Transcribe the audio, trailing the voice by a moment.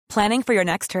Planning for your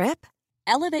next trip?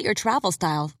 Elevate your travel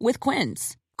style with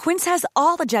Quince. Quince has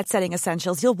all the jet-setting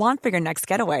essentials you'll want for your next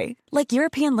getaway, like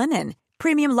European linen,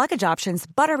 premium luggage options,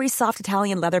 buttery soft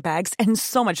Italian leather bags, and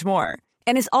so much more.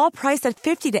 And is all priced at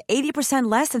 50 to 80%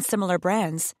 less than similar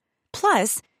brands.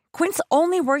 Plus, Quince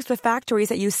only works with factories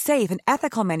that use safe and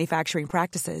ethical manufacturing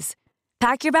practices.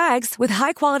 Pack your bags with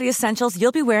high-quality essentials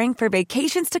you'll be wearing for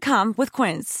vacations to come with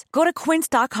Quince. Go to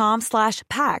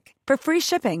quince.com/pack for free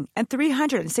shipping and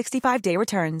 365-day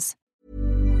returns.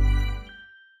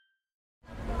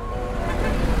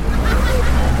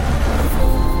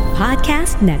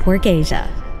 Podcast Network Asia.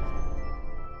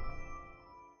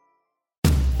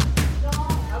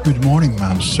 Good morning,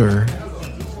 ma'am, sir.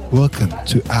 Welcome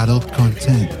to Adult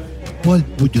Content. What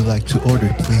would you like to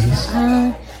order, please?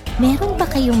 Meron ba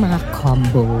kayong mga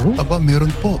combo? Aba, meron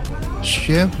po.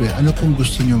 Siyempre, ano pong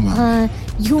gusto niyo, ma'am?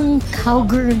 Yung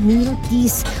cowgirl meal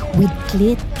piece with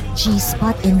clit,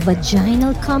 G-spot, and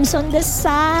vaginal comes on the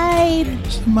side.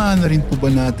 Samahan na rin po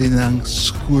ba natin ng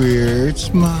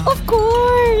squirts, ma'am? Of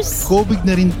course! Go big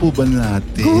na rin po ba Go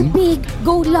natin? big,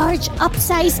 go large,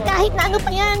 upsize, kahit na ano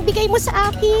pa yan, bigay mo sa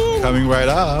akin. Coming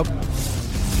right up.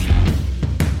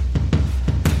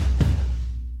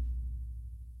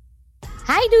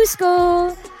 Hi, Dusko!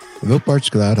 Hello,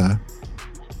 Parts Clara.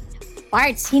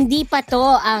 Parts, hindi pa to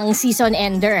ang season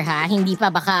ender ha. Hindi pa,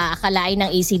 baka akalain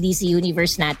ng ACDC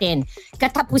universe natin.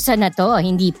 Katapusan na to,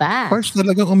 hindi pa. Parts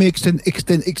talagang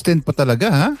extend pa talaga,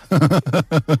 ha?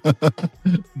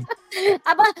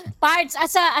 Aba, Parts,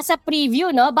 as a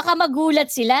preview, no? Baka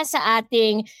magulat sila sa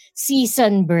ating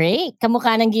season break.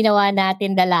 Kamukha ng ginawa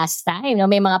natin the last time, no?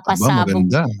 May mga pasabog.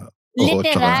 Maganda.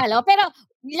 Literal. Pero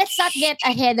let's not get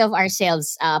ahead of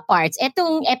ourselves, Parts.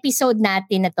 Etong episode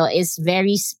natin na to is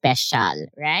very special,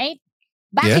 right?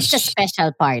 Bakit Yes. siya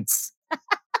special, Parts?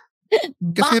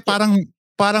 Kasi Bakit?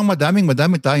 parang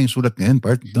madami tayong sulat ngayon,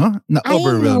 Part, no? Na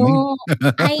overwhelming.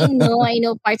 I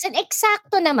know, Parts. And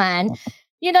eksakto naman,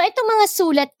 you know, itong mga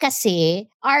sulat kasi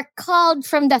are called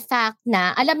from the fact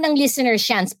na alam ng listeners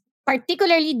yan,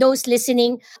 particularly those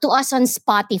listening to us on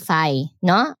Spotify,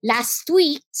 no? Last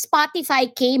week, Spotify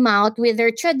came out with their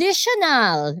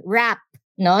traditional rap,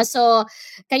 no? So,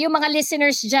 kayo mga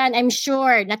listeners dyan, I'm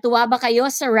sure, natuwa ba kayo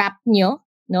sa rap nyo?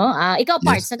 No? Ikaw,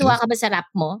 Parts, Yes, natuwa yes. ka ba sa rap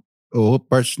mo? Oo,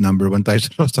 Parts, number 1 tayo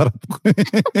sa sarap ko.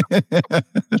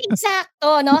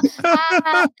 Eksakto, no?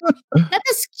 That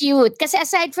is cute. Kasi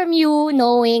aside from you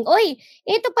knowing, oy,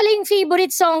 ito pala yung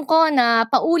favorite song ko na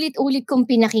paulit-ulit kong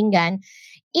pinakinggan,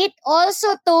 it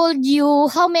also told you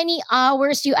how many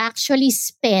hours you actually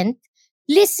spent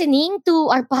listening to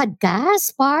our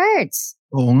podcast, Parts.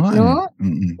 Oo nga. No?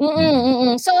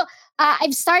 Mm-mm. So,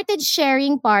 I've started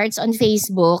sharing Parts on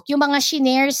Facebook, yung mga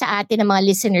shinare sa atin ng mga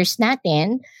listeners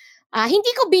natin.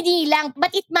 Hindi ko binilang,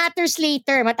 but it matters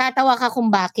later. Matatawa ka kung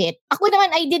bakit. Ako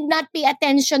naman, I did not pay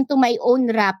attention to my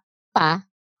own rap pa.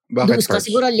 Bakit, Dusko,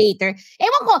 Parts? siguro later.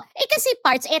 Ewan ko, kasi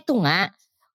Parts, eto nga.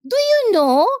 Do you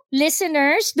know,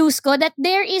 listeners, Dusko, that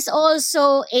there is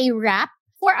also a rap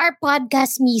for our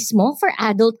podcast mismo, for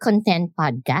Adult Content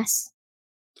Podcast?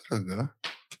 Talaga?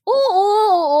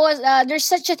 Oo. There's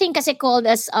such a thing kasi called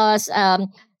as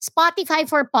Spotify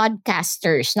for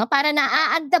Podcasters, no? Para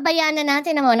naaantabayan na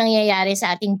natin ang mga nangyayari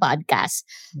sa ating podcast.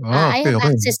 I have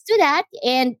access to that,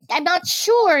 and I'm not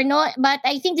sure, no? But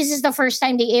I think this is the first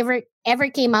time they ever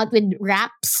came out with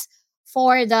raps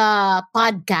for the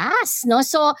podcast, no?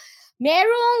 So,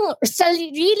 merong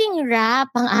sariling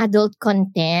rap ang Adult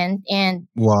Content,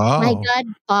 and Wow. my God,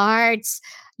 Parts,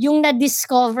 yung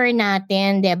na-discover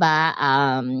natin, 'di ba?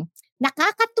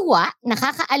 Nakakatuwa,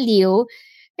 nakakaaliw,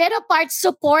 pero Parts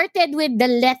supported with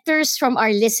the letters from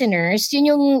our listeners.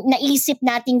 Yun yung naisip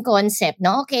nating concept,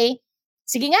 no? Okay.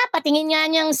 Sige nga, patingin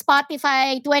nga niyang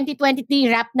Spotify 2023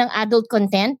 rap ng Adult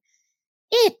Content.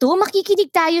 Ito,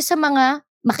 makikinig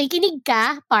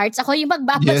ka, Parts. Ako yung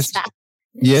magbabasa.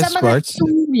 Yes, sa mga Parts.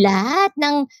 sulat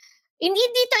ng,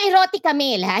 hindi to erotica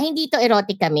mail, ha? Hindi to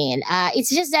erotica mail.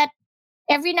 It's just that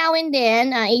every now and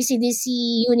then, ACDC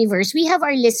Universe, we have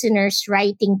our listeners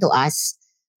writing to us,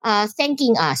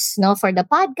 thanking us, no, for the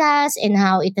podcast and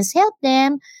how it has helped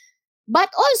them.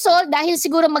 But also, dahil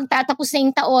siguro magtatapos na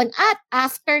yung taon at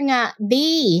after nga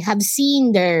they have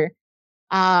seen their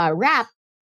rap,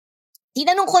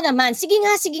 tinanong ko naman, sige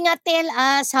nga, tell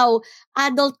us how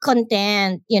Adult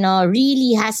Content, you know,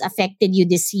 really has affected you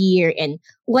this year and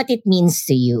what it means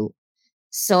to you.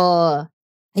 So,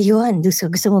 ayun,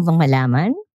 gusto mo bang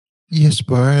malaman? Yes,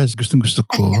 Parts. Gustong-gusto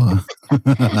ko.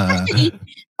 Actually,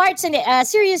 Parts,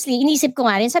 seriously, inisip ko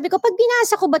nga rin, sabi ko, pag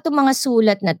binasa ko ba itong mga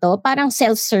sulat na to, parang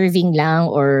self-serving lang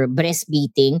or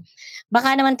breastbeating,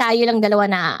 baka naman tayo lang dalawa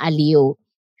naaaliw.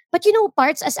 But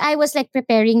parts, as I was like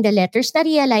preparing the letters,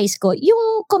 na-realize ko,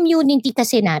 yung community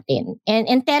kasi natin,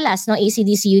 and tell us, no,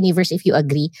 ACDC Universe, if you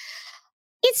agree,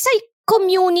 it's a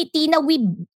community na we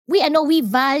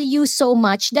value so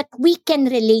much that we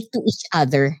can relate to each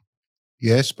other.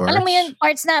 Yes, parts. Alam mo yun,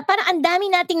 parts na, parang ang dami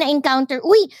nating na-encounter,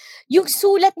 uy, yung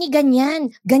sulat ni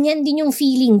ganyan din yung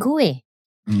feeling ko eh.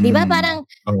 Di ba? Parang,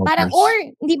 or,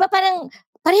 di ba parang,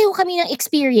 pareho kami ng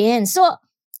experience. So,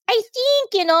 I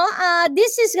think,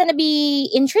 this is gonna be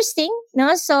interesting,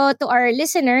 no? So, to our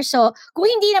listeners, so, kung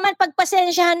hindi naman,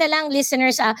 pagpasensyahan na lang,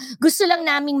 listeners, gusto lang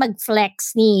naming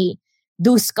mag-flex ni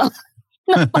Dusko.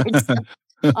 Parts.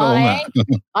 Okay?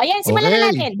 O, yan, simulan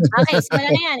na natin. Okay,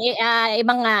 simulan na yan.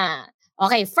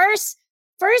 Okay, first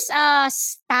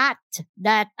stat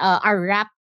that our rap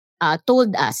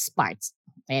told us, Parts.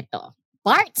 Ito.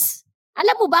 Parts,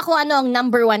 alam mo ba kung ano ang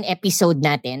number 1 episode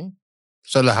natin?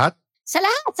 Sa lahat? Sa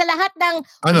lahat ng...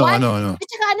 Ano? At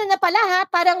saka na pala ha,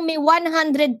 parang may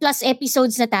 100 plus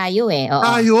episodes na tayo eh. Oo.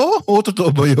 Tayo? Totoo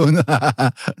ba yun?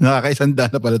 Nakakaisanda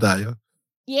na pala tayo.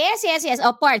 Yes.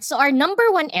 O, Parts. So, our number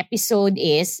 1 episode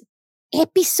is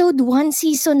episode 1,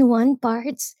 season 1,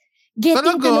 Parts.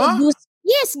 Getting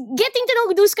to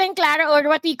know Dusko and Clara, or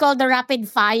what we call the rapid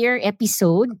fire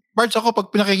episode. Parts, ako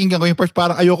pag pinakikinggan ko yung Parts,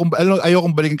 parang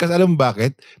ayokong balikin kasi alam mo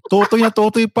bakit?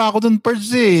 Totoy pa ako dun, Parts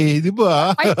eh. Di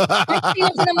ba?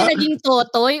 Kailan ka naman naging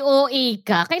totoy o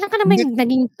ika? Kailan ka naman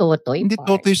naging totoy? Hindi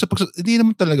totoy hindi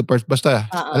naman talaga, Parts. Basta,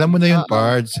 alam mo na yun,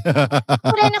 Parts.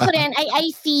 Ako rin.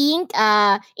 I think,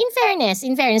 in fairness,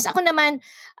 ako naman,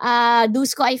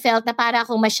 Dusko, I felt na para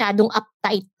akong masyadong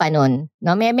uptight pa nun.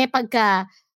 No? May pagka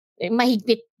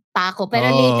mahigpit pa ako. Pero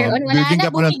later on, wala na.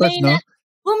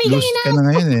 Bumigay na. Ka na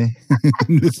ngayon eh.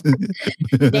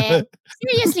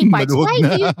 Seriously, Parts, why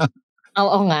do you...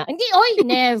 Oo nga. Hindi,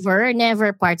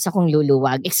 never Parts akong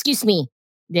luluwag. Excuse me.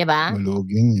 Diba?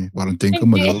 Maluging eh. Parang tingin ko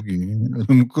maluging.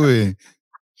 Alam ko eh.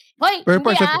 Pero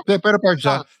Parts,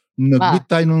 nag-meet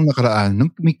tayo nung nakaraan.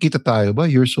 Nung kumikita tayo ba,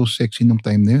 you're so sexy nung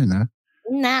time na yun, ha?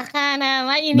 Naka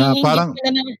naman. Iniingit ko na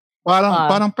naman.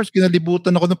 Parang first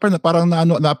kinalibutan ako parang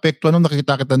naapektuhan nung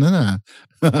nakikita kita na.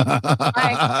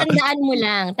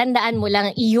 Tandaan mo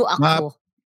lang, iyo ako.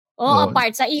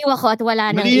 Parts, sa iyo ako at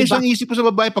wala nang iba. Malinis ang isip ko sa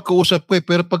babae pagkausap ko eh,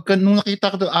 pero pagka nung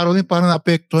nakita ko araw na parang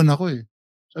naapektuhan ako eh.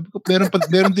 Sabi ko,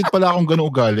 meron din pala akong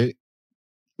ganung ugali.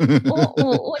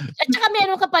 Oo. At saka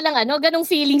meron ka palang ganung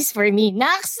feelings for me.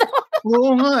 Nax!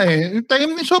 Oo nga eh.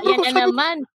 Time ni sobrang ko. Yan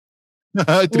naman.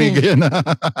 Trigger yan.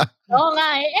 Oo nga.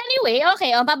 Anyway,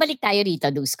 okay. Babalik tayo rito,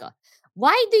 Dusko.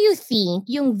 Why do you think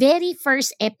yung very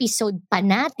first episode pa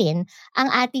natin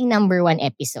ang ating number 1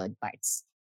 episode, Parts?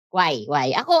 Why?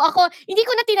 Ako, hindi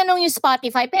ko na tinanong yung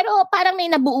Spotify, pero parang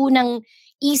may nabuo ng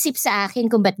isip sa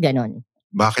akin kung ba't ganon.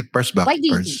 Bakit, Parts? Why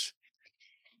do you think?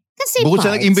 Kasi, bukod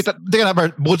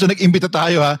sa nag-imbita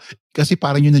tayo ha, kasi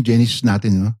parang yun ang genesis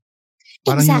natin, no?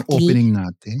 Parang yung opening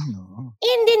natin. No?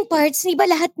 And then Parts, di ba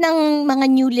lahat ng mga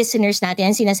new listeners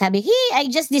natin ang sinasabi, hey, I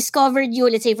just discovered you,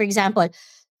 let's say for example,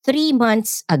 3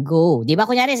 months ago. Di ba?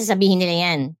 Kunyari, sasabihin nila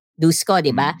yan, Dusko,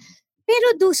 di ba?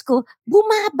 Pero Dusko,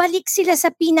 bumabalik sila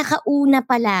sa pinakauna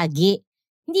palagi.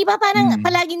 Hindi ba parang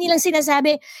palagi nilang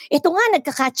sinasabi, ito nga,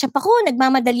 nagka-catch up ako,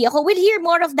 nagmamadali ako. We'll hear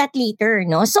more of that later,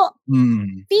 no? So,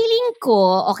 feeling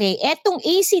ko, okay, etong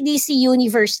ACDC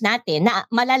universe natin, na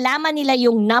malalaman nila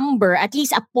yung number, at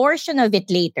least a portion of it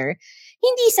later,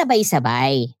 hindi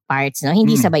sabay-sabay, Parts, no?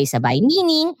 Hindi sabay-sabay.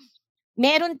 Meaning,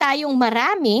 meron tayong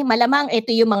marami, malamang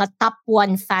ito yung mga top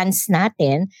 1 fans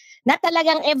natin, na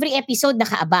talagang every episode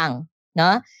nakaabang,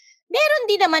 no? Meron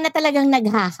din naman na talagang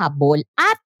naghahabol.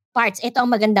 At Parts, ito ang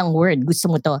magandang word.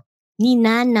 Gusto mo to?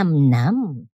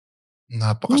 Ninanamnam.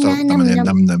 Napakasarap naman yung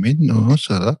namnamin, no?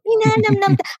 Sarap.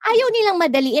 Ninanamnam. Ayaw nilang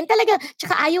madaliin. Talaga,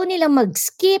 tsaka ayaw nilang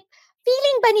mag-skip.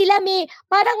 Feeling ba nila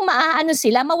parang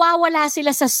mawawala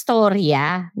sila sa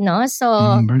storya, no? So,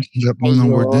 sarap mo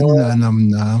ng word din,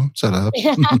 ninanamnam. Sarap.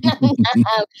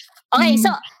 Okay,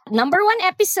 so number 1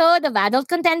 episode of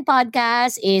Adult Content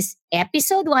Podcast is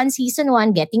episode 1, season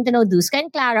 1, Getting to Know Dusko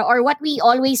and Clara, or what we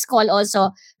always call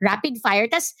also Rapid Fire.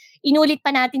 Tas inulit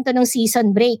pa natin to nung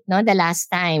season break, no? The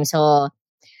last time. So,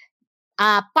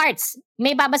 Parts,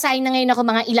 may babasahin na ngayon ako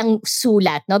mga ilang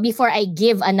sulat, no? Before I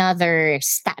give another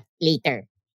stat later.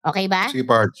 Okay ba? Sige,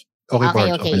 Parts. Okay,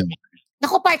 Parts. Okay.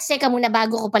 Naku, Parts, teka muna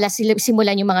bago ko pala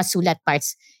simulan yung mga sulat,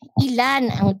 Parts. Ilan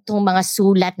ang itong mga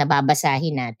sulat na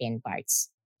babasahin natin,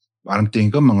 Parts? Parang tingin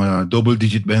ko, mga double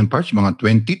digit ba yan, Parts? Mga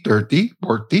 20, 30,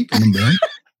 40? Ganun ba yan?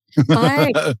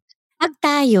 Parts, pag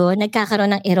tayo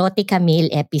nagkakaroon ng erotica mail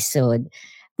episode,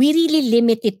 we really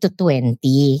limit it to 20.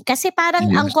 Kasi parang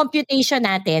ang computation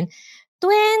natin,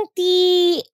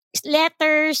 20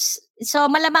 letters. So,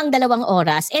 malamang 2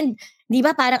 oras. And, di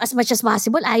ba, parang as much as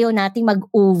possible, ayaw nating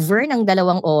mag-over ng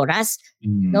 2 oras.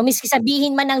 No? Miski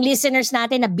sabihin man ng listeners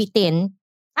natin na bitin,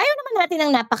 ayaw naman natin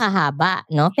ng napakahaba.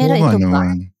 No? Pero ito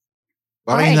pa.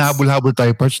 Parang hinahabol-habol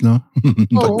tayo, Parts, no?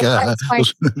 Oo,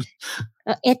 parts.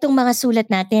 Etong mga sulat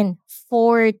natin,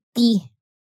 40.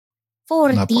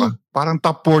 Parang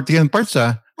top 40 yan, Parts,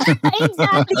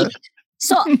 Exactly.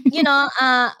 So,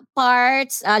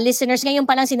 Parts, listeners, ngayon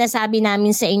palang sinasabi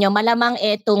namin sa inyo, malamang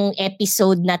etong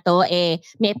episode na to,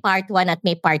 may part 1 at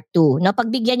may part 2. No?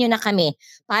 Pagbigyan nyo na kami,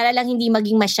 para lang hindi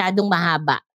maging masyadong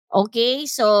mahaba. Okay?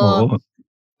 So,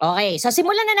 okay. So,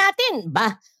 simulan na natin.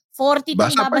 40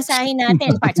 itong babasahin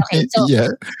natin, Parts. Okay, so,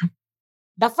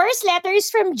 the first letter is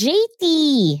from JT.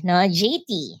 No,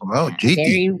 JT. Wow,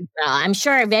 JT. I'm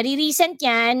sure, very recent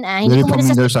yan. Very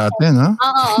familiar sa atin, ha?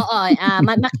 Oo.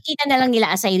 Makikita na lang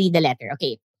nila as I read the letter.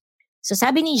 Okay. So,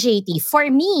 sabi ni JT, for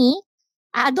me,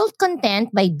 Adult Content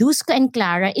by Dusko and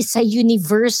Clara is a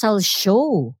universal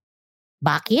show.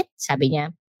 Bakit? Sabi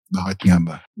niya. Bakit nga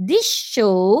ba? This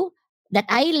show that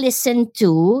I listen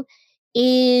to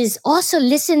is also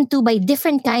listened to by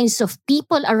different kinds of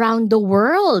people around the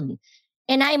world.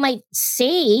 And I might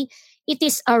say it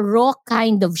is a raw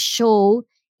kind of show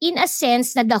in a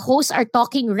sense that the hosts are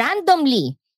talking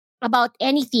randomly about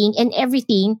anything and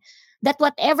everything, that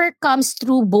whatever comes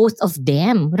through both of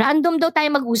them. Random daw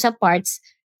tayo mag-usap, Parts.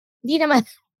 Hindi naman.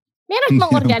 Meron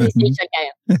mang organization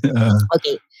kayo.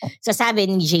 Okay. So sabi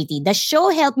ni JT, the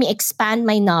show helped me expand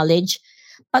my knowledge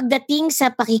pagdating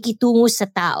sa pakikitungo sa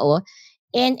tao,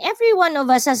 and every one of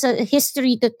us has a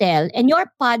history to tell, and your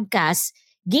podcast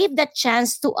gave that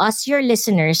chance to us, your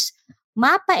listeners,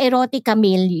 mapa-erotica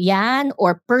mail yan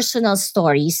or personal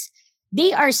stories.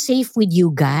 They are safe with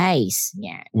you guys.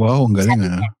 Yeah. Wow, ang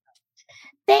galing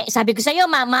sabi ko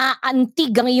sa'yo,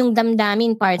 maantig ang iyong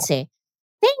damdamin, Parts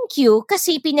Thank you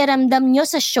kasi pinaramdam nyo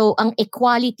sa show ang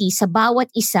equality sa bawat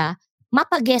isa,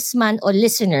 mapa-guest man o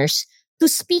listeners, to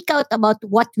speak out about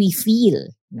what we feel.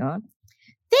 No?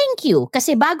 Thank you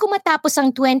kasi bago matapos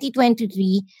ang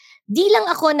 2023, di lang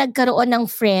ako nagkaroon ng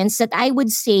friends that I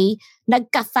would say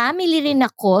nagka-family rin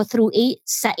ako through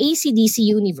sa ACDC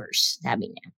universe, sabi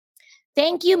niya.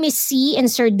 Thank you, Miss C and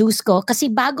Sir Dusko, kasi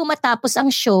bago matapos ang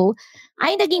show,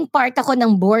 ay naging part ako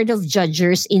ng Board of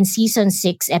Judges in Season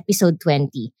 6, Episode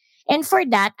 20. And for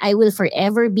that, I will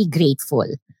forever be grateful.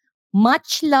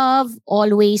 Much love,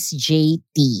 always,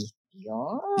 JT.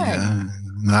 Yun. Yeah.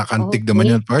 Nakakantig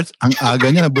naman yan, Parts. Ang aga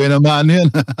niya, buhay naman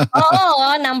yan.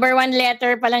 Oo, number 1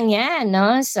 letter pa lang yan,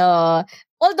 no? So,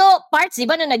 although, Parts, di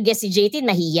ba, nung nag-guest si JT,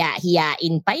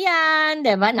 hiyain pa yan,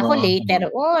 di ba? Naku, later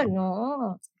on, no?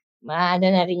 Maano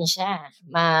na rin siya.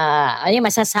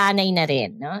 Masasanay na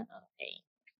rin, no?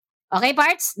 Okay,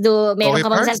 Parts? Meron ka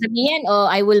bang sasabihin o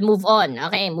I will move on?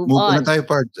 Okay, move on. Move na tayo,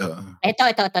 Parts.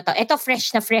 Ito,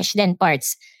 fresh na fresh din,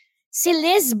 Parts. Si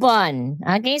Lisbon.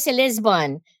 Okay, si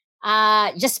Lisbon.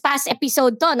 Just past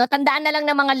episode to, no? Tandaan na lang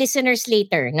ng mga listeners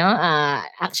later, no?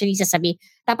 Actually, sasabi.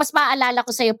 Tapos maalala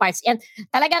ko sa'yo, Parts. And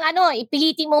talagang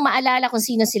ipilitin mo maalala kung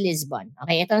sino si Lisbon.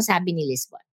 Okay, ito ang sabi ni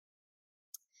Lisbon.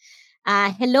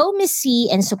 Hello, Miss C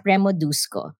and Supremo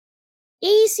Dusko.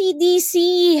 ACDC,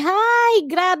 hi!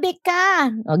 Grabe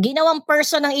ka! Ginawang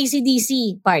person ng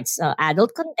ACDC, Parts.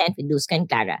 Adult Content with Dusko and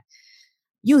Clara.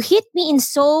 You hit me in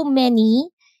so many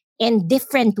and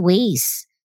different ways.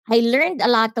 I learned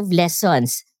a lot of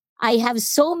lessons. I have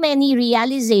so many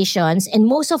realizations, and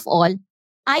most of all,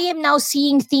 I am now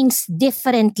seeing things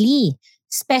differently,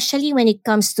 especially when it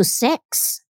comes to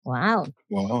sex. Wow.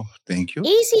 Wow, thank you.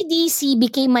 ACDC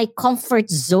became my comfort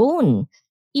zone.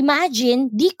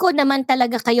 Imagine, di ko naman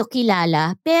talaga kayo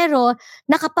kilala, pero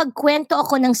nakapagkwento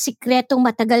ako ng sikretong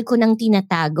matagal ko nang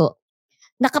tinatago.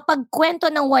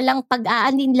 Nakapagkwento ng walang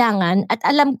pag-aalinlangan at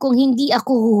alam kong hindi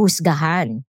ako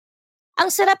huhusgahan. Ang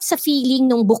sarap sa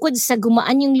feeling nung bukod sa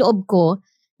gumaan yung loob ko,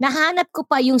 nahanap ko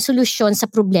pa yung solusyon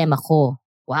sa problema ko.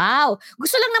 Wow!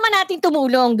 Gusto lang naman natin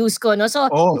tumulong, Dusko, no? So,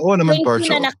 naman, thank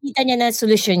you na nakita niya na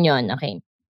solusyon yon. Okay.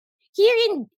 Here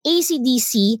in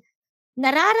ACDC,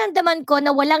 nararamdaman ko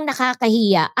na walang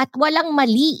nakakahiya at walang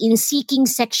mali in seeking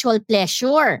sexual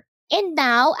pleasure. And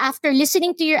now, after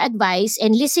listening to your advice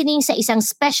and listening sa isang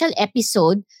special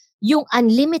episode, yung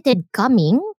Unlimited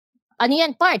Coming, ano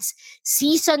yan, Parts?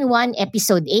 Season 1,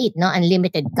 Episode 8, no?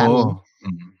 Unlimited Coming.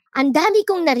 Ang dami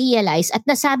kong na-realize at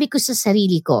nasabi ko sa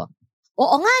sarili ko,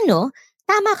 oo nga, no?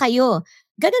 Tama kayo.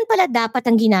 Ganun pala dapat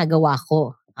ang ginagawa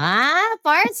ko.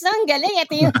 Parts, ang galing.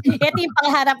 Ito yung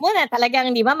pangharap mo na talagang,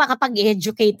 di ba,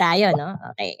 makapag-educate tayo, no?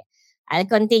 Okay. I'll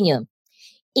continue.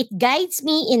 It guides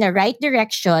me in a right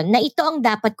direction na ito ang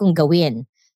dapat kong gawin.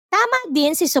 Tama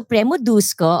din si Supremo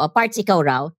Dusko, o parts ikaw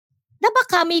raw, na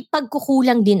baka may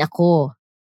pagkukulang din ako.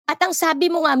 At ang sabi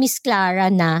mo nga, Miss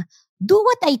Clara, na do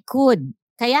what I could.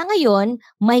 Kaya ngayon,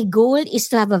 my goal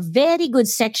is to have a very good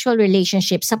sexual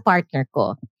relationship sa partner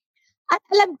ko. At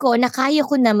alam ko na kaya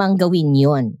ko namang gawin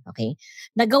yon. Okay?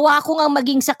 Nagawa ko nga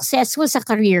maging successful sa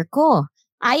career ko.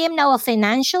 I am now a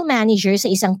financial manager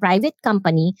sa isang private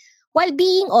company while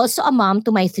being also a mom to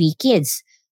my 3 kids.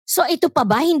 So ito pa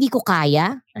ba hindi ko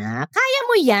kaya? Kaya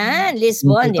mo yan,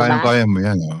 Lisbon, di ba? Kaya mo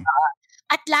yan. Oh.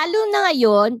 At lalo na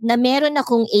ngayon na meron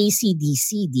akong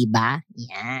ACDC, di ba?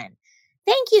 Yan.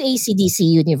 Thank you, ACDC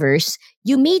Universe.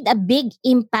 You made a big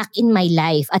impact in my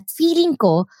life at feeling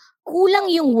ko kulang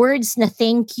yung words na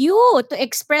thank you to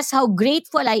express how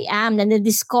grateful I am na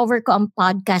na-discover ko ang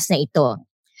podcast na ito.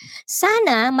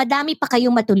 Sana madami pa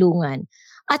kayong matulungan.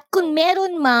 At kung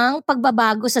meron mang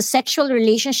pagbabago sa sexual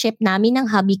relationship namin ng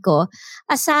hubby ko,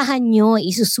 asahan nyo,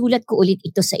 isusulat ko ulit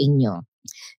ito sa inyo.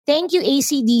 Thank you,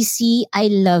 ACDC. I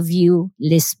love you,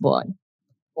 Lisbon.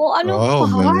 O ano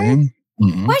pa?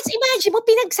 Parts, imagine mo,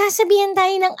 pinagsasabihan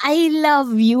tayo ng I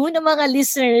love you ng mga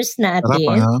listeners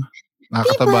natin.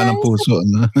 Nakakataba ng puso.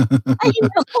 No? I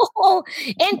know.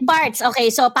 And Parts, okay,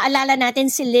 so paalala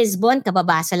natin si Lisbon,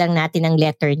 kababasa lang natin ang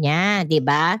letter niya, di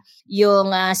ba?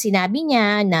 Yung sinabi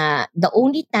niya na the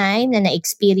only time na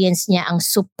na-experience niya ang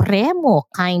supremo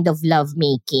kind of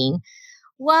lovemaking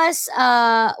was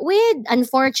with,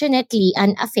 unfortunately,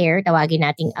 an affair, tawagin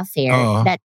nating affair,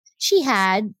 that she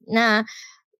had na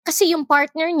kasi yung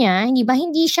partner niya,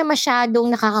 hindi siya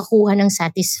masyadong nakakakuha ng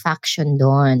satisfaction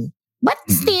doon. But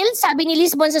still, sabi ni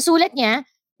Lisbon sa sulat niya,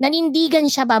 nanindigan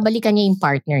siya, babalikan niya yung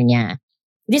partner niya.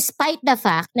 Despite the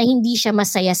fact na hindi siya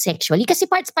masaya sexually. Kasi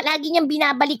Parts, palagi niyang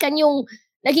binabalikan yung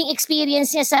naging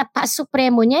experience niya sa past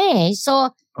supremo niya eh. So,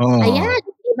 ayan,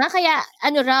 diba? Kaya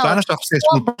raw. Sana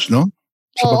successful, no?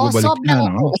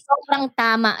 Sobrang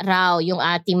tama raw yung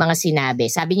ating mga sinabi.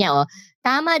 Sabi niya,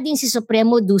 tama din si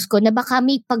Supremo Dusko na baka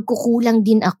may pagkukulang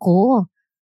din ako.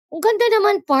 Ang ganda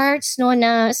naman Parts, no,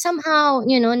 na somehow,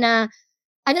 na,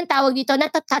 anong tawag dito,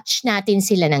 natatouch natin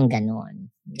sila ng ganon.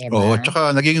 Diba? Oo,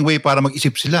 tsaka naging way para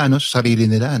mag-isip sila, no, sa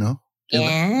sarili nila, no? Diba?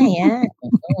 Yeah.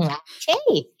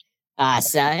 Okay.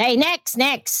 So, okay, next.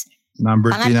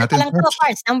 Number 3 natin. Pangatlo lang to,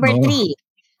 Parts. Number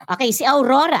 3. Okay, si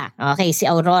Aurora.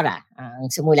 Ang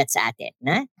sumulat sa atin.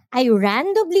 Na? I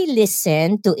randomly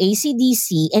listened to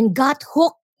ACDC and got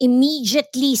hooked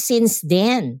immediately since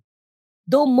then.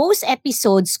 Though most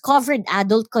episodes covered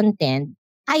adult content,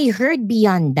 I heard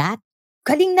beyond that.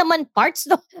 Galing naman Parts,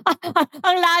 no?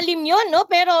 Ang lalim yun, no?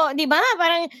 Pero, di ba?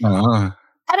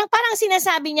 Parang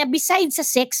sinasabi niya, besides sa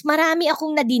sex, marami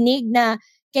akong nadinig na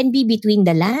can be between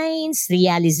the lines,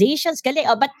 realizations. Galing.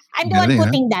 But I'm the one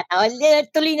putting that.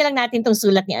 Tuloy na lang natin tong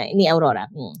sulat ni Aurora.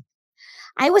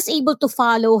 I was able to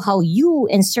follow how you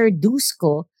and Sir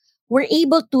Dusko were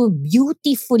able to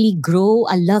beautifully grow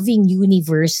a loving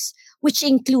universe which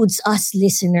includes us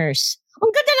listeners.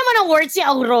 Ang ganda naman ang words si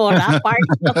Aurora.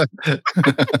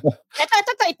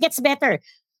 Ito, it gets better.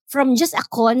 From just a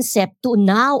concept to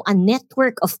now a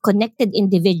network of connected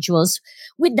individuals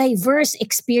with diverse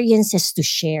experiences to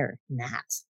share.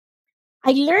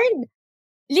 I learned,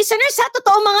 listeners ha,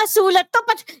 totoo mga sulat to,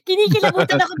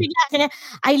 kinikilabutan ako bigla.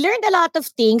 I learned a lot of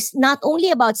things, not only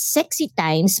about sexy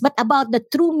times, but about the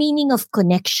true meaning of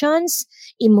connections,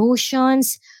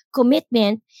 emotions,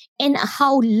 commitment, and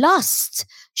how lust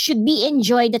should be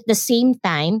enjoyed at the same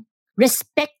time,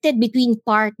 respected between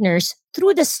partners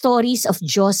through the stories of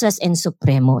Diosas and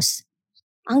Supremos.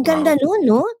 Ang ganda nun,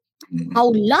 no?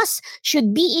 How lust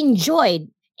should be enjoyed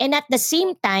and at the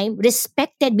same time,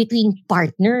 respected between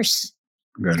partners.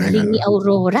 Galing ni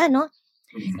Aurora, no?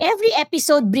 Every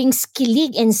episode brings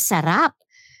kilig and sarap.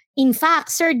 In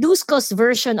fact, Sir Dusko's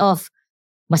version of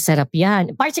masarap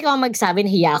yan. Parts ikaw magsabi,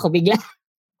 nahiya ako bigla.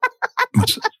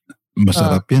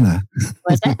 Masarap yan ha.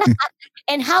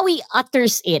 And how he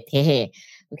utters it.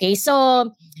 Okay,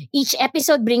 so each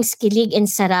episode brings kilig and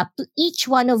sarap to each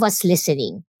one of us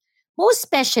listening. Most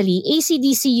especially,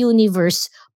 ACDC Universe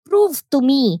proved to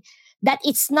me that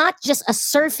it's not just a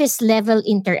surface level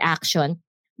interaction,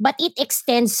 but it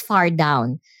extends far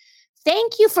down.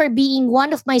 Thank you for being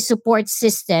one of my support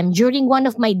system during one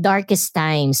of my darkest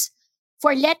times,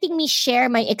 for letting me share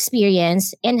my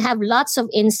experience and have lots of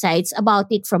insights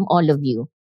about it from all of you.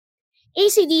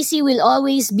 ACDC will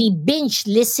always be binge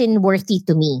listen worthy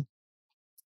to me.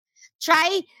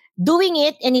 Try doing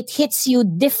it and it hits you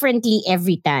differently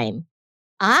every time.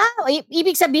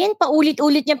 Ibig sabihin,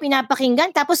 paulit-ulit niyang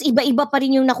pinapakinggan tapos iba-iba pa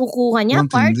rin yung nakukuha niya.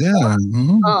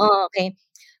 Oo, okay.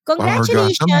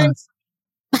 Congratulations.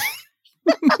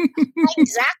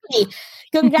 Exactly.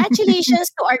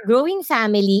 Congratulations to our growing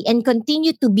family and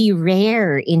continue to be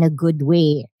rare in a good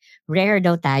way. Rare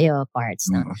daw tayo, Parts.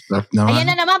 No? Sarap Ayan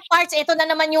naman. na naman, Parts. Ito na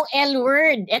naman yung L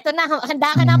word. Ito na.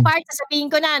 Handa ka na, Parts.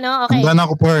 Sasabihin ko na, no? Okay. Handa na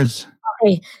ako, Parts.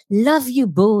 Okay. Love you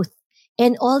both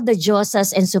and all the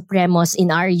Diosas and Supremos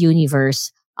in our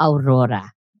universe,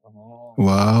 Aurora.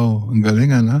 Wow. Ang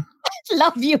galing, ano?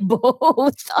 Love you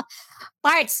both.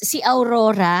 Parts, si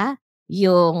Aurora,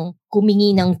 yung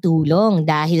kumingi ng tulong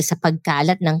dahil sa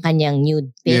pagkalat ng kanyang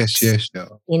nude pics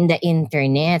in the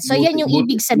internet. So yan yung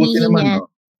ibig sabihin niya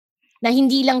na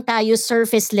hindi lang tayo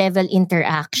surface level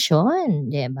interaction,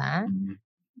 di ba?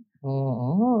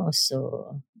 Oo. So,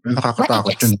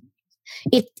 nakakatakot yun.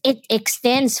 It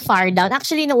extends far down.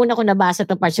 Actually, nung una ko nabasa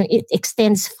to Parts, yung it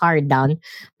extends far down.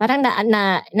 Parang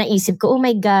naisip ko, oh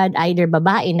my God, either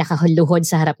babae nakahuluhod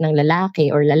sa harap ng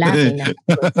lalaki or lalaki na.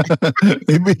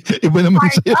 Iba naman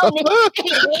sa'yo.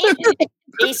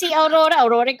 Si Aurora,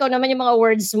 ikaw naman yung mga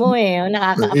words mo eh.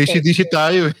 Nakaka-affect. ACDC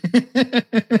tayo eh.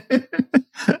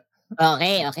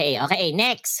 Okay.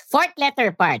 Next. Fourth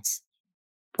letter, Parts.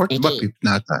 Fourth ba? Fifth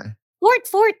nata eh.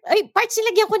 Fourth. Ay, Parts,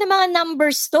 nilagyan ko ng mga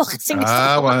numbers to. Kasi gusto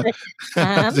ko.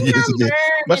 Sige.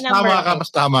 Mas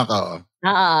tama ka.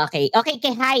 Okay. Okay,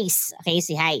 kay Heis. Okay,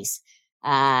 si Heis.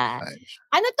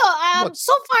 Ano to?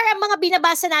 So far, ang mga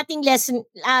binabasa nating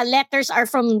letters are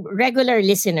from regular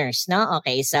listeners, no?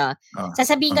 Okay, so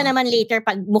sasabihin ko naman later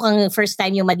pag mukhang first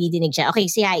time yung madidinig siya. Okay,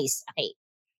 si Heis. Okay.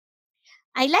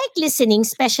 I like listening,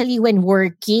 especially when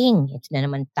working. Ito na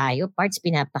naman tayo. Parts,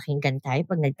 pinapakinggan tayo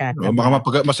pag nagtatrabaho.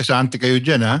 Baka masasante kayo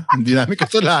dyan, ha? Hindi namin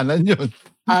kasalanan yun.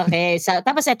 Okay. So,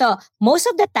 tapos ito. Most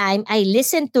of the time, I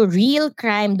listen to real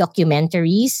crime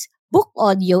documentaries, book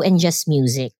audio, and just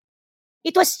music.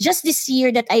 It was just this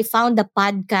year that I found the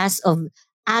podcast of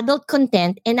adult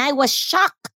content and I was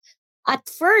shocked at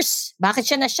first.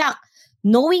 Bakit siya na-shock?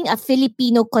 Knowing a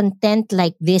Filipino content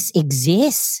like this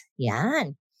exists.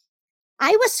 Yan.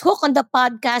 I was hooked on the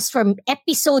podcast from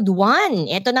episode 1.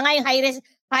 Ito na nga yung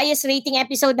highest rating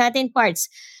episode natin, Parts.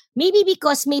 Maybe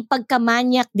because may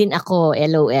pagkamanyak din ako,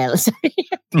 LOL.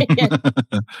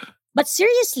 But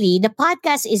seriously, the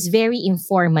podcast is very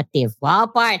informative. Wow,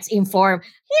 Parts,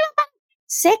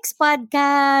 sex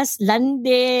podcast,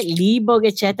 lande, libog,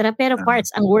 etc. Pero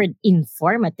Parts, ang word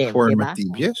informative. Informative,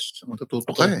 diba? Yes.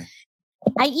 Matututo ka eh.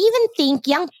 I even think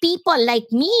young people like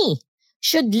me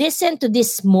should listen to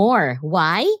this more.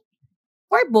 Why?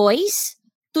 For boys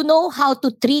to know how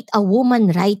to treat a woman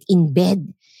right in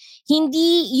bed.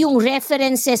 Hindi yung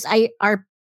references are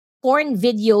porn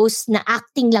videos na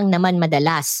acting lang naman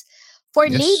madalas. For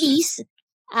ladies,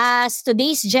 as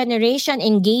today's generation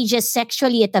engages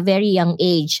sexually at a very young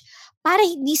age, para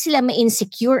hindi sila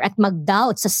ma-insecure at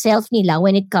mag-doubt sa self nila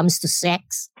when it comes to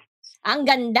sex. Ang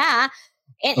ganda.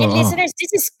 And listeners,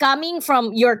 this is coming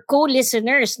from your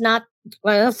co-listeners, not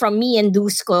from me and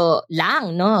Dusko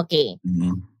lang, no? Okay.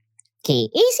 Mm-hmm. Okay.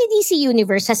 ACDC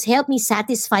Universe has helped me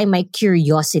satisfy my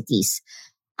curiosities.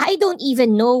 I don't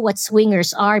even know what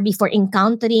swingers are before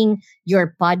encountering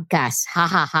your podcast. Ha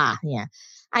ha ha. Yeah.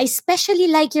 I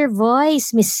especially like your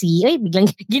voice, Miss C. Ay,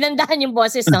 biglang ginandahan yung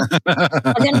boses, no?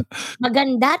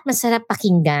 Maganda at masarap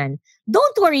pakinggan.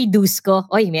 Don't worry,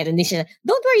 Dusko. Oy, meron din siya.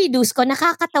 Don't worry, Dusko.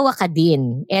 Nakakatawa ka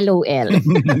din. LOL.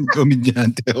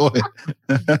 Komedyante.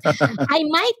 I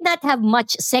might not have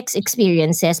much sex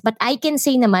experiences, but I can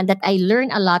say naman that I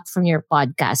learn a lot from your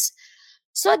podcast.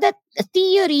 So that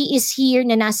theory is here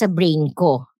na nasa brain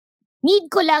ko.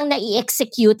 Need ko lang na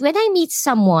i-execute when I meet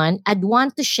someone I'd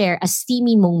want to share a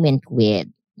steamy moment with.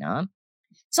 No?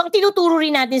 So, ang tinuturo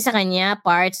rin natin sa kanya,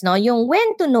 Parts, no, yung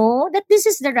when to know that this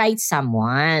is the right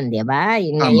someone, di ba?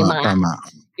 Yung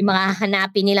mga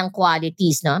hanapin nilang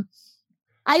qualities, no?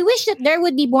 I wish that there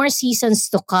would be more seasons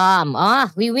to come.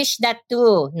 We wish that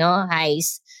too, no,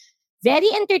 Heis?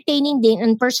 Very entertaining din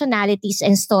on personalities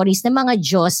and stories ng mga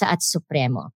Diyosa at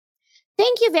Supremo.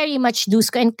 Thank you very much,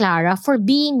 Dusko and Clara, for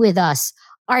being with us.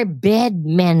 Our bed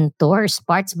mentors.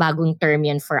 Parts, bagong term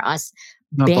yan for us.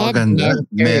 Bed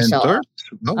mentors.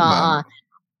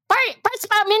 Parts,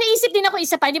 may naisip din ako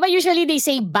isa pa. Di ba usually they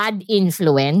say bad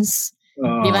influence?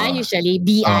 Di ba? Usually,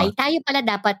 BI. Tayo pala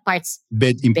dapat Parts.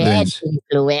 Bed influence. Bed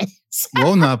influence.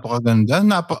 Wow, napakaganda.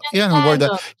 Yan, ang word.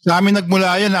 Sa amin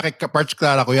nagmula yan, Parts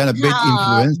Clara ko yan, bed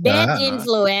influence. Bed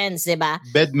influence, di ba?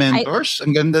 Bed mentors?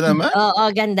 Ang ganda naman. Oo,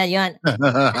 ganda yon.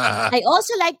 I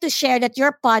also like to share that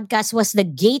your podcast was the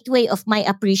gateway of my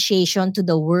appreciation to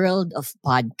the world of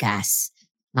podcasts.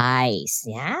 Nice.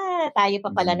 Yeah, tayo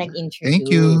pa pala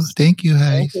nag-introduce. Thank you,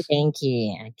 Heis. Thank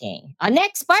you. Okay.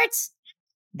 Next, Parts.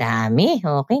 Dami.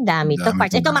 Okay, dami to,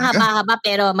 Parts. Ito mahaba-haba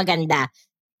pero maganda.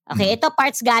 Okay, ito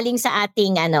parts galing sa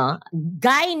ating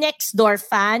guy next door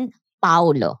fan,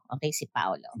 Paolo. Okay, si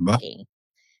Paolo. Okay.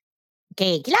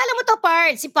 Okay, kilala mo to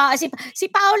part. Si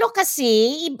Paolo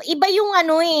kasi, iba yung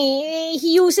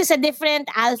he uses a different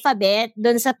alphabet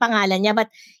doon sa pangalan niya, but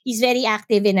he's very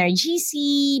active in our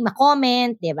GC,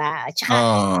 ma-comment, di ba?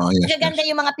 Tsaka, magaganda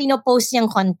yung mga pinopost niyang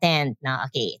content. No?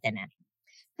 Okay, ito na.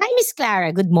 Hi, Miss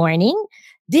Clara. Good morning.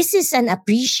 This is an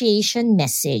appreciation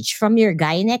message from your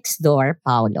guy next door,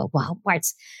 Paolo. Wow,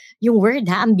 parts. Yung word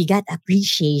ang bigat,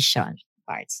 appreciation.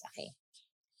 Parts, okay.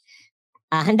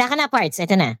 Handa ka na, Parts.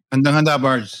 Ito na. Handang-handa,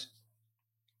 Parts.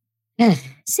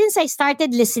 Since I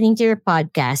started listening to your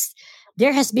podcast,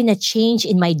 there has been a change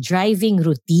in my driving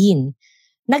routine.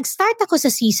 Nag-start ako sa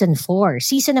season 4,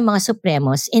 season ng mga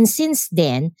Supremos, and since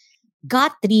then,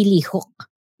 got really hooked.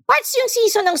 Parts yung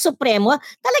season ng Supremo,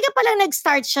 talaga palang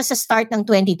nag-start siya sa start ng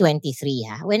 2023,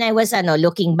 ha? When I was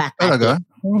looking back at it.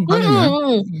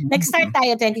 Nag-start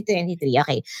tayo 2023,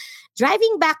 okay.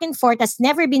 Driving back and forth has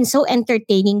never been so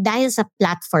entertaining dahil sa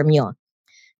platform nyo.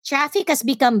 Traffic has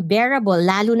become bearable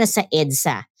lalo na sa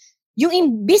EDSA. Yung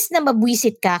imbis na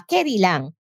mabwisit ka, carry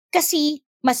lang. Kasi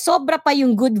mas sobra pa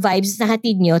yung good vibes na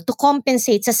hatid nyo to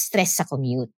compensate sa stress sa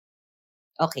commute.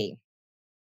 Okay.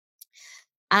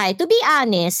 To be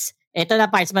honest, eto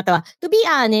na parts matawa. To be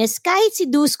honest, kahit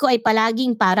si Dusko ay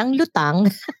palaging parang lutang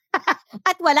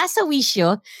at wala sa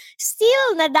wisyo,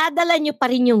 still nadadala nyo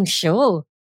pa rin yung show.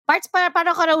 Parts para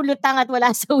ka raw lutang at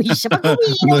wala sa wisyo. Pag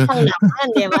umiinom lang naman,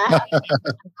 di ba?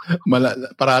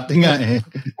 Parati nga eh.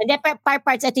 And then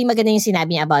parts, ito yung maganda yung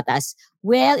sinabi niya about us.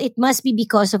 Well, it must be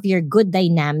because of your good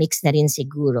dynamics na rin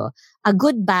siguro. A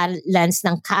good balance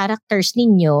ng characters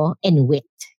ninyo and wit.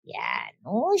 Yan.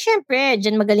 Oh, syempre,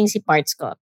 dyan magaling si parts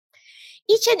ko.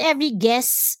 Each and every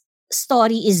guest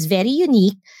story is very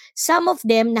unique. Some of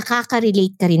them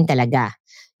nakaka-relate ka rin talaga.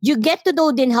 You get to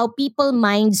know din how people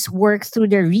minds work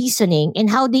through their reasoning and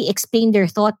how they explain their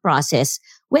thought process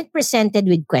when presented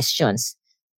with questions.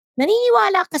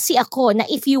 Naniniwala kasi ako na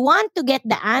if you want to get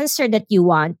the answer that you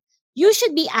want, you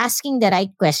should be asking the right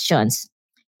questions.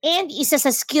 And isa sa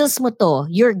skills mo to,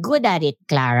 you're good at it,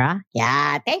 Clara.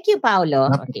 Yeah, thank you, Paolo.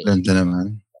 Okay. Ganda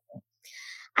naman.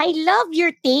 I love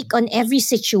your take on every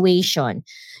situation.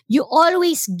 You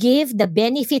always give the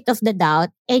benefit of the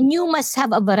doubt and you must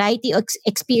have a variety of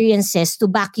experiences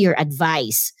to back your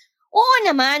advice. Oo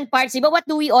naman, parts. Diba what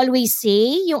do we always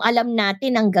say? Yung alam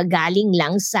natin ang gagaling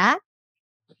lang sa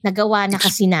nagawa na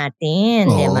kasi natin.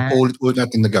 Oo, diba? paulit-ulit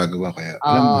natin nagagawa. Kaya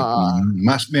alam mo,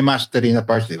 may mastery na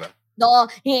parts, diba?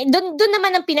 Doon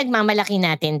naman ang pinagmamalaki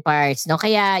natin, parts. No?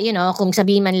 Kaya, kung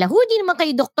sabihin man lang, di naman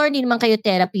kayo doktor, di naman kayo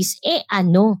therapist,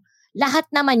 lahat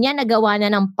naman yan nagawa na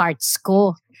ng parts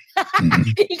ko.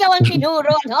 Ikaw ang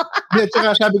tinuro, no? At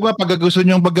saka sabi ko, pag gusto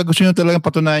nyo talagang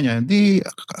patunayan yan,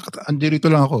 andirito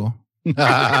lang ako.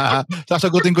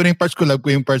 Sasagutin ko na yung parts ko, love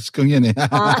ko yung parts ko yan eh.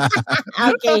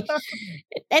 Okay.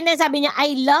 And then sabi niya,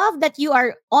 I love that you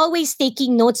are always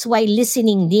taking notes while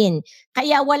listening din.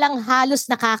 Kaya walang halos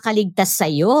nakakaligtas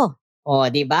sa'yo.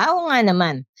 Di ba? Oo nga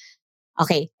naman.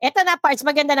 Okay. Eto na parts,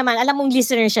 maganda naman. Alam mong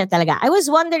listener siya talaga. I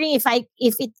was wondering if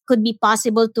it could be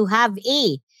possible to have a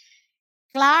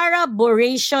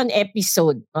collaboration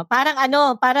episode. Parang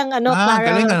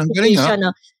clarification,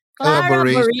 no?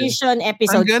 Collaboration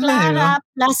episode. Clara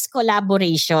plus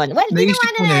collaboration. Well, ginawa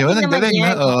na natin naman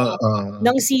yan.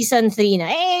 Nung season 3 na.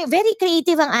 Very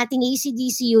creative ang ating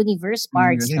ACDC universe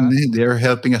parts. No? They're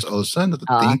helping us also.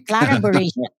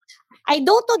 Collaboration. I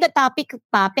don't know the topic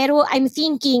pa, pero I'm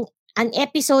thinking an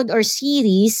episode or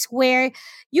series where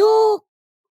you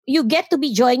get to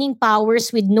be joining powers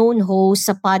with known hosts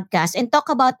sa podcast and talk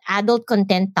about adult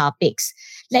content topics.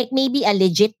 Like maybe a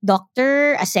legit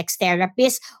doctor, a sex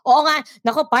therapist. Oo nga,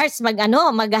 nako parts,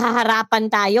 maghaharapan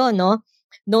tayo, no?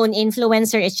 Known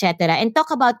influencer, etc. And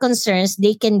talk about concerns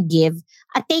they can give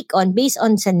a take on based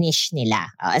on sa niche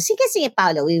nila. Sige,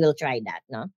 Paolo, we will try that,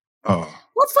 no?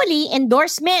 Hopefully,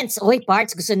 endorsements.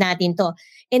 Parts, gusto natin to.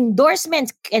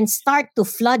 Endorsements can start to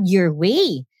flood your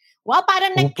way. Wow,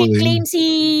 parang nag-claim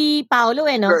si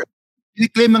Paolo, no?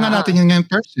 I-claim nga natin yung ngayon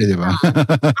first, di ba?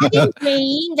 I am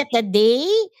praying that that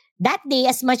day,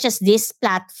 as much as this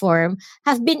platform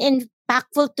have been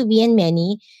impactful to me and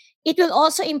many, it will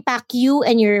also impact you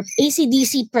and your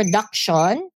ACDC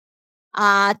production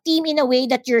team in a way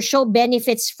that your show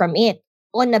benefits from it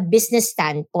on a business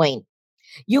standpoint.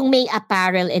 Yung may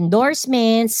apparel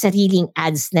endorsements, sariling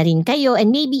ads na rin kayo,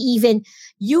 and maybe even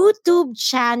YouTube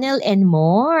channel and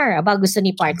more. Gusto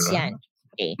ni Parts yan.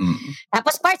 Okay.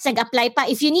 Tapos Parts, nag-apply pa.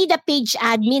 If you need a page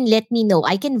admin, let me know.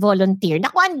 I can volunteer.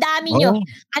 Naku, ang dami nyo.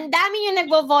 Ang dami nyo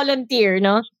nagvo-volunteer,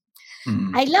 no?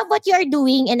 I love what you are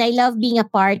doing and I love being a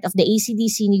part of the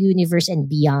ACDC universe and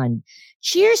beyond.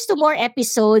 Cheers to more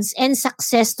episodes and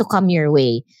success to come your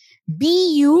way.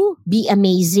 Be you, be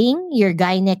amazing. Your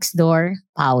guy next door,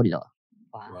 Paolo.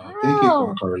 Wow. Thank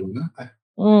you,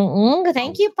 Paolo.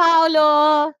 Thank you,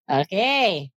 Paolo.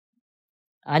 Okay.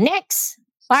 Next.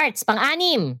 Parts,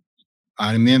 pang-anim.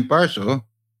 Anim na yan, Pars, oh.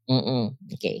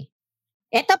 Okay.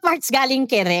 Ito parts galing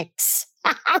kay Rex.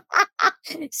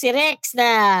 Si Rex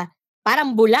na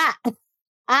parang bula.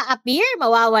 Appear,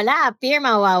 mawawala.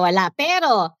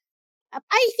 Pero,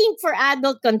 I think for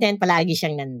adult content, palagi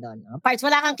siyang nandun. No? Parts,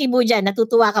 wala kang kibo dyan.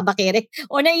 Natutuwa ka ba kay Rex?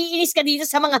 O naiinis ka dito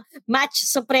sa mga match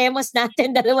supremos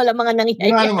natin dahil wala mga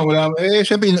nangyayari? Wala.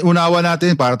 Siyempre, unawa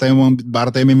natin para tayo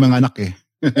may mga anak eh.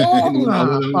 Oo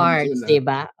nga, parts,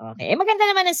 diba? Okay. Maganda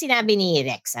naman ang sinabi ni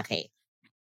Rex. Okay.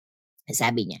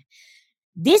 Sabi niya,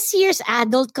 this year's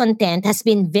adult content has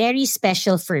been very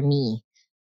special for me.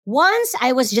 Once,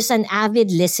 I was just an avid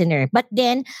listener, but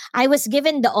then I was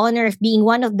given the honor of being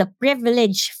one of the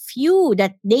privileged few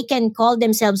that they can call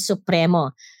themselves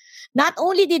Supremo. Not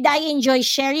only did I enjoy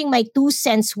sharing my 2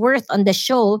 cents worth on the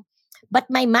show, but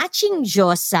my matching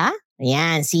Josa,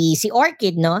 ayan, si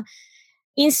Orchid, no?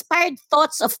 Inspired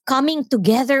thoughts of coming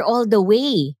together all the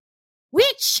way,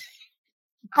 which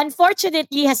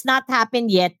unfortunately has not happened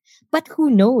yet, but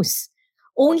who knows?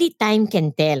 Only time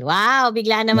can tell. Wow,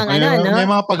 bigla namang no? May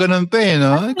mga pag-ganon pa eh,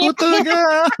 no? Ikaw talaga.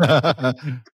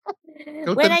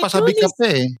 Ikaw pasabi ka pa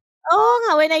eh.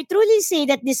 When I truly say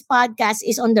that this podcast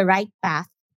is on the right path,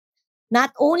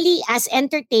 not only as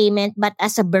entertainment, but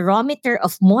as a barometer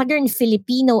of modern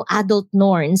Filipino adult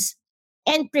norms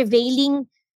and prevailing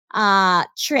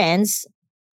trends.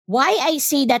 Why I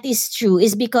say that is true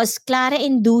is because Clara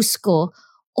and Dusko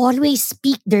always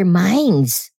speak their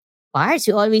minds. Parts,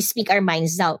 we always speak our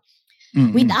minds out.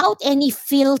 Without any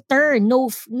filter,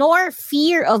 nor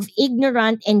fear of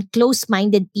ignorant and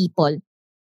close-minded people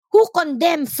who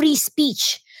condemn free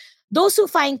speech. Those who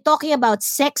find talking about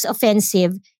sex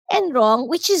offensive and wrong,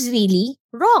 which is really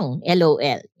wrong.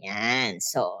 LOL. Yan.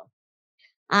 So,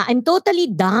 I'm totally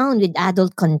down with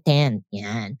adult content.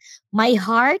 Yan.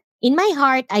 In my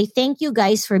heart, I thank you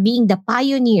guys for being the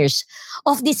pioneers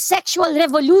of this sexual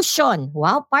revolution.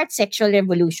 Wow, sexual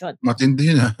revolution.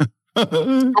 Matindi na.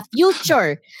 A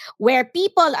future where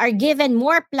people are given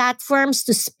more platforms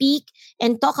to speak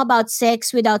and talk about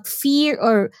sex without fear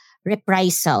or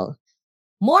reprisal.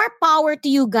 More power to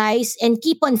you guys and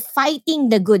keep on fighting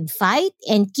the good fight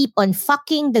and keep on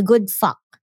fucking the good fuck.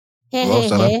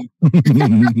 Hehehe.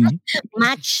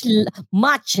 Much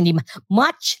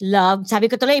love. Sabi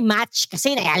ko tuloy match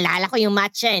kasi naalala ko yung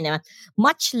match eh.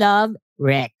 Much love,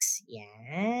 Rex.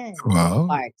 Yan. Wow.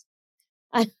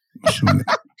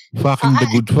 Fucking the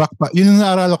good fuck. Yun ang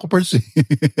naalala ko first eh.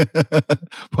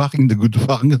 Fucking the good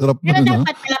fuck. Ang sarap pero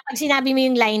dapat pala pag sinabi mo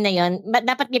yung line na yun,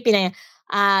 dapat may pinaya,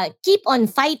 keep on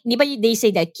fight. Di ba they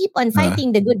say that? Keep on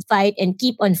fighting the good fight and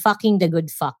keep on fucking the good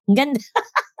fuck. Ang ganda.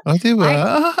 Diba?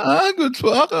 Good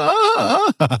fuck.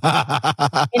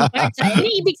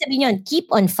 Ibig sabihin yun, keep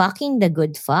on fucking the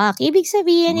good fuck. Ibig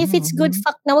sabihin, if it's good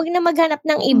fuck na, wag na maghanap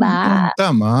ng iba.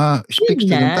 Tama. Speaks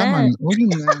to them. Tama. Wag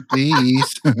na,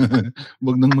 please.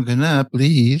 Wag nang maghanap,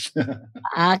 please.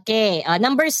 Okay.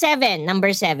 Number 7.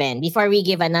 Before we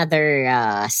give another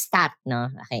stat, no?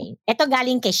 Okay. Ito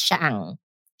galing kay Shang.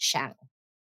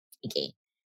 Okay.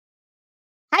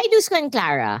 Hi, Dusko and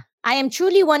Clara. I am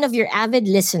truly one of your avid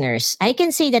listeners. I can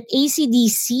say that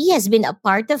ACDC has been a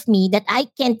part of me that I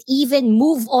can't even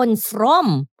move on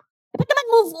from. Ba't naman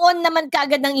move on naman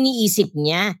kagad ng iniisip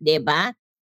niya, di ba?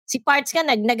 Si Parts ka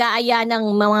nag-aaya ng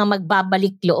mga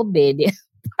magbabalik loob eh.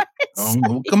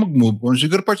 Huwag ka mag-move on.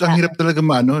 Siguro Parts, ang hirap talaga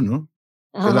no?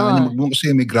 Kailangan niya mag-move kasi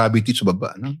may gravity sa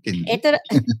baba, no?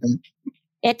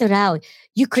 Eto raw.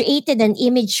 You created an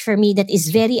image for me that is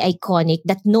very iconic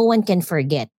that no one can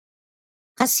forget.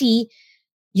 Kasi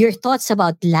your thoughts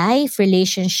about life,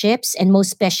 relationships, and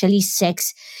most especially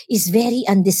sex is very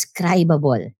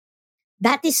undescribable.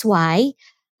 That is why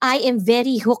I am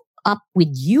very hooked up with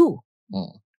you.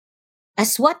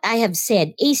 As what I have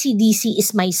said, ACDC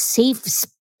is my safe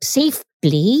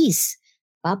place.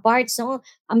 Parts, no?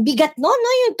 Ang bigat no?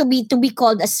 Yung to be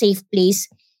called a safe place.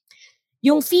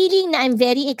 Yung feeling na I'm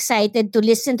very excited to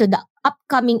listen to the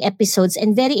upcoming episodes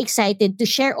and very excited to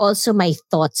share also my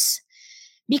thoughts.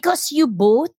 Because you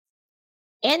both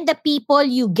and the people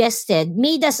you guested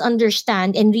made us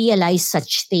understand and realize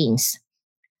such things.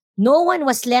 No one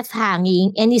was left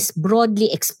hanging and is broadly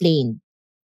explained.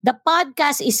 The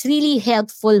podcast is really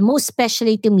helpful, most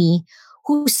especially to me,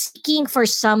 who's seeking for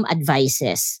some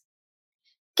advices.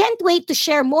 can't wait to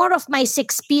share more of my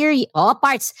sexperience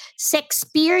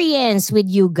with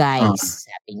you guys.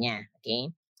 Sabi niya,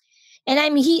 okay? And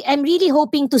I'm really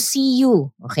hoping to see you,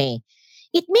 okay?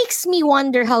 It makes me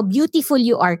wonder how beautiful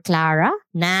you are, Clara,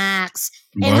 Nax,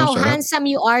 and how handsome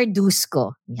you are,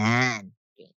 Dusko. Yan.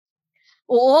 Okay.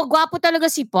 Oo, gwapo talaga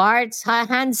si Parts.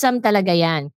 Handsome talaga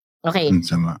yan. Okay.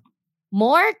 Handsome.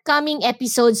 More coming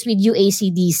episodes with you,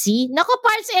 ACDC. Nako,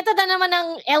 Parts, ito na naman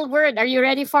ang L word. Are you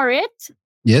ready for it?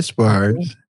 Yes, Parts.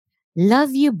 Okay.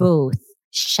 Love you both,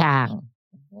 Shang.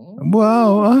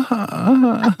 Wow.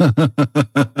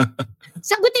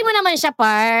 Sagutin mo naman siya,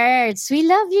 Parts. We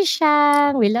love you,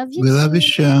 Shang. We love you, We love you,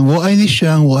 Shang. Why ni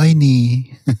Shang? Why ni?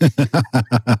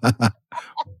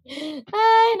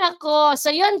 Ay, nako. So,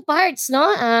 yun, Parts, no?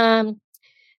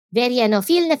 Very,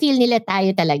 feel na feel nila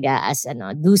tayo talaga as,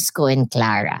 Dusko and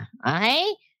Clara. Okay?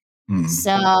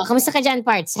 So, kamusta ka dyan,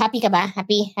 Parts? Happy ka ba?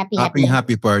 Happy,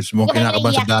 Parts. Mo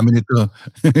kinakabahan sa dami nito.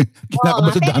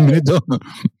 Kinakabahan sa dami nito.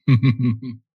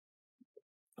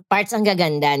 Parts ang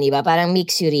gaganda, di ba? Parang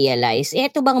makes you realize,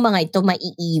 eto bang mga ito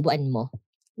maiiwan mo?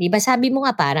 Di ba? Sabi mo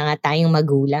nga, parang nga tayong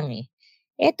magulang eh.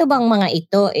 Eto bang mga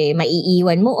ito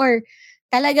maiiwan mo? Or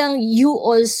talagang we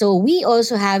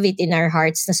also have it in our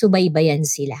hearts na subaybayan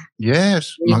sila.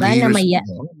 Yes. Diba?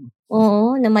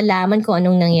 Na malaman kung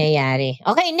anong nangyayari.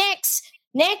 Okay, next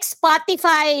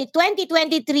Spotify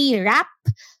 2023 Rap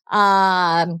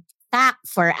Pack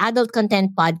for Adult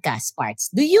Content Podcast,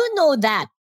 Parts. Do you know that,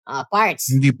 Parts?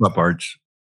 Hindi pa, Parts.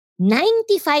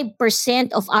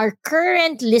 95% of our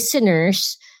current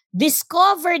listeners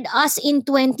discovered us in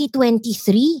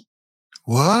 2023.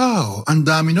 Wow, ang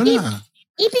dami nun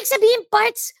Ibig sabihin,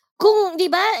 Parts, kung, di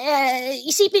ba,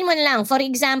 isipin mo na lang, for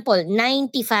example,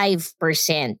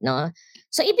 95%, no?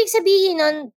 So, ibig sabihin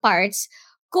nun, Parts,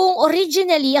 kung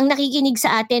originally, ang nakikinig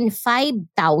sa atin,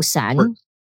 5,000,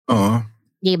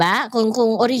 di ba? Kung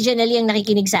originally, ang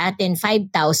nakikinig sa atin,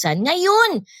 5,000,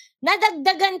 ngayon,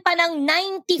 nadagdagan pa ng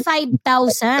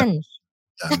 95,000.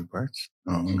 Dami, Parts.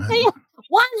 Kaya,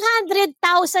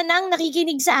 100,000 ang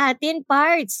nakikinig sa atin,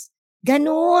 Parts.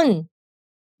 Ganun.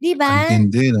 Diba?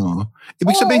 Hindi, no?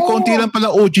 Ibig sabihin, konti lang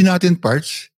pala OG natin,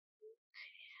 Parts.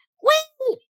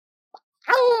 Well,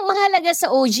 ang mahalaga sa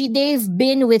OG, they've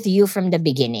been with you from the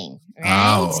beginning.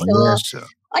 Right? Yes.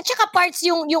 At saka, Parts,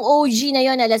 yung OG na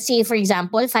yun, let's say, for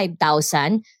example, 5,000,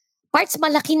 Parts,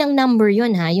 malaki ng number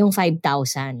yun, yung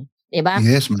 5,000. Diba?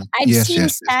 Yes, I've seen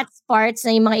stats, Parts,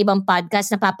 na yung mga ibang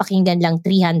podcast na papakinggan lang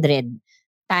 300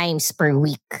 times per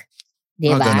week.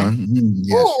 Diba?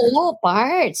 Yes. Oo,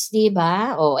 Parts,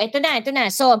 diba? Eto na.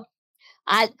 So,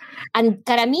 ang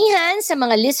karamihan sa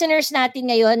mga listeners natin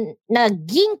ngayon,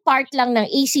 naging part lang ng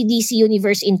ACDC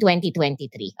Universe in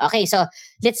 2023. Okay, so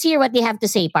let's hear what they have to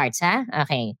say, Parts, ha?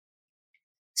 Okay.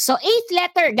 So, 8th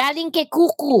letter, galing kay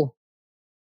Kuku.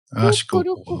 Si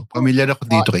Kuku. Pamilyar ako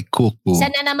dito kay Kuku. Isa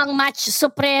na namang match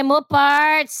supremo,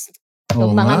 Parts.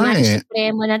 Yung mga match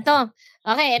supremo na to.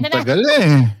 Okay, ito na. Tagal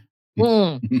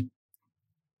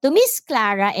To Miss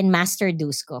Clara and Master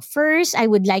Dusko, first, I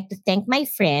would like to thank my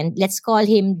friend, let's call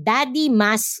him Daddy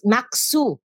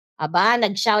Maxu. Aba,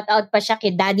 nag-shoutout pa siya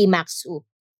kay Daddy Maxu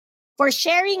for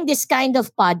sharing this kind of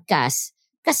podcast.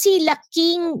 Kasi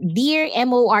laking dear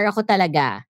MOR ako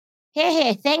talaga.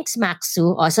 Thanks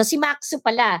Maxu. So si Maxu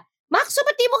pala. Maxu,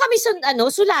 ba't di mo kami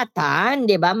sulatan?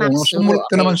 Diba, Maxu? Sumulat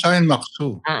ka naman sa akin,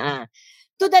 Maxu.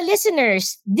 To the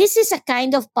listeners, this is a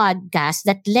kind of podcast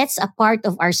that lets a part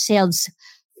of ourselves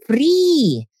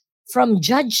free from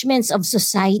judgments of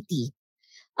society.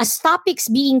 As topics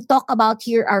being talked about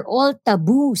here are all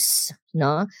taboos,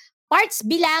 no? Parts,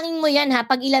 bilangin mo yan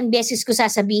pag ilang beses ko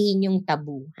sasabihin yung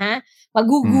taboo,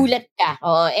 Magugulat ka.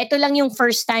 Ito lang yung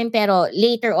first time pero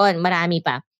later on, marami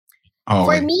pa. Okay.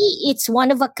 For me, it's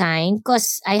one of a kind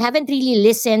because I haven't really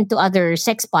listened to other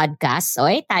sex podcasts.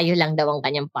 Tayo lang daw ang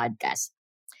kanyang podcast.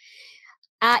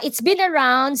 It's been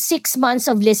around 6 months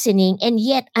of listening and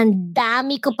yet ang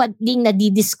dami ko pa ding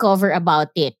nadidiscover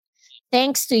about it.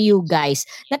 Thanks to you guys.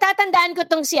 Natatandaan ko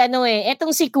tong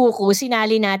etong si Kuku,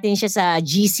 sinali natin siya sa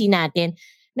GC natin.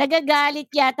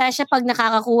 Nagagalit yata siya pag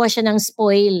nakakakuha siya ng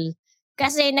spoil.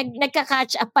 Kasi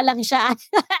nagka-catch up pa lang siya.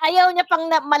 Ayaw niya pang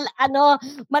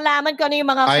malaman ko ano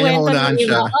yung mga kwento ng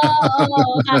iba.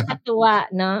 Nakakatuwa,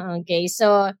 no? Okay,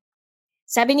 so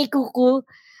sabi ni Kuku,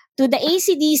 to the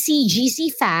ACDC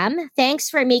GC fam, thanks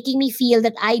for making me feel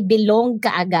that I belong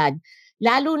kaagad.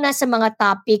 Lalo na sa mga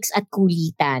topics at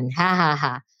kulitan.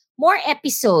 Ha. More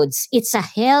episodes. It's a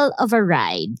hell of a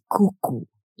ride. Kuku.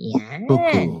 Yan.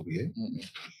 Kuku. Yeah.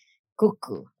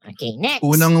 Cuckoo. Okay, next.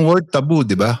 Unang word, taboo,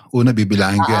 di ba? Una,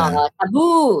 bibilangin ka.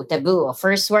 Taboo.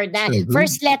 First word na. Taboo.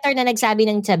 First letter na nagsabi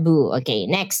ng taboo. Okay,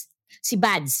 next. Si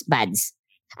Bads.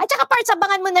 At saka parts,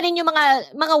 abangan mo na rin yung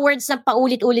mga words na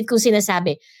paulit-ulit kong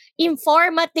sinasabi.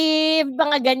 Informative,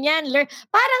 mga ganyan.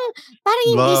 Parang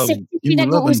hindi sexy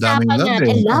pinag-uusapan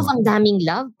natin. Love, ang daming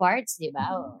love parts, di ba?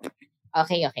 Oh.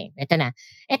 Okay. Ito na.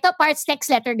 Ito parts, next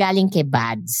letter galing kay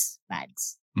Bads.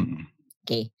 Mm-hmm.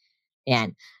 Okay.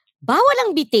 Ayan. Bawal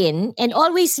ang bitin and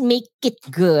always make it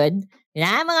good.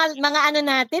 Na, mga ano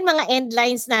natin, mga end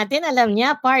lines natin, alam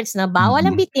niya, parts na bawal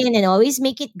ang bitin and always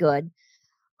make it good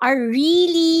are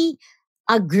really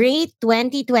a great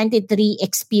 2023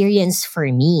 experience for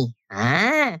me.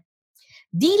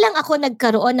 Di lang ako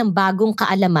nagkaroon ng bagong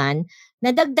kaalaman,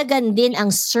 nadagdagan din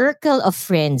ang circle of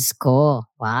friends ko.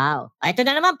 Wow. Ito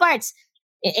na naman, parts.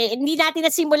 Hindi natin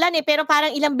nasimulan pero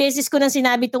parang ilang beses ko nang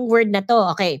sinabi tong word na to.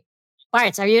 Okay.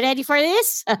 Parts, are you ready for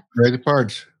this? Ready,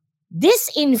 Parts.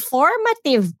 This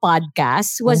informative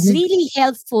podcast was really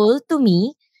helpful to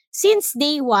me since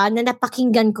day one na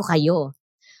napakinggan ko kayo.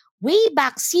 Way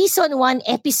back season 1,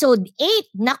 episode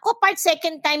 8. Nako, Parts,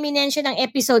 second time minention ng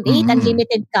episode 8,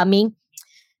 Unlimited Coming.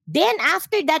 Then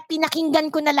after that,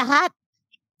 pinakinggan ko na lahat.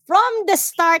 From the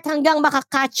start hanggang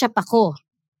makakatch up ako.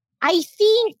 I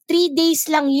think 3 days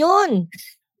lang yun.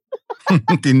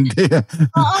 Tindi.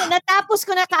 Oo, natapos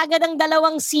ko na kaagad ang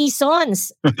 2 seasons.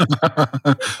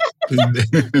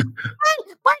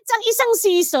 Parts ang isang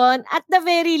season, at the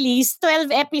very least, 12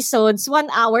 episodes,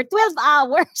 1 hour, 12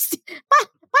 hours.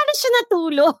 Paano siya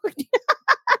natulog?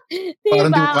 Diba?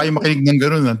 Parang di ko kaya makinig ng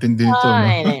gano'n. Tindi ito.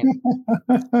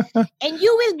 And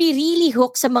you will be really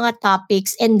hooked sa mga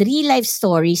topics and real-life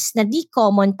stories na di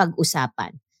common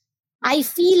pag-usapan. I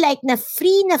feel like na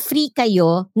free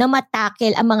kayo na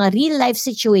matackle ang mga real-life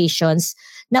situations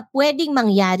na pwedeng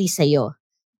mangyari sa'yo.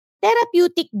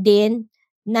 Therapeutic din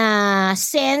na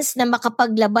sense na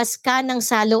makapaglabas ka ng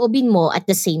saloobin mo at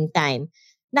the same time.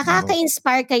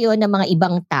 Nakaka-inspire kayo ng mga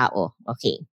ibang tao.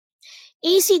 Okay.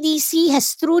 ACDC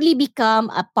has truly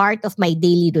become a part of my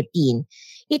daily routine.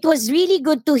 It was really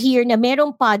good to hear na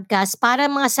merong podcast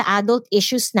para mga sa adult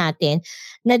issues natin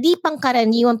na di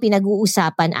pangkaraniwang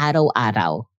pinag-uusapan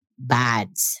araw-araw.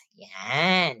 Bads.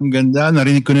 Yan. Ang ganda.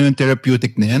 Narinig ko na yung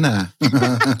therapeutic na yan,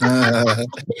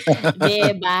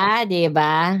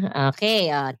 Diba?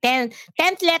 Okay.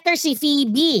 10th letter si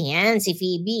Phoebe. Yan, si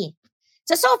Phoebe.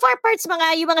 So far, parts,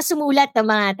 yung mga sumulat na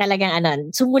mga talagang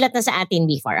sumulat na sa atin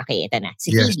before. Okay, ito na. Si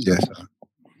Phoebe. Yes.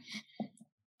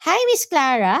 Hi, Miss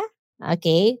Clara.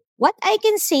 Okay. What I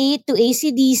can say to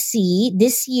ACDC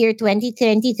this year,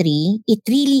 2023, it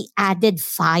really added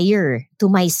fire to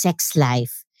my sex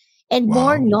life and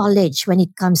more knowledge when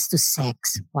it comes to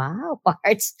sex. Wow,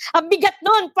 parts. Ang bigat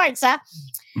nun, parts, ha?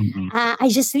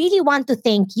 I just really want to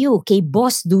thank you kay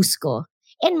Boss Dusko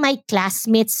and my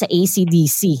classmates sa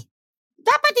ACDC.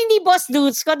 Dapat hindi Boss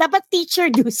Dusko, dapat Teacher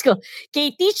Dusko.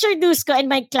 Kay Teacher Dusko and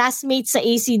my classmates sa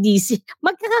ACDC,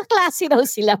 magkakaklase raw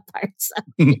sila, parts.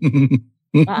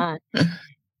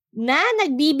 Na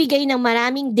nagbibigay ng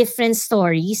maraming different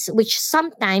stories which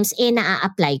sometimes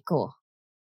naa-apply ko.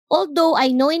 Although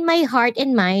I know in my heart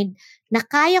and mind na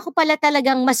kaya ko pala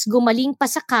talagang mas gumaling pa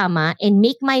sa kama and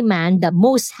make my man the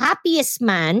most happiest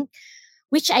man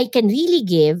which I can really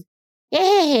give,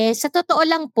 sa totoo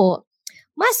lang po,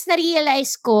 mas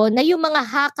na-realize ko na yung mga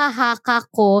haka-haka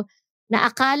ko na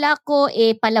akala ko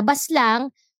palabas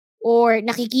lang or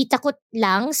nakikita ko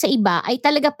lang sa iba ay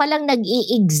talaga palang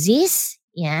nag-i-exist.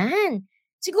 Yan.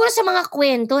 Siguro sa mga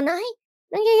kwento na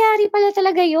nangyayari pala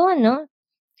talaga yon, no?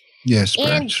 Yes,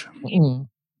 Branch.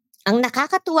 Ang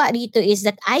nakakatuwa rito is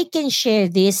that I can share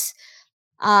this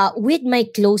with my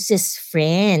closest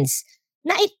friends.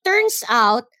 Na it turns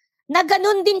out na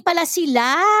ganun din pala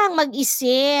silang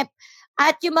mag-isip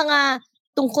at yung mga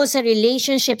tungkol sa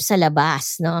relationship sa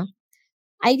labas, no?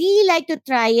 I really like to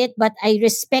try it, but I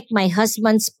respect my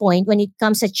husband's point when it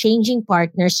comes to changing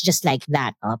partners just like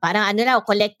that. No? Parang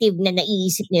collective na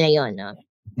naiisip nila yon, no?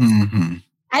 Mm-hmm.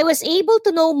 I was able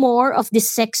to know more of this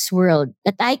sex world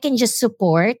that I can just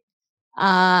support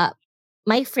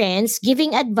my friends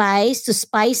giving advice to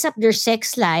spice up their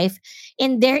sex life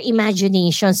and their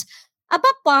imaginations.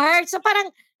 Parts, so parang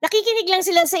nakikinig lang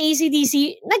sila sa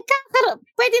ACDC,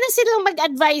 pwede na silang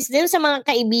mag-advise din sa mga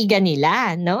kaibigan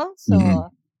nila, no? So,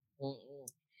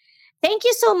 Thank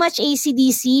you so much,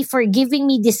 ACDC, for giving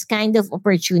me this kind of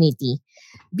opportunity.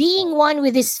 Being one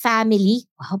with this family,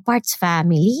 parts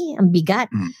family, ang bigat,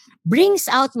 brings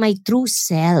out my true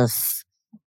self.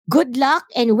 Good luck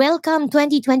and welcome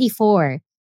 2024.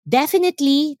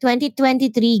 Definitely,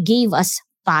 2023 gave us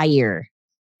fire.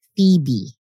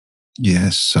 Phoebe.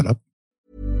 Yes, sarap.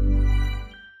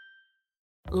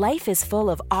 Life is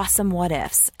full of awesome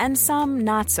what-ifs, and some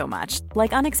not so much,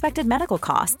 like unexpected medical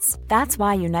costs. That's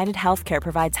why United Healthcare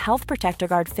provides Health Protector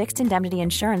Guard fixed indemnity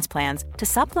insurance plans to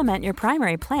supplement your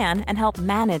primary plan and help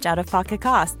manage out-of-pocket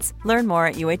costs. Learn more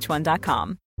at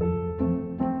uh1.com.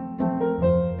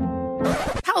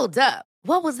 Hold up.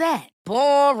 What was that?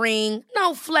 Boring.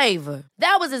 No flavor.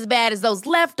 That was as bad as those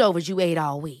leftovers you ate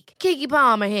all week. Keke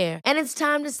Palmer here, and it's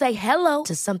time to say hello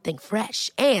to something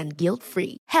fresh and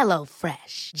guilt-free. Hello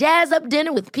Fresh. Jazz up dinner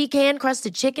with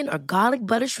pecan-crusted chicken or garlic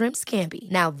butter shrimp scampi.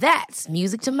 Now that's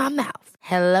music to my mouth.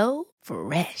 Hello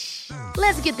Fresh.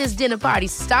 Let's get this dinner party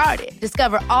started.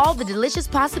 Discover all the delicious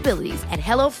possibilities at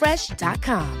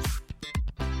hellofresh.com.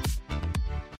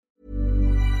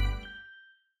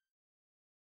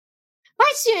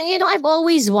 Parts, I've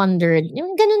always wondered,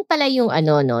 yung ganun pala yung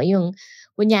yung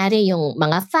kunyari yung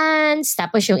mga fans,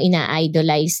 tapos yung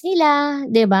ina-idolize nila,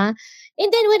 'di ba? And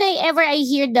then whenever I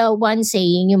hear the one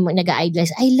saying, yung nag-idolize,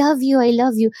 I love you,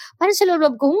 parang sa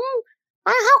loob ko,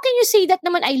 how can you say that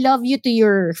naman, I love you to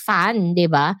your fan, 'di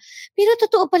ba? Pero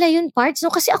totoo pala yun, Parts, no?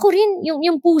 Kasi ako rin,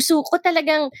 yung puso ko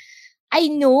talagang, I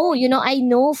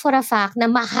know for a fact na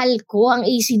mahal ko ang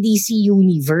ACDC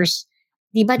universe.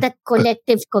 Di ba, that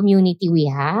collective community we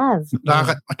have?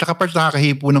 At saka Parts,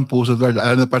 nakakahipo ng puso.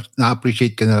 Parts,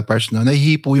 na-appreciate ka na, Parts, no?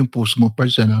 Nahihipo yung puso mo,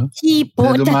 Parts, ano? Hipo.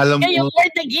 Talaga yung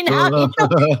word na ginamit.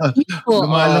 Hipo.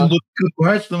 Lumalambot ka,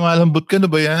 Parts. Lumalambot ka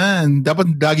na ba yan?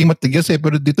 Dapat laging matigas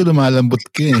pero dito lumalambot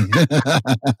ka eh.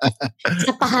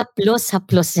 Sa haplos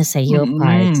na sa'yo,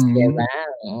 Parts. Diba?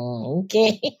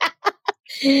 Okay.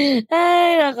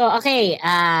 Ay, nako. Okay.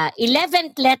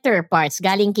 11th letter, Parts.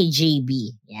 Galing kay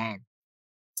JB. Yan.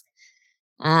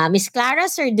 Miss Clara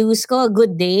Sardusco,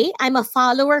 good day. I'm a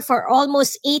follower for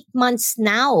almost 8 months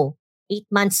now. 8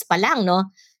 months pa lang, no?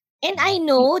 And I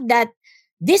know that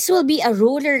this will be a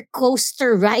roller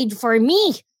coaster ride for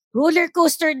me. Roller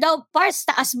coaster daw, Parts.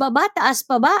 Taas baba, taas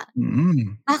pa ba?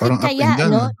 Bakit kaya,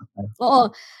 no?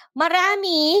 Oo.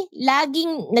 Marami,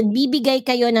 laging nagbibigay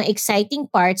kayo ng exciting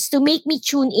parts to make me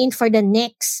tune in for the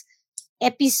next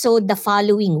episode the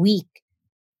following week.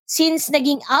 Since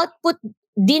naging output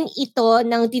din ito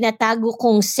ng tinatago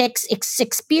kong sex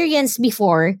experience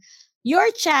before, your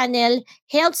channel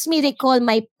helps me recall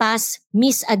my past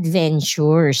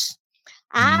misadventures.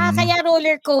 Kaya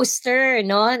roller coaster,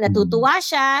 no? Natutuwa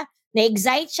siya,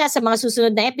 na-excite siya sa mga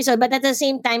susunod na episode, but at the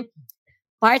same time,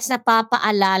 Parts na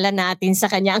papaalala natin sa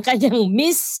kanya ang kanyang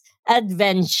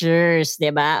misadventures,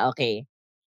 diba? Okay.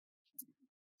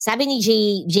 Sabi ni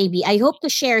JB, I hope to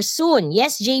share soon.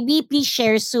 Yes, JB, please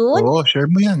share soon. Oo, share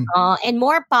mo yan. And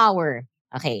more power.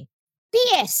 Okay.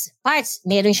 PS, Parts,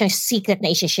 meron siyang secret na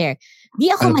i-share.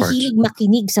 Di ako mahilig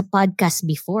makinig sa podcast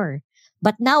before.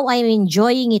 But now I'm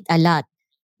enjoying it a lot.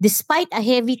 Despite a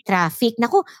heavy traffic.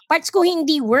 Naku, Parts ko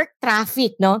hindi work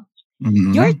traffic, no?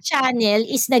 Mm-hmm. Your channel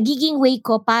is nagiging way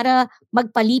ko para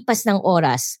magpalipas ng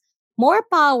oras. More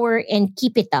power and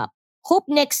keep it up. Hope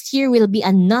next year will be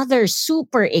another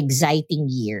super exciting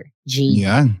year. G.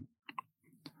 Yan.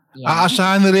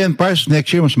 Aasahan na rin, Parts, next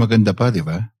year mas maganda pa, di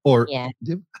ba? Or,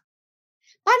 di ba?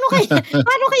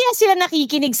 Paano kaya sila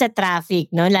nakikinig sa traffic,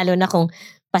 no? Lalo na kung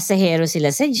pasahero sila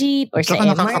sa jeep or sa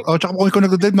MR. Tsaka kung ikaw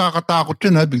nag-drive, makakatakot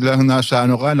yun, ha? Biglang nasa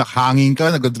nakhangin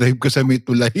ka, nag-drive ka sa may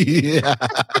tulay.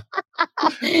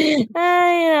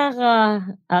 Ay, nako.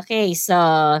 Okay, so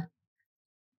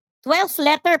 12th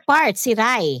letter, Parts, si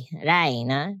Rai. Rai,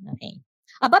 na? Okay.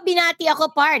 Binati ako,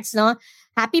 Parts, no?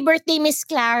 Happy birthday, Miss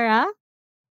Clara.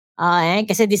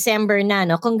 Kasi December na,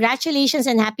 no? Congratulations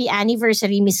and happy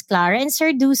anniversary, Miss Clara and Sir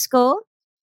Dusko.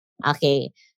 Okay.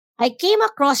 I came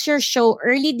across your show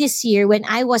early this year when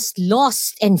I was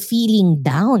lost and feeling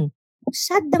down.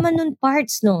 Sad naman nun,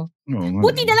 Parts, no?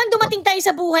 Buti na lang dumating tayo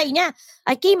sa buhay niya.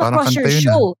 I came across your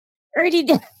show early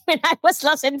when I was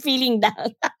lost and feeling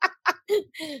down.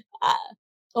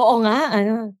 Oo nga,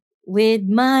 with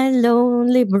my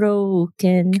lonely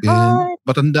broken heart.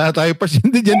 Matanda tayo pa,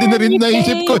 hindi din na rin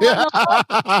naisip ko yan.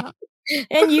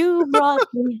 And you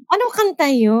brought me. Anong kanta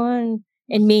yun?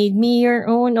 And made me your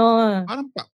own.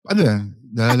 Parang yan?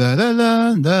 La la la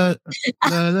la la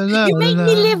la la la. You made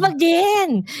me live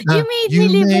again. You made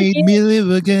me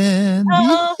live again.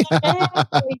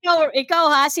 Ikaw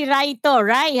ha, si Rai to.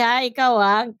 Rai ha, ikaw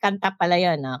ha. Kanta pala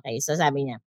yun. Okay, so sabi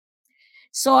niya,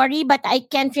 sorry, but I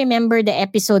can't remember the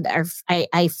episode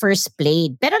I first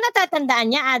played. Pero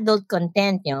natatandaan niya, adult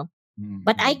content, no?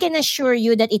 But I can assure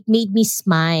you that it made me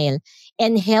smile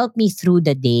and help me through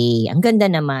the day. Ang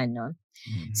ganda naman, no?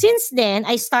 Since then,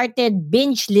 I started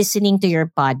binge listening to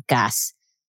your podcast.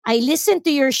 I listen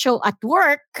to your show at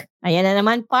work. Ayan na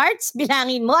naman, parts.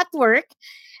 Bilangin mo at work.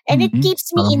 And it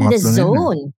keeps me in the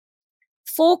zone.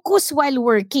 Focus while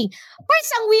working.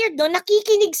 Parts, ang weird, no?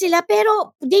 Nakikinig sila,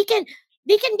 pero they can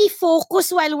be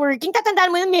focused while working. Tatandaan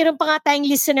mo yun, meron pa nga tayong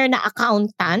listener na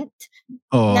accountant.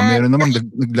 Meron naman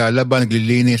naglalaba,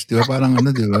 naglilinis, di ba? Parang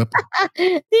di ba?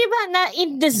 Di ba? Na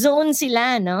in the zone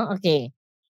sila, no? Okay.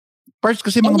 Parts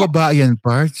kasi mga babae yan,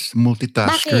 parts.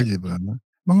 Multitasker, di ba?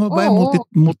 Mga babae,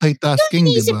 multitasking,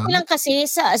 di ba? Inisip ko lang kasi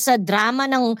sa drama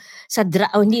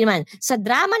hindi naman, sa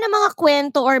drama ng mga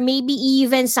kwento or maybe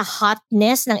even sa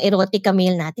hotness ng erotica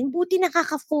mail natin, buti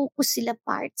nakaka-focus sila,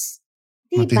 parts.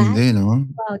 Diba? Matindi, no?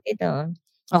 About ito.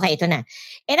 Okay, ito na.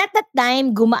 And at that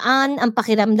time, gumaan ang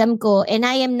pakiramdam ko and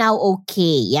I am now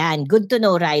okay. Yan, good to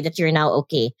know, Rai, that you're now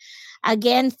okay.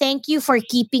 Again, thank you for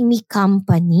keeping me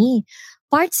company.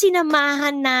 Parts,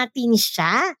 sinamahan natin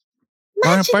siya.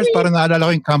 Parts, para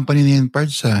naalala ko yung company niya,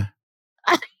 parts,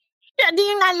 Hindi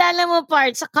yung naalala mo,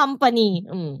 parts, sa company.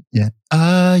 Yeah.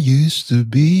 I used to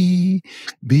be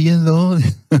alone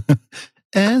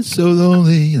and so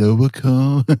lonely, no one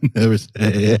come, never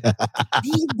say.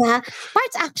 Diba?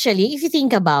 Parts, actually, if you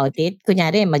think about it,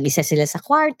 kunyari, mag-isa sila sa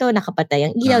kwarto, nakapatay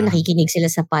ang ilaw, nakikinig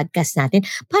sila sa podcast natin,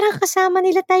 parang kasama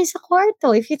nila tayo sa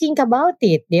kwarto, if you think about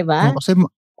it, diba?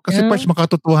 Kasi parts,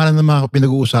 makatotohanan ng mga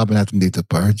pinag-uusapan natin dito,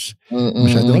 parts.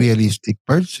 Masyadong realistic,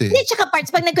 parts eh. Hindi, tsaka parts,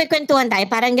 pag nagkwentuhan tayo,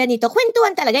 parang ganito,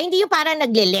 kwentuhan talaga, hindi yung parang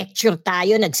nagle-lecture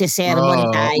tayo,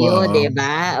 nagsisermon tayo,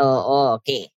 diba? Oo,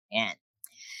 okay. Yan.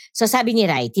 So sabi ni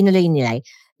Rai, tinuloy ni Rai,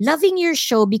 loving your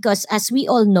show because as we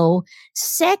all know,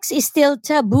 sex is still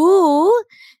taboo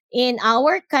in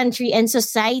our country and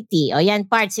society. O yan,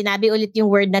 parts, sinabi ulit yung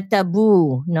word na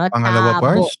taboo. No? Pangalawa,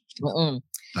 parts?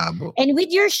 Tabo. And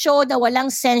with your show na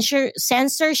walang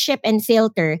censorship and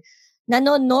filter,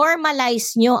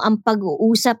 nano-normalize nyo ang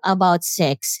pag-uusap about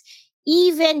sex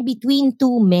even between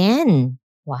two men.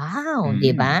 Wow,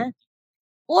 di ba?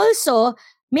 Also,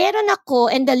 meron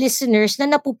ako and the listeners na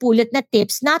napupulot na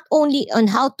tips not only on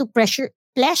how to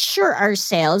pleasure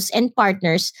ourselves and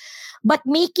partners, but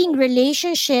making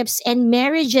relationships and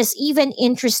marriages even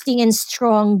interesting and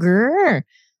stronger.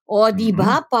 O, di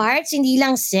ba, parts? Hindi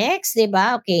lang sex, di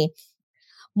ba? Okay.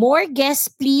 More guests,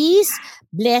 please.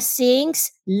 Blessings,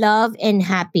 love, and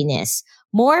happiness.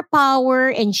 More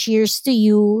power and cheers to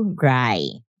you,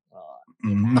 Gray.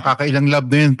 Nakakailang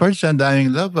love na yun, parts. Ang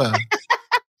daming love,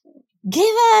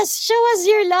 Show us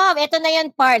your love. Ito na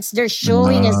yan, parts. They're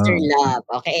showing us their love.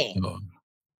 Okay.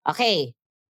 Okay.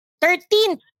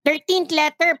 13th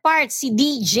letter, parts. Si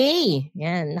DJ.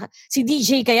 Yan. Si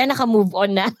DJ kaya naka-move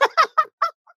on na.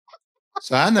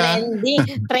 Sana.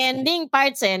 Trending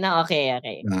parts no? Okay.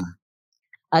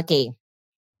 Okay.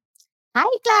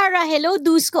 Hi, Clara. Hello,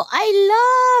 Dusko. I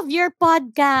love your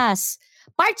podcast.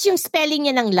 Parts yung spelling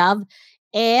niya ng love.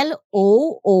 LOOOOOVVVEEE.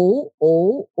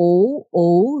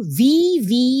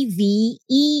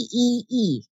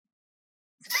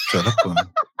 Sarap ko.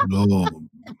 Love.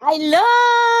 I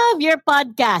love your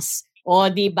podcast. O,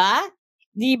 di ba?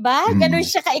 Di ba? Ganun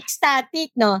siya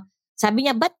ka-ecstatic, no? Sabi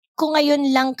niya, ba't ko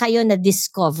ngayon lang kayo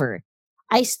na-discover?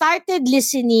 I started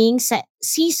listening sa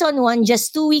season 1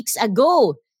 just 2 weeks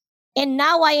ago. And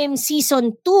now I am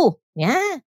season 2.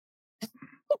 Yeah.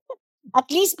 At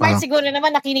least siguro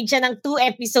naman nakinig siya ng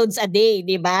 2 episodes a day,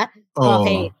 di ba?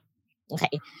 Okay.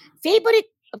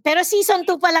 Favorite, pero season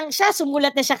 2 pa lang siya,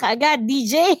 sumulat na siya kaagad.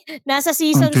 DJ, nasa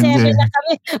season 7 na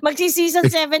kami. Magsi-season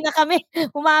 7 na kami.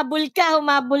 Humabol ka.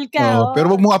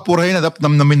 Pero wag mo apurahin na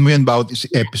namnamin mo yan bawat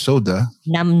episode,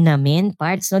 Namnamin,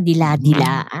 parts, no?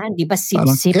 Dila-dilaan. Di ba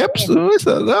sip-sip? Episode,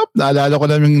 sarap. Naalala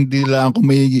ko lang yung dilaan kung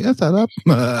may sarap.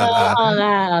 Oo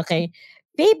nga, okay.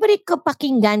 Favorite ko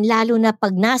pakinggan lalo na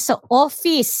pag nasa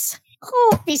office.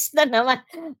 Office na naman.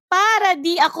 Para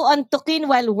di ako antukin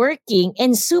while working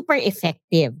and super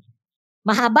effective.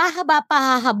 Mahaba-haba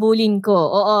pa hahabulin ko.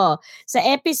 Oo. Sa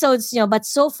episodes nyo. But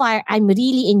so far, I'm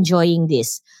really enjoying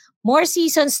this. More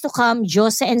seasons to come.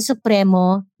 Jose and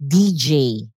Supremo,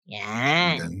 DJ.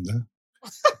 Yan. Ganda.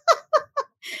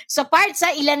 So parts,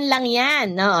 ilan lang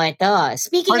yan. No, ito.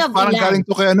 Speaking parts, of parang ilan. galing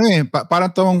to kay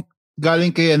parang tong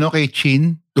galing kay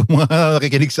Chin, yung mga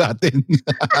nakikinig sa atin.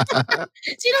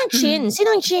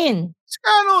 Sinong Chin?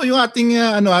 Yung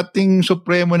ating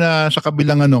supremo na sa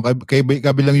kabilang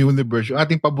kabilang universe, yung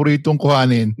ating paboritong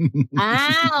kuhanin.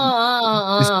 Oo.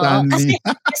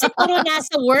 Kasi puro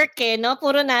nasa work no?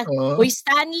 Puro na. Uy,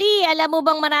 Stanley, alam mo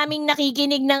bang maraming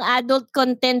nakikinig ng adult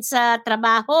content sa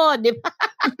trabaho, di ba?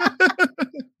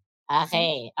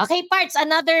 Okay, parts,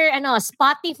 another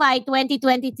Spotify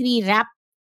 2023 rap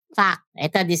fact.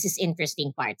 Ito, this is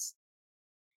interesting, parts.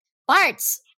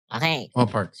 Okay.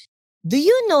 Parts. Do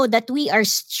you know that we are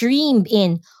streamed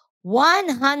in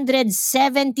 177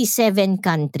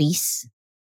 countries?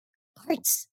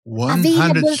 Parts.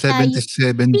 Available tayo.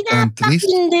 177 countries?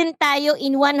 Pinapaking din tayo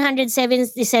in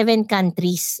 177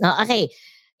 countries. No, okay.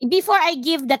 Before I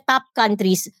give the top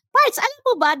countries, Parts, alam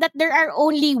mo ba that there are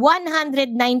only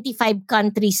 195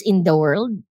 countries in the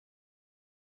world?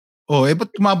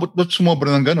 Ba't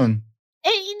sumobra ng ganun?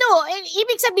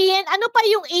 Ibig sabihin, ano pa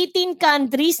yung 18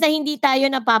 countries na hindi tayo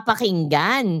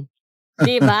napapakinggan?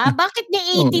 Diba? Bakit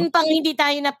may 18 pang hindi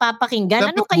tayo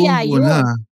napapakinggan? Ano kaya yun?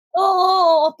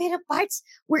 Oo, pero Parts,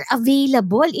 we're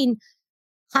available in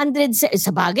hundreds.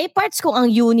 Sa bagay, Parts, kung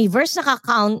ang universe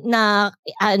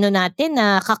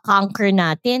nakaka-conquer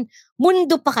natin,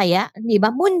 mundo pa kaya?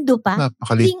 Diba? Mundo pa.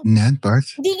 Napakaliit niyan,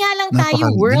 Parts. Hindi nga lang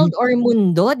tayo world or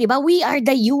mundo, diba? We are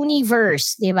the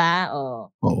universe, diba?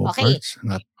 Okay. Parts.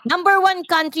 Number 1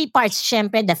 country, Parts,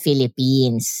 syempre the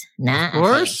Philippines. Of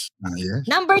course. Okay. Yes.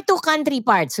 Number 2 country,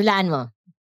 Parts, hulaan mo.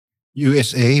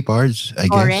 USA, Parts, I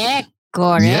guess.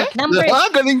 Correct. Yeah.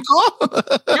 Galing ko.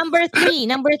 Number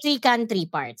 3 country,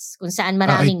 Parts, kung saan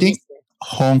maraming I think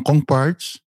Hong Kong,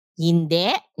 Parts. Hindi.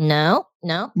 No.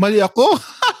 Mali ako.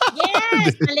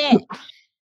 Yes, mali.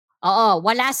 Oo,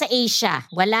 wala sa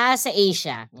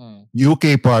Asia.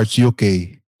 UK, Parts,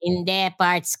 UK. Hindi,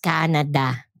 Parts,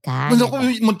 Canada.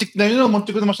 Muntik na yun.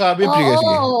 Muntik ko na masabi.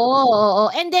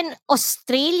 Oo. And then,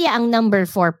 Australia ang number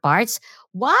 4, Parts.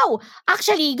 Wow!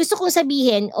 Actually, gusto kong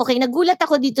sabihin, okay, nagulat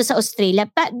ako dito sa Australia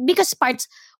because, Parts,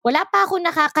 wala pa ako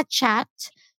nakaka-chat,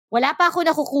 wala pa ako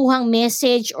nakukuhang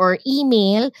message or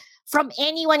email from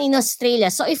anyone in Australia.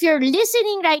 So if you're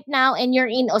listening right now and you're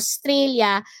in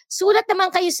Australia, sulat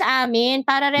naman kayo sa amin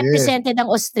para represented ang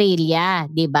Australia,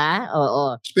 di ba?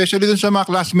 Oo. Especially dun sa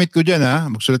mga classmate ko dyan, ha?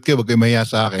 Magsulat kayo, wag kayo mahiya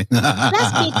sa akin.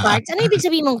 Classmate, Parts? Ano ibig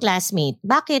sabihin mong classmate?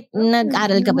 Bakit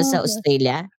nag-aral ka ba sa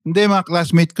Australia? Hindi, mga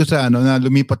classmate ko sa na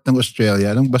lumipat ng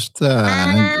Australia. Basta.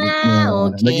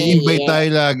 Okay. Nag-i-invite tayo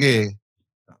lagi.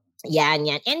 Yan.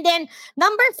 And then,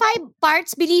 number 5,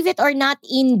 Parts, believe it or not,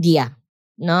 India.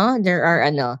 No, there are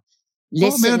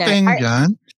listeners. Meron tayong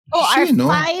dyan. Our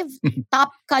 5 top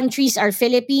countries are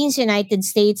Philippines, United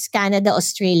States, Canada,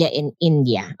 Australia, and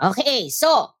India. Okay,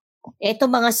 so eto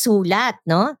mga sulat,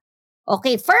 no?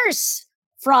 Okay, first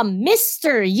from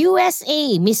Mr.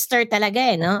 USA, Mr.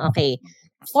 talaga no? Okay.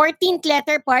 14th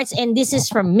letter, Parts, and this is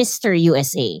from Mr.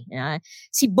 USA.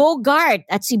 Si Bogart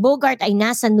ay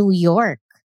nasa New York.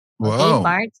 Okay, Wow.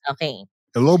 Parts? Okay.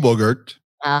 Hello, Bogart.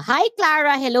 Hi,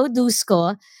 Clara. Hello,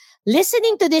 Dusko.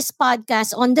 Listening to this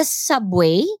podcast on the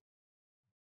subway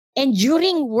and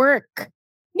during work.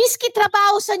 Miski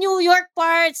trabaho sa New York,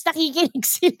 Parts. Nakikinig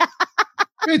sila.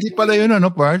 Di pala yun,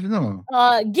 Parts? No?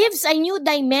 Gives a new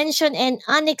dimension and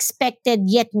unexpected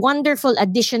yet wonderful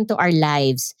addition to our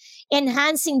lives,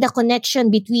 enhancing the connection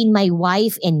between my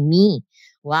wife and me.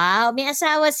 Wow, may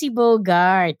asawa si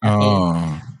Bogart. Okay.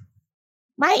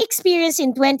 My experience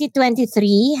in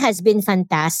 2023 has been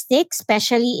fantastic,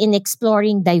 especially in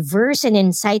exploring diverse and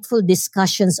insightful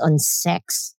discussions on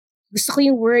sex. Gusto ko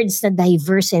yung words na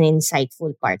diverse and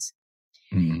insightful, Parts.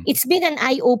 Mm-hmm. It's been an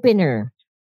eye-opener,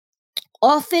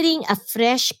 offering a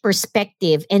fresh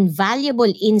perspective and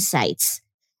valuable insights.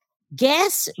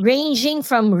 Guests ranging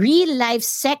from real-life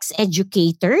sex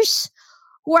educators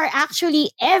who are actually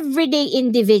everyday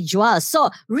individuals. So,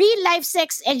 real-life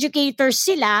sex educators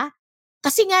sila,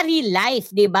 kasi nga real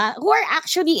life, di ba? Who are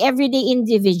actually everyday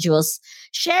individuals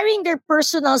sharing their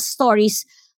personal stories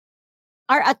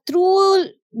are a true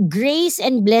grace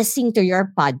and blessing to your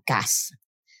podcast.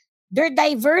 Their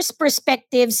diverse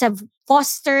perspectives have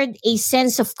fostered a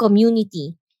sense of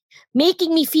community,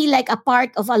 making me feel like a part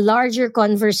of a larger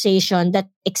conversation that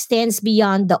extends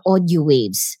beyond the audio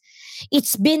waves.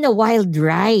 It's been a wild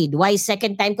ride. Why?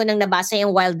 Second time ko nang nabasa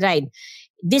yung wild ride.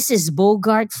 This is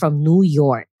Bogart from New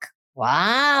York.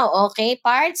 Wow, okay,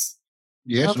 Parts?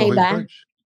 Yes, okay ba? Parts.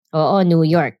 Oo, New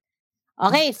York.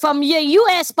 Okay, from the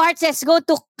US, Parts, let's go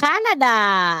to Canada.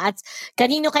 At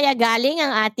kanino kaya galing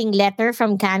ang ating letter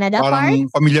from Canada, Parts? Parang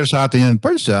familiar sa atin yan,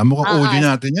 Parts. Mukhang OG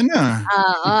natin yan.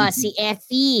 Si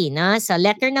Effie. No? So,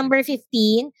 letter number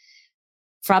 15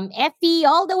 from Effie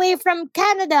all the way from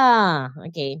Canada.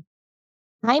 Okay.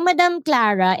 Hi, Madam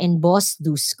Clara and Boss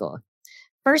Dusko.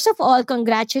 First of all,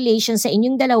 congratulations sa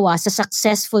inyong dalawa sa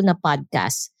successful na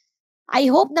podcast. I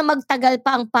hope na magtagal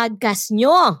pa ang podcast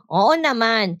nyo. Oo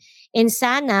naman. And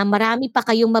sana marami pa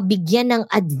kayong mabigyan ng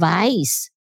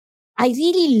advice. I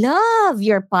really love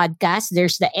your podcast.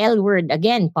 There's the L word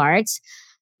again, Parts.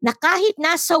 Na kahit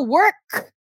nasa work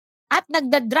at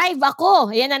nagda-drive ako.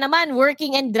 Yan na naman,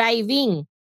 working and driving.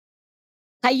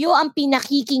 Kayo ang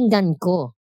pinakikinggan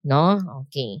ko. No?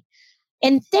 Okay.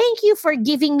 And thank you for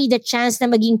giving me the chance na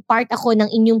maging part ako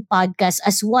ng inyong podcast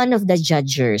as one of the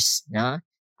judgers. No?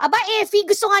 Aba, Effie,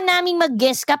 gusto nga naming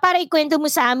mag-guest ka para ikwento mo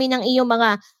sa amin ang iyong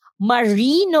mga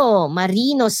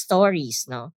marino stories.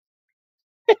 No?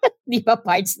 Di ba,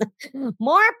 parts na?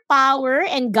 More power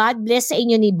and God bless sa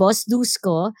inyo ni Boss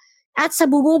Dusko at sa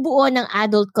bumubuo ng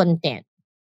adult content.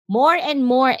 More and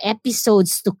more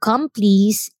episodes to come,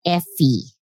 please,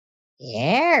 Effie.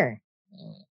 Yeah.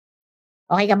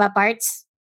 Okay ka ba, parts?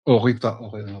 Okay.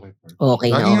 Parts. Okay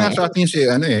na. Lagi nga sa atin si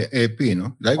Epi,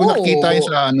 no? Lagi ko nakikita yun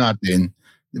sa natin.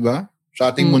 Di ba?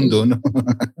 Sa ating mundo, no?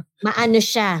 Maano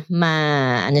siya,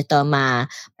 Active,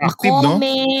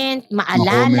 ma-comment, no?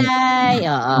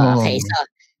 maalalay.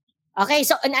 Okay,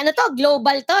 so ano to,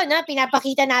 global to, na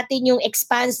pinapakita natin yung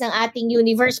expanse ng ating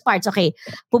universe, parts. Okay,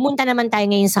 pumunta naman tayo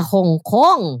ngayon sa Hong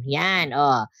Kong. Yan,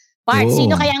 Parts,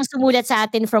 sino kayang sumulat sa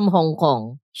atin from Hong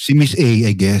Kong? Si Miss A,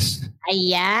 I guess.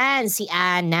 Ayan, si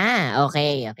Ana.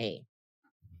 Okay.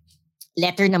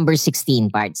 Letter number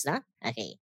 16, parts, na?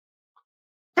 Okay.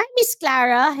 Hi, Miss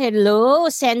Clara. Hello,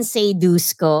 Sensei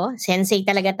Dusko. Sensei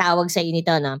talaga tawag sa inyo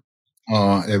nito, no?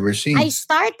 Ever since. I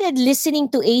started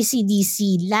listening to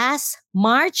ACDC last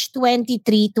March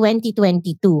 23,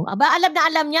 2022. Aba,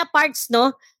 alam niya, parts,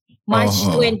 no? March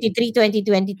 23,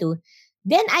 2022.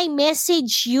 Then I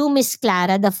messaged you, Miss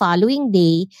Clara, the following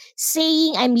day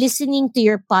saying I'm listening to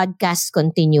your podcast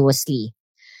continuously.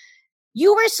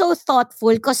 You were so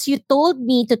thoughtful because you told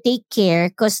me to take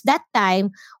care because that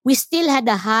time we still had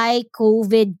a high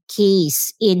COVID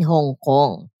case in Hong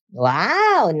Kong.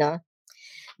 Wow, no?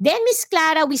 Then, Miss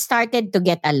Clara, we started to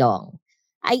get along.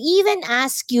 I even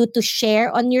asked you to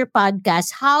share on your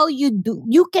podcast how you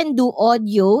can do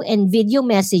audio and video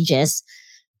messages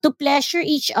to pleasure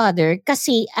each other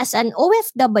kasi as an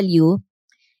OFW,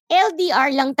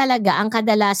 LDR lang talaga ang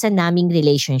kadalasan naming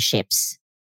relationships.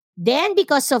 Then,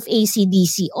 because of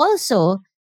ACDC also,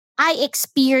 I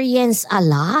experience a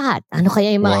lot. Ano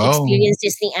kaya yung mga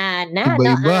experiences ni Ana?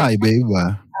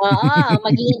 Iba-iba.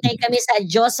 Maghihintay kami sa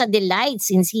Diyosa Delights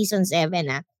in Season 7.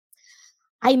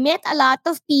 I met a lot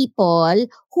of people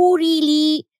who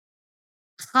really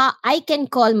I can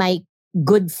call my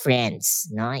good friends.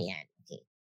 No, yan. Okay.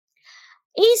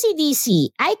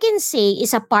 ACDC, I can say,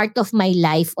 is a part of my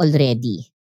life already.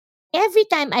 Every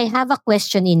time I have a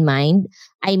question in mind,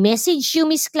 I message you,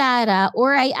 Miss Clara,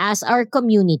 or I ask our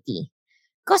community.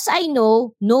 Because I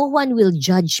know no one will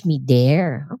judge me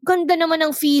there. Ang ganda naman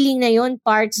ng feeling na yon,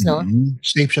 parts, no?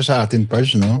 Safe siya sa atin,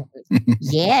 parts, no?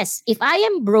 Yes. If I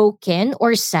am broken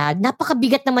or sad,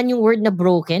 napakabigat naman yung word na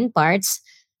broken, parts.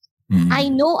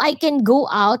 I know I can go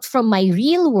out from my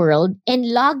real world and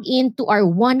log into our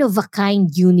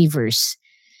one-of-a-kind universe.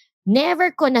 Never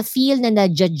ko na feel na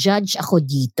na-judge ako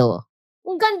dito.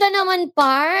 Ang ganda naman,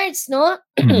 parts, no?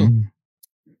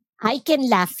 I can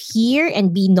laugh here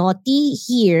and be naughty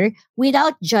here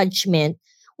without judgment,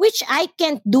 which I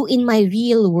can't do in my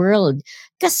real world.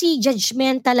 Kasi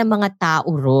judgmental ang mga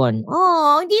tao ron.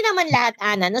 Hindi naman lahat,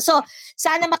 Ana. So,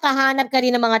 sana makahanap ka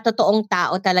rin ng mga totoong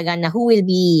tao talaga na who will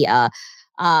be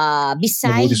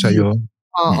beside you.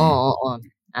 Oo.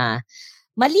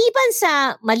 Maliban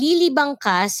sa malilibang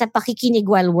ka sa pakikinig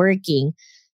while working,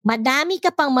 madami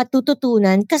ka pang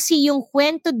matututunan kasi yung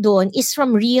kwento doon is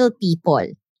from real people.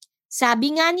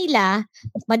 Sabi nga nila,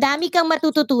 madami kang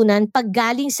matututunan pag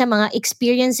galing sa mga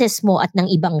experiences mo at ng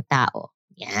ibang tao.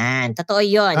 Yan, totoo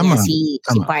yun. Tama, yan, si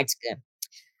Parts.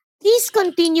 Please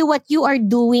continue what you are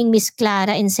doing, Miss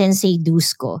Clara and Sensei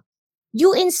Dusko.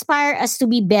 You inspire us to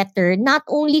be better, not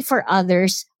only for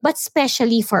others, but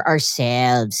especially for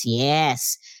ourselves.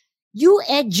 Yes. You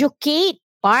educate.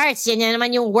 Parts, yan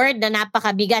naman yung word na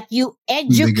napakabigat. You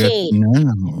educate.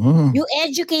 You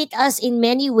educate us in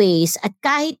many ways at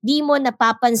kahit di mo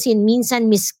napapansin minsan,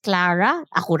 Miss Clara,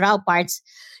 ako raw, Parts,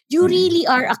 you really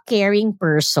are a caring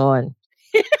person.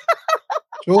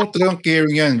 So, talagang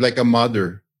caring yan, like a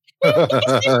mother.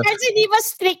 Kasi di ba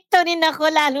stricto rin ako,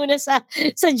 lalo na sa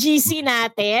GC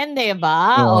natin, di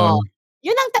ba?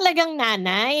 Yun ang talagang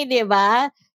nanay, di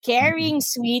ba? Caring,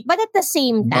 sweet, but at the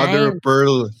same time, mother of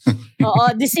pearl.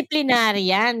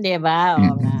 disciplinarian, di ba?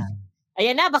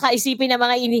 Ayan na, baka isipin ng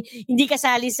mga hindi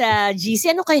kasali sa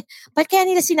GC. Ba't kaya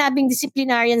nila sinabing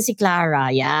disciplinarian si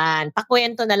Clara? Yan,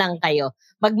 pakwento na lang kayo.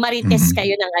 Magmarites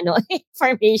kayo ng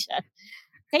information.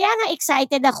 Kaya nga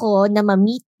excited ako na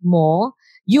ma-meet mo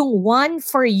yung one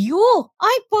for you.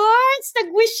 Ay, Parts!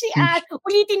 Nag-wish si At.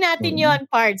 Ulitin natin yon,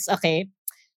 Parts. Okay.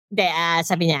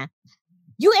 Sabi niya,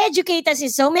 You educate us in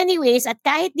so many ways at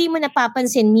kahit di mo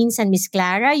napapansin minsan, Miss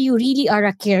Clara, you really are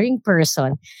a caring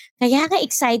person. Kaya nga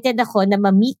excited ako na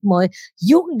ma-meet mo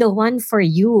yung the one for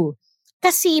you.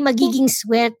 Kasi magiging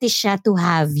swerte siya to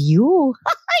have you.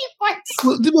 Ay, Parts!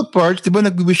 Well, di ba, Parts? Di ba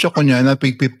nag-wish ako niya na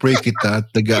pray kita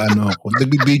at ako.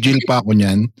 Nag-vigil pa ako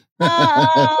niyan.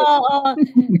 Oo.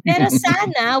 Pero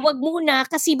sana, wag muna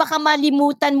kasi baka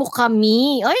malimutan mo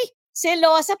kami. Ay,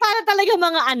 selosa. Para talaga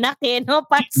mga anak no?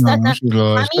 Parts na.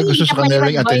 Mami, gusto sa kanila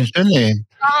yung attention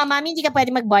Mami, hindi ka pwede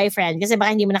mag-boyfriend kasi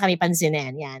baka hindi mo na kami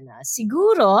pansinin. Yan.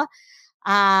 Siguro,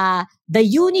 the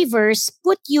universe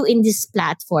put you in this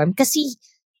platform kasi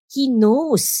He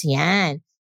knows yan.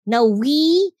 Now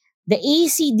the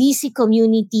ACDC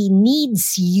community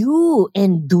needs you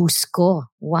and Dusko.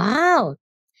 Wow.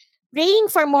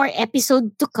 Praying for more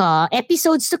episodes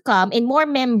to come and more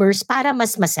members para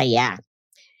mas masaya.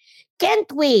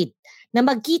 Can't wait na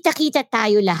magkita-kita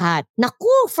tayo lahat.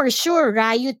 Naku, for sure,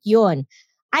 riot yon.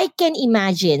 I can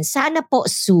imagine. Sana po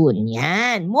soon.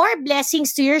 Yan. More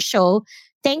blessings to your show.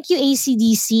 Thank you,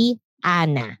 ACDC,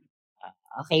 Ana.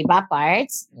 Okay ba,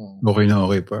 Parts? Okay na,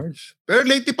 Parts. Pero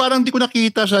lately parang di ko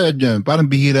nakita siya dyan. Parang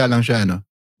bihira lang siya, no?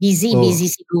 Busy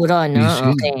siguro, no?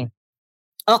 Busy.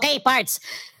 Okay, Parts.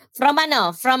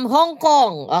 From Hong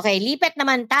Kong. Okay, lipat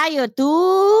naman tayo to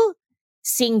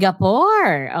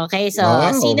Singapore. Okay, so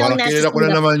sinong nasa Singapore? Ko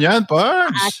na naman yan,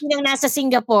 Parts. Sinong nasa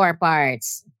Singapore,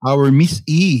 Parts? Our Miss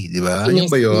E, di ba? Miss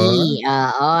ba yun? E.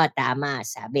 Oo, tama.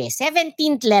 Sabi,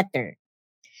 17th letter.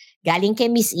 Galing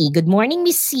kay Miss E. Good morning,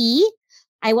 Miss E.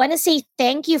 I want to say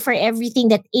thank you for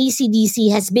everything that ACDC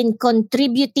has been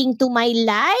contributing to my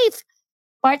life.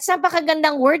 Parts,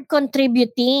 napakagandang word,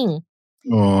 contributing.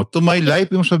 Oh, to my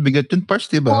life, yung sa bigat yun, Parts,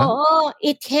 di ba? Oo,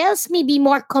 it helps me be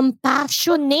more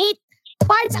compassionate.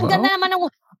 Parts, ang ganda naman ng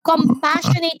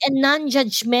compassionate and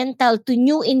non-judgmental to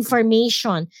new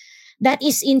information that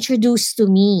is introduced to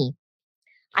me.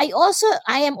 I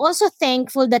am also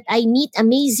thankful that I meet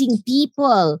amazing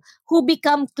people who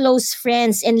become close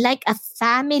friends and like a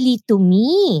family to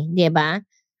me, diba?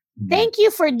 Thank you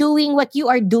for doing what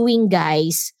you are doing,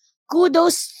 guys.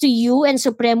 Kudos to you and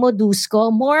Supremo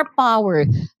Dusko. More power.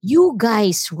 You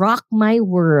guys rock my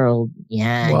world.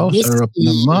 Yan. Wow, sarap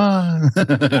naman.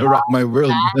 Rock my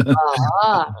world.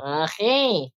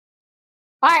 Okay.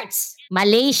 Parts,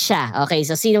 Malaysia. Okay,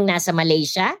 so sinong nasa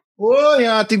Malaysia? Yung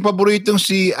ating paboritong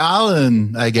si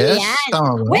Alan, I guess.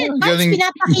 Ayan. Well, Parts,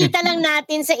 pinapakita lang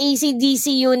natin sa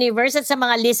ACDC Universe at sa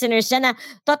mga listeners dyan na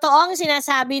totoong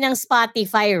sinasabi ng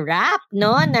Spotify rap,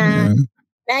 no? Na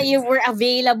you were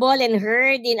available and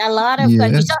heard in a lot of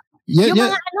countries. So, yung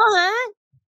mga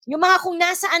yung mga kung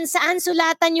nasaan-saan,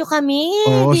 sulatan nyo kami.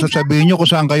 So sabihin nyo kung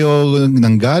saan kayo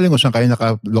nanggaling o saan kayo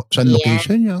saan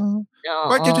location nyo.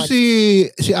 Part ito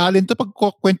si Allen to, pag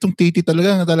kwentong titi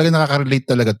talaga nakaka-relate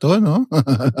talaga to, no?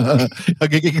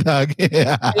 Hagigig lagi.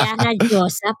 Kaya nga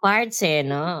Diyos sa Parts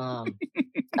no?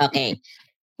 Okay.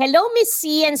 Hello, Miss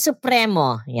C and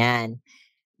Supremo. Yan.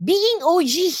 Being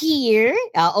OG here,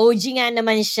 OG nga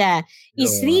naman siya,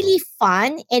 is really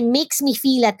fun and makes me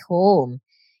feel at home.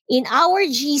 In our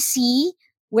GC,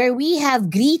 where we have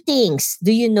greetings,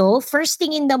 do you know, first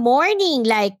thing in the morning,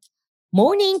 like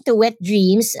morning to wet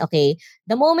dreams, okay,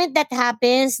 the moment that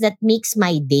happens, that makes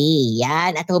my day.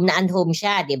 Yan, at home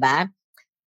siya, di ba?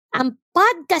 Ang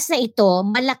podcast na ito,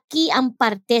 malaki ang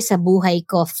parte sa buhay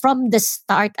ko from the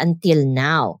start until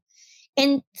now.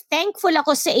 And thankful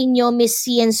ako sa inyo, Miss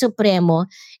C and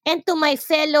Supremo, and to my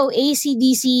fellow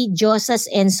ACDC Diosas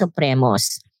and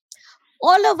Supremos.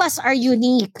 All of us are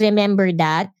unique, remember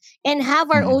that, and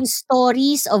have our own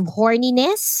stories of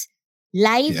horniness,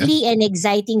 lively and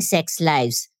exciting sex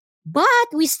lives.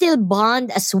 But we still bond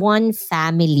as one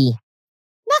family.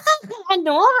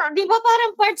 Di ba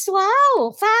parang Parts,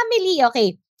 wow, family,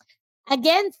 okay.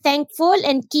 Again, thankful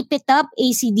and keep it up,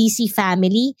 ACDC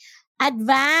family.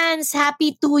 Advance,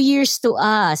 happy 2 years to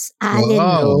us. Allen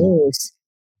Rose.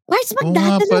 Parts,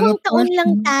 magdadalawang taon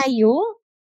lang tayo.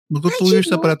 Mag-2 years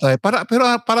na pala tayo. Pero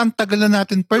parang tagal na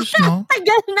natin, Parts, no?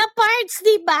 Tagal na, Parts,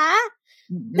 di ba?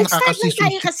 Nag-start na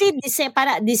tayo kasi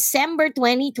December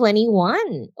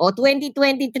 2021 o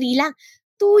 2023 lang.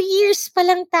 2 years pa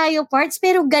lang tayo, Parts,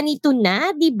 pero ganito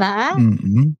na, di ba?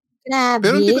 Grabe.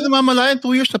 Pero hindi ko namamalayan,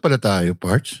 2 years na pala tayo,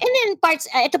 Parts. And then, Parts,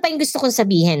 ito pa yung gusto kong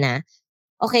sabihin,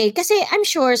 Okay, kasi I'm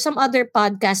sure some other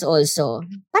podcasts also,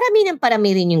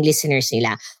 parami rin yung listeners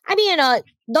nila. I mean,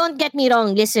 don't get me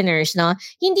wrong, listeners, no?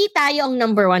 Hindi tayo ang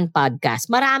number 1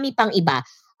 podcast. Marami pang iba.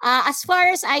 As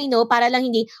far as I know,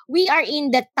 we are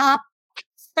in the top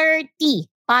 30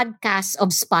 podcasts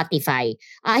of Spotify.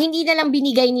 Hindi na lang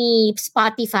binigay ni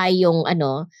Spotify yung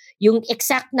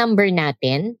exact number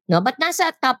natin, no? But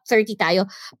nasa top 30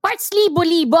 tayo. Parts,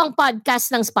 libo-libo ang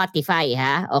podcast ng Spotify,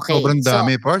 ha? Okay. Sobrang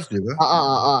dami, Parts, di ba?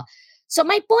 Oo. So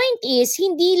my point is,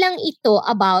 hindi lang ito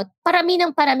about parami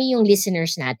yung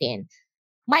listeners natin.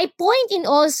 My point in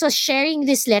also sharing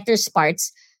these letters,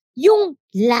 Parts, yung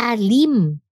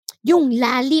lalim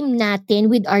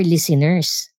natin with our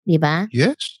listeners. Di ba?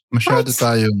 Yes. Masyado Parts,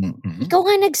 tayong... Ikaw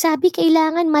nga nagsabi,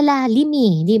 kailangan malalim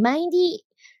eh. Di ba? Hindi...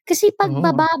 Kasi pag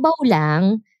bababaw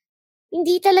lang,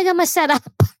 hindi talaga masarap.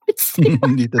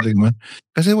 Hindi talaga.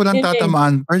 Kasi walang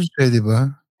tatamaan parts di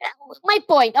ba? My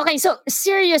point. Okay, so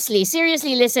seriously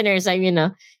listeners,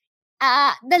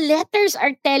 the letters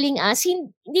are telling us,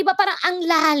 di ba parang ang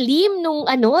lalim nung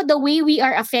the way we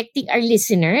are affecting our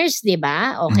listeners, di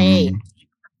ba? Okay.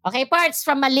 Okay, Parts,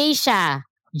 from Malaysia,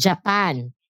 Japan.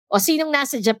 O sinong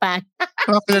nasa Japan?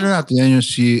 Pakilala natin yan yung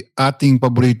si ating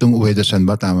paboritong Ueda-san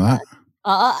ba? Tama?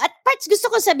 Oo, at Parts, gusto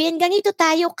ko sabihin, ganito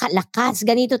tayo kalakas,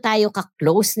 ganito tayo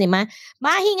ka-close, di ba?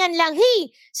 Mahingan lang, hey,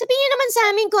 sabihin nyo naman sa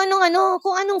amin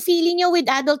kung anong feeling nyo with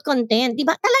adult content, di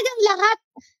ba? Talagang lahat.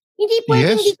 Hindi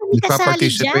pwede, hindi kami kasali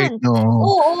dyan. No.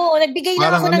 Oo, nagbigay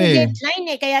lang ako ng deadline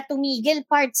kaya tumigil,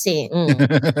 Parts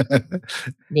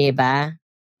di ba?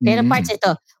 Pero Parts,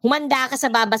 ito, humanda ka sa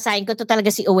babasahin ko, to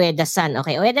talaga si Ueda-san.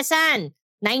 Okay, Ueda-san,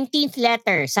 19th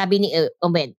letter, sabi ni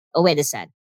Ueda-san.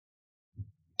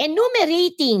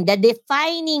 Enumerating the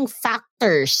defining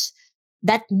factors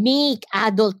that make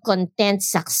adult content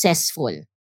successful.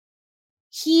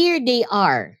 Here they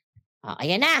are.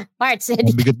 Ayan na, Parts.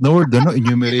 Bigat na word,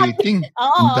 enumerating.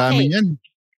 Ang dami yan.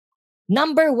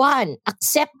 Number 1,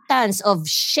 acceptance of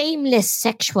shameless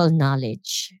sexual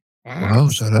knowledge. Wow,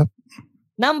 sarap.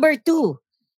 Number 2,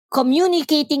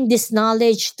 communicating this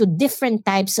knowledge to different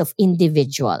types of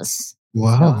individuals.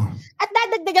 Wow. At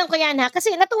dadagdagan ko yan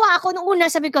kasi natuwa ako nung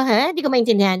una, sabi ko, hindi ko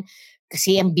maintindihan.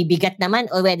 Kasi ang bibigat naman,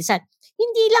 Ueda-san,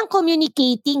 hindi lang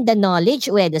communicating the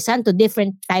knowledge, Ueda-san, to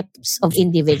different types of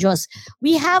individuals.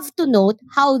 We have to note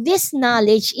how this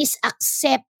knowledge is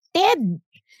accepted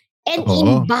and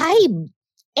imbibed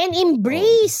and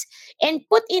embraced and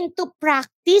put into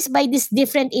practice by these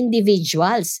different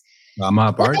individuals.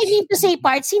 Tama, Parts. What I mean to say,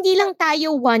 Parts, hindi lang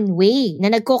tayo one way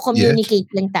na nagko-communicate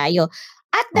lang tayo.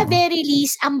 At the very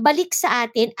least, ang balik sa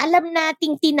atin, alam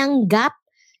nating tinanggap,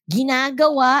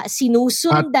 ginagawa,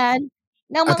 sinusundan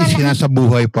ng mga... At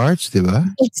sinasabuhay, Parts, di ba?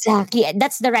 Exactly.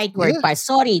 That's the right word, Parts.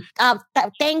 Sorry.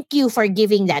 Thank you for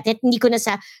giving that. At hindi ko na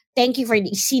thank you for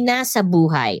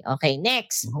sinasabuhay. Okay,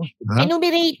 next.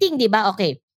 Enumerating, di ba?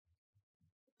 Okay.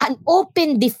 An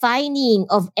open defining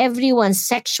of everyone's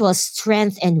sexual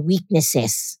strength and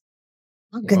weaknesses.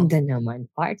 Ang ganda naman,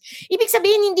 Parts. Ibig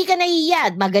sabihin, hindi ka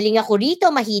nahiya. Magaling ako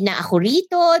rito, mahina ako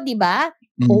rito, di ba?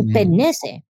 Openness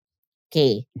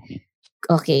Okay.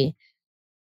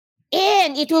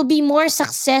 And it will be more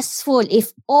successful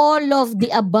if all of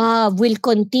the above will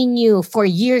continue for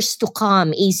years to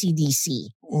come,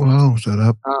 ACDC. Wow,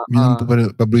 sarap. Yan ang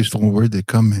paborito kong word,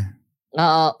 come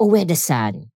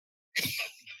Ueda-san.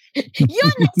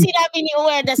 Yun ang sinabi ni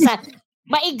Ueda-san.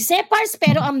 Maigse, Parts,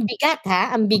 pero ang bigat,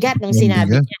 ha? Ang bigat ng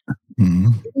sinabi niya.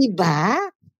 Diba?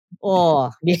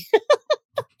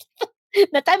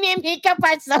 Natamimik ka,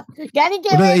 Parts. Galing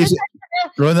kayo.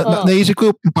 Naisip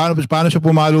ko, paano siya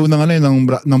pumalo ng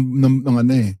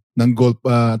golf,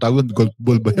 golf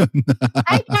ball ba yun?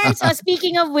 Hi, Parts.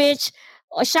 Speaking of which,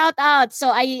 shout out. So,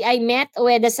 I met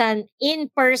Ueda-san in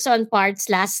person,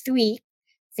 Parts, last week.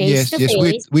 Face to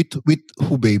face. With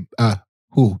who, babe?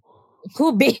 Who?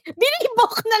 Who, babe?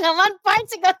 Binibok na naman,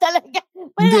 Parts. Ikaw talaga.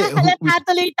 Halata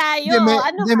tuloy tayo.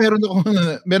 Meron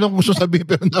akong gusto sabihin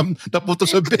pero naputo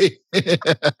sa babe.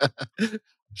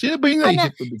 Sino ba yung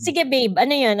naisip ko? Sige, babe.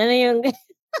 Ano yun?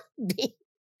 Babe.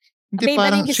 Hindi, babe,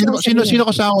 parang, sino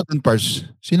kasama ko dun, Parts?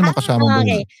 Sino makasama mo?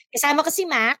 Okay. Kasama ko si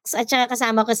Max at saka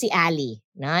kasama ko si Ali.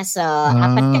 No? So,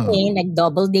 apat kami.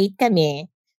 Nag-double date kami.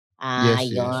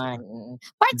 Yun.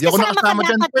 Parts, hindi ako nakasama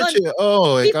dyan, Parts.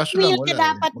 Kaso lang, wala.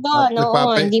 Dapat doon.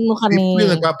 Hindi mo kami.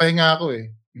 Nagpapahinga ako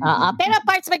Pero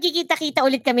Parts, magkikita-kita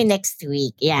ulit kami next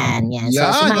week. Yan. So,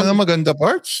 ang maganda,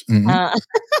 Parts.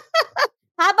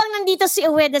 Habang nandito si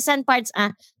Ueda-san, Parts,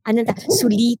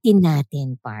 sulitin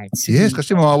natin, Parts. Yes,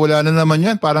 kasi mawawala na naman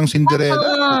yan. Parang Cinderella.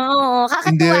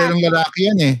 Cinderella ng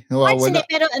lalaki yan Parts,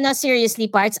 pero seriously,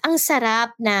 Parts, ang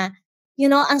sarap na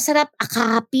ang sarap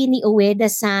akapi ni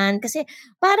Ueda-san. Kasi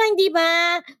parang, di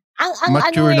ba,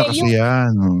 Mature na kasi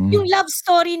yan. Yung love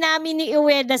story namin ni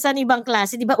Ueda sa ibang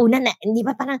klase, di ba? Di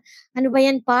ba parang, ano ba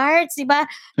yan, parts? Di ba?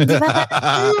 Di ba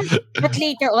parang, but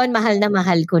later on, mahal na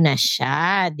mahal ko na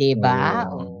siya. Di ba?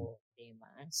 Di ba?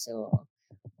 So,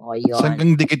 yun.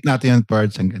 Hanggang dikit natin yan,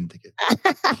 parts. Hanggang dikit.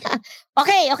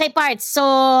 Okay, parts. So,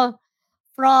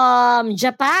 from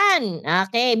Japan.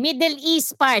 Okay, Middle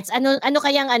East parts. Ano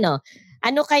kayang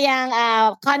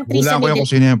country Wala sa Middle East? Wala ko kung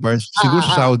sino yan, parts. Siguro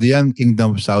sa Saudi yan,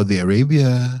 Kingdom of Saudi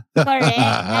Arabia. Correct.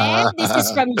 And this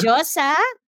is from Josa.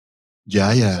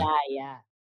 Jaya.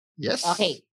 Yes.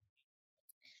 Okay.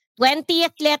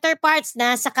 20th letter parts,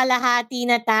 nasa kalahati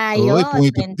na tayo.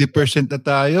 Uy, 50% na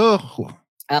tayo.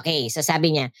 Okay, so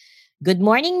sabi niya, good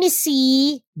morning, Miss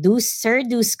C. Sir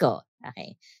Dusko.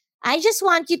 Okay. I just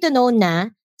want you to know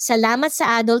na, salamat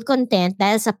sa adult content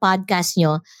dahil sa podcast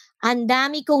nyo, ang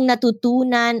dami kong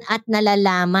natutunan at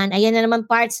nalalaman. Ayan na naman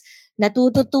parts,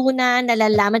 natututunan,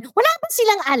 nalalaman. Wala ba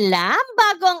silang alam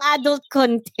bago ang adult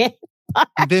content?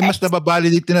 Hindi, mas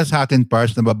nababalidate nila sa atin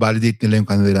parts, nababalidate nila yung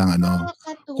kanilang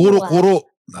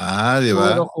kuro-kuro. Di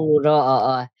ba? Kuro-kuro,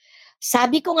 oo.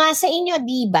 Sabi ko nga sa inyo,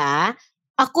 di ba,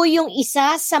 ako yung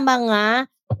isa sa mga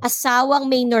asawang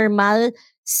may normal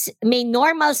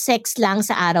sex lang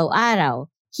sa araw-araw.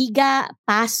 Higa,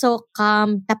 pasok,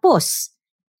 tapos.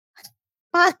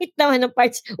 Bakit naman ng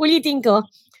parts? Ulitin ko.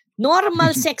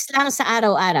 Normal sex lang sa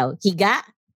araw-araw. Higa,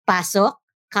 pasok,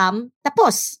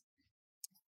 tapos.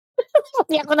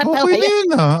 Hindi ako natawa okay na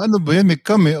yun Ano ba yan? May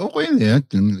kam Okay na yan.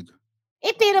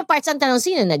 Pero parts ang tanong,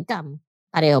 sino nag-cam?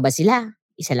 Pareho ba sila?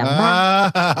 Isa lang ba?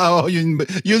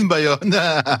 Yun ba yun?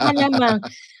 Malamang.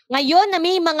 Ngayon na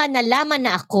may mga nalaman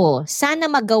na ako, sana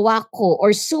magawa ko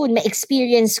or soon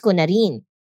ma-experience ko na rin.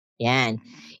 Yan.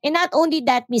 And not only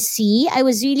that, Miss C, I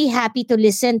was really happy to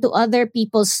listen to other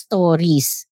people's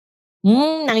stories.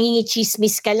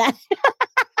 Nangingichismis ka lang.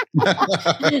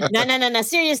 No.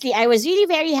 Seriously, I was really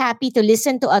very happy to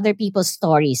listen to other people's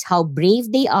stories. How brave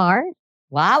they are.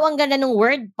 Wow, ang ganda ng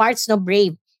word, parts no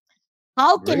brave.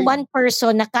 How can one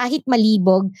person na kahit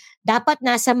malibog, dapat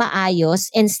nasa maayos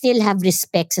and still have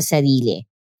respect sa sarili?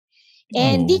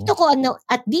 And dito ko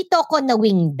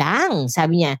nawingdang,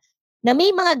 sabi niya, na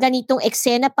may mga ganitong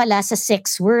eksena pala sa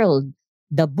sex world.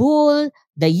 The bull,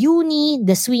 the uni,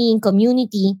 the swinging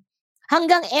community.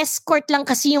 Hanggang escort lang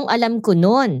kasi yung alam ko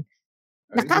noon.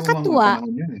 Nakakatuwa.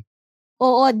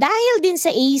 Oo, dahil din sa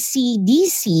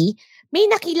ACDC, may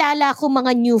nakilala ako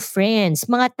mga new friends,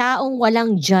 mga taong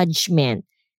walang judgment.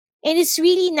 And it's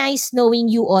really nice knowing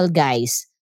you all guys.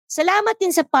 Salamat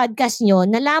din sa podcast nyo,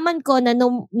 nalaman ko na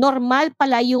normal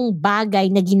pala yung bagay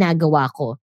na ginagawa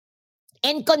ko.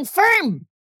 And confirm,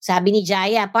 sabi ni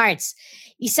Jaya Parts,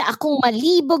 isa akong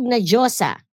malibog na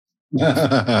Diyosa.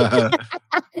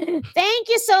 Thank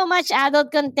you so much,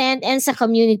 Adult Content and sa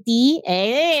community.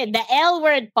 The L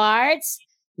word Parts.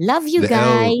 Love you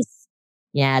guys.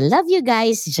 Yeah, love you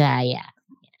guys, Jaya.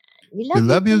 We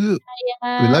love you,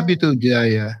 Jaya. We love you too,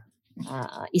 Jaya.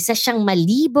 Isa siyang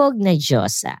malibog na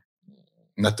Diyosa.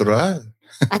 Natural.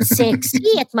 At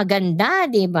sexy at maganda,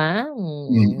 di ba?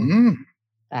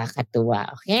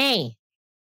 Kakatuwa. Okay.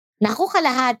 Naku,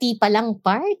 kalahati palang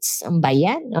parts. Ang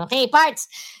bayan. Okay, parts.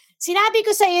 Sinabi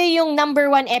ko sa iyo yung number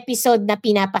 1 episode na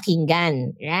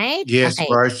pinapakinggan. Right? Yes, okay.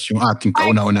 Parts. Yung ating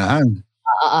kauna-unahan.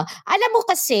 Alam mo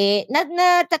kasi,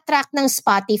 natatrack ng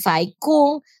Spotify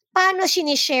kung paano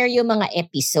sinishare yung mga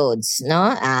episodes.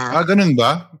 No? Ganun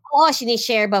ba? Oo,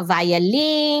 sinishare ba via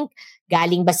link?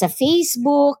 Galing ba sa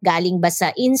Facebook? Galing ba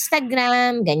sa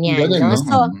Instagram? Ganyan. Galing, no? No?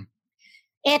 So,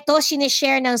 eto,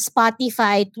 sinishare ng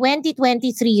Spotify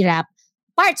 2023 Rap.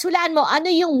 Parts, hulaan mo, ano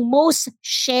yung most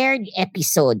shared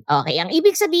episode? Okay, ang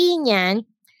ibig sabihin niyan,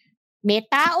 may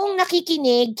taong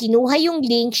nakikinig, kinuha yung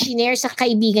link, shinare sa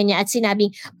kaibigan niya at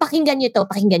sinabing, pakinggan niyo to.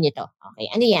 Okay,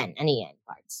 ano yan,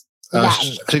 Parts?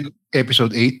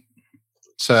 Episode 8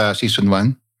 sa season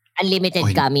 1.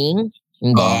 Unlimited Coming?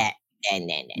 Hindi.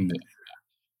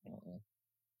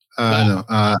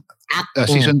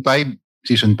 Season 5?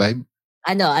 Season 5?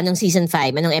 Anong season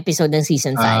 5? Anong episode ng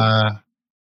season 5?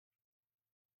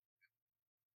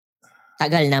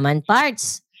 Tagal naman,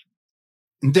 Parts.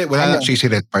 Hindi, wala si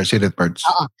Red Parts.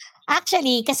 Oo.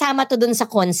 Actually, kasama to dun sa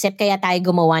concept kaya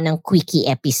tayo gumawa ng quickie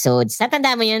episodes.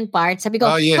 Natanda mo yun, Parts? Sabi ko,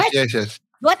 yes.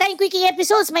 Gawa tayong quickie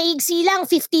episodes, maigsi lang,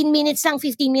 15 minutes.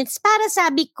 Para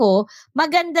sabi ko,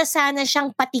 maganda sana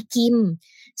siyang patikim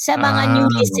sa mga new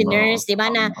listeners, di ba,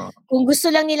 na kung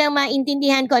gusto lang nilang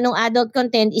maintindihan ko anong adult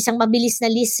content, isang mabilis na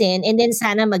listen, and then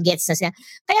sana mag-gets na siya.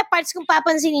 Kaya Parts, kung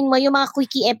papansinin mo, yung mga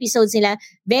quickie episodes nila,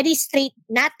 very straight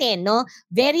natin, no?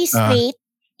 Very straight,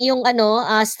 yung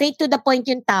straight to the point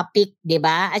yung topic, 'di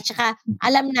ba? At saka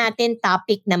alam natin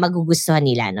topic na magugustuhan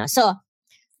nila, no? So,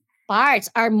 parts,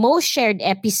 our most shared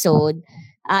episode,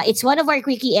 it's one of our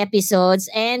quickie episodes,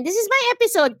 and this is my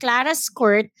episode, Clara's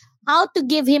Squirt, how to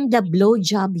give him the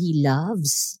blowjob he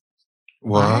loves.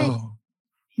 Wow.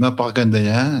 Napakaganda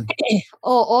yan.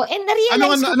 Oo, and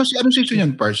na-realize Anong season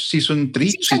yan, Pars? Season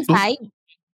 3? Season 5?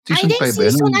 Season 5 ba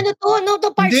yan? Season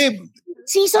Parts. Hindi.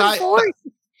 Season 4.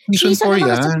 Season 4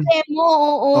 yan. Supremo.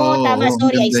 Oo, tama.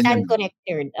 Sorry, I stand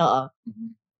corrected. Oo.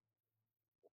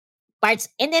 Parts.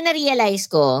 And then na-realize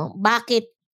ko,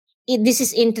 bakit this is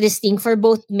interesting for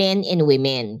both men and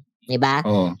women. Diba?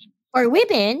 Oh. For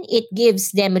women, it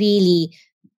gives them really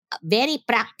very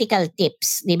practical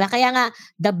tips. Diba? Kaya nga,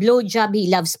 the blowjob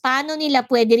he loves, paano nila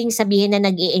pwede ring sabihin na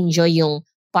nag-i-enjoy yung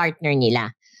partner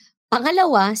nila?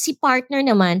 Pangalawa, si partner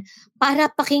naman, para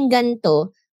pakinggan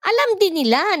to, alam din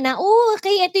nila na,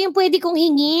 okay, ito yung pwede kong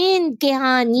hingin kay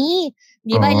honey.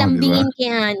 Diba? Lambingin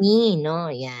kay honey. No?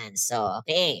 Yan. So,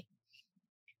 okay.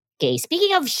 Okay,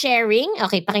 speaking of sharing,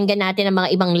 okay, pakinggan natin ang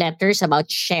mga ibang letters about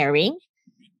sharing.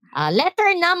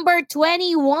 Letter number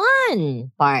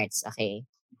 21, Parts. Okay.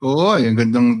 Yung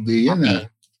gandang di yan. Okay.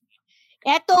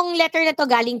 Etong letter na to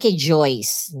galing kay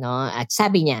Joyce, no? At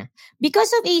sabi niya,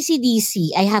 because of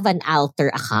ACDC, I have an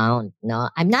alter account, no?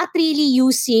 I'm not really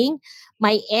using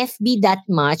my FB that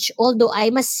much, although I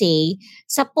must say,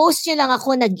 sa post niyo lang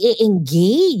ako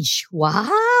nag-e-engage.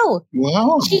 Wow!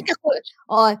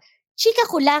 Chika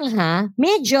ko lang ha,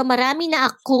 medyo marami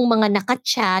na akong mga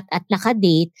naka-chat at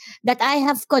naka-date that I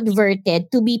have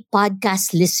converted to be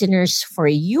podcast listeners for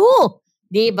you.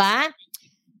 Diba?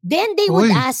 Then they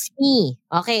would ask me,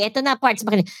 okay, eto na Parts.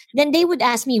 Then they would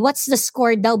ask me, what's the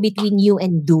score daw between you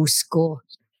and Dusko?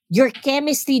 Your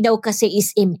chemistry daw kasi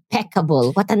is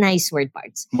impeccable. What a nice word,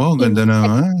 Parts. Wow, ganda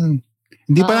naman.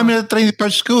 Hindi pa namin na-try ni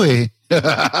Parts ko eh.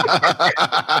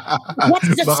 What's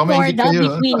the score daw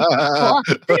between?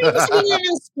 Pero yung sabihin lang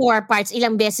ng score, Parts,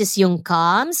 ilang beses yung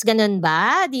comes, ganun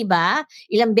ba? Di ba?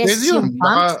 Ilang beses yung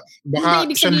comes. Baka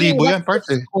 1,000 yan,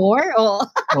 Parts eh. Score?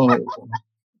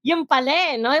 Yung pala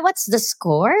eh, no? What's the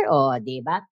score? Di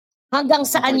ba? Hanggang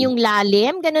saan yung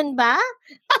lalim? Ganun ba?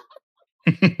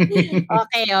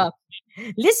 Okay,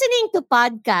 listening to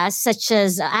podcasts such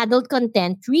as adult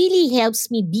content really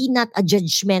helps me be not a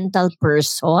judgmental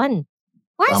person.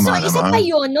 So, isa pa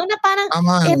yun, no? Na parang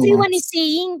everyone is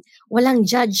saying, walang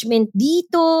judgment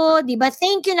dito, di ba?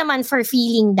 Thank you naman for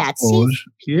feeling that.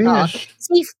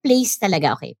 Safe place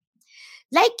talaga, okay.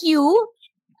 Like you,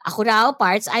 ako raw,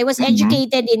 Parts, I was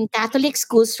educated in Catholic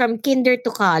schools from kinder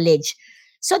to college.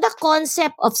 So, the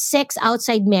concept of sex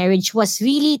outside marriage was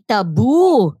really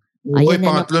taboo.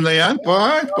 Pangatlo na yan,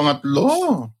 Parts.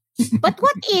 Pangatlo. But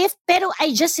what if, pero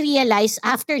I just realized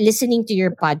after listening to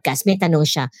your podcast, may tanong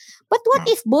siya, but what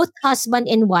if both husband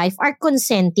and wife are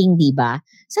consenting, di ba?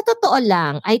 Sa totoo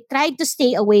lang, I tried to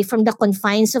stay away from the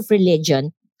confines of religion,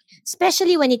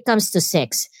 especially when it comes to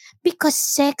sex, because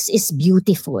sex is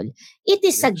beautiful. It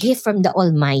is a gift from the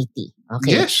Almighty.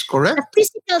 Okay? Yes, correct. The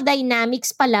physical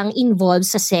dynamics pa lang involved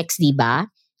sa sex, di ba?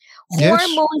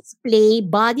 Hormones play,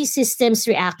 body systems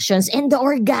reactions, and the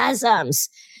orgasms.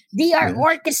 They are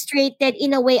orchestrated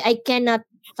in a way I cannot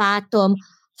fathom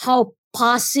how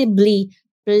possibly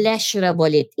pleasurable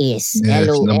it is.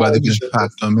 Yes, nobody can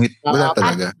fathom it. Wala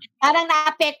talaga. Parang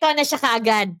naapekto na siya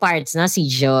kaagad, Parts, no? Si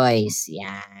Joyce.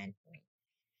 Yan.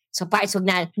 So, Parts,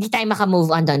 hindi tayo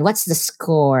makamove on doon. What's the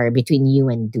score between you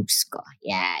and Dusko?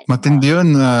 Yan. Matindi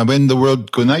yun. When the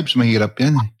world connives, mahirap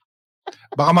yan.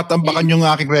 Baka matambakan yung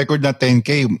aking record na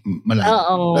 10K.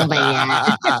 Oo, maya.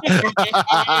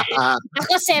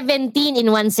 Ako 17 in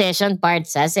one session,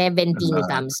 Parts, ha? 17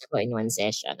 comes ko in one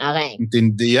session. Okay.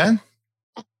 Intindi yan?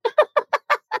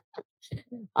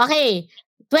 Okay.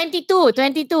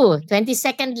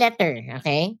 22nd letter.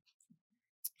 Okay.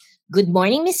 Good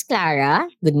morning, Miss Clara.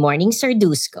 Good morning, Sir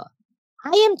Dusko.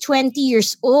 I am 20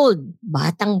 years old.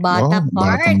 Batang-bata,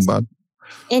 Parts. Batang-bata.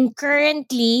 And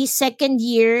currently, second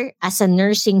year as a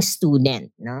nursing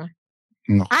student, no?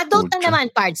 Adult na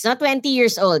naman, Parts, no? 20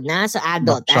 years old na, so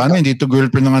adult. Sana hindi to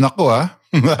girlfriend ng anak ko, ha?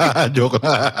 Joke.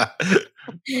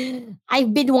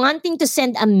 I've been wanting to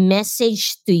send a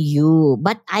message to you,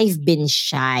 but I've been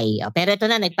shy. Pero ito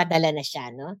na, nagpadala na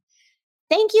siya, no?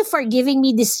 Thank you for giving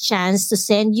me this chance to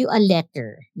send you a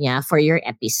letter, for your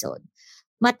episode.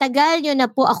 Matagal nyo na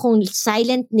po akong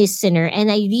silent listener and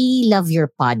I really love your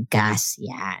podcast.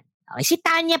 Yan. Okay. Si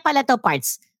Tanya pala to,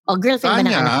 Parts. O girlfriend ba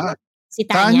ng anak? Si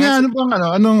Tanya.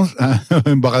 Ano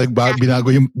bang baka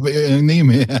binago yung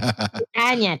name eh.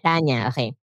 Tanya.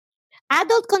 Okay.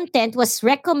 Adult content was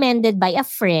recommended by a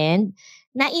friend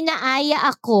na inaaya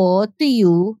ako to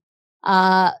you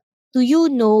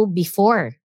know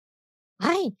before.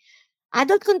 Ay,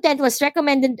 adult content was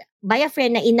recommended by a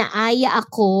friend na inaaya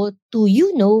ako to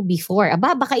you know before.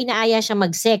 Aba, baka inaaya siya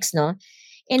mag-sex, no?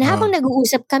 And habang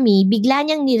nag-uusap kami, bigla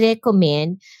niyang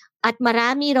ni-recommend at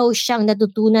marami raw siyang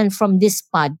natutunan from this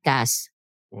podcast.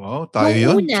 Wow, tayo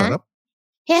yun. Una, Sarap.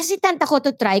 hesitant ako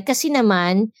to try kasi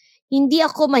naman, hindi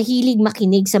ako mahilig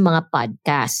makinig sa mga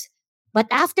podcast. But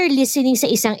after listening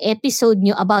sa isang episode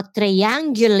nyo about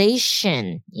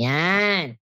triangulation,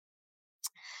 yan.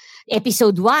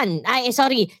 Season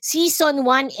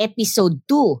 1, episode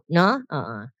 2, no?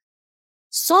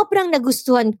 Sobrang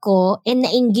nagustuhan ko and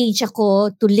na-engage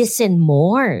ako to listen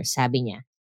more, sabi niya.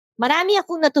 Marami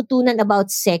akong natutunan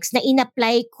about sex na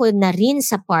in-apply ko na rin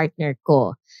sa partner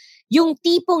ko. Yung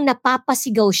tipong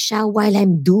napapasigaw siya while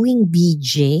I'm doing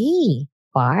BJ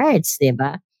parts,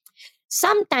 diba?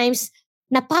 Sometimes,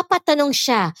 napapatanong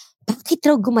siya, bakit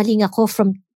raw gumaling ako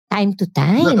from time to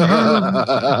time?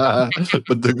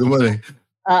 Ba't daw gumaling?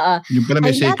 Yung pala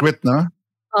may secret, no?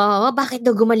 Oo, bakit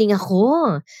daw gumaling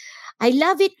ako? I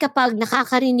love it kapag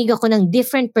nakakarinig ako ng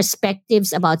different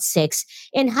perspectives about sex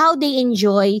and how they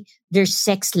enjoy their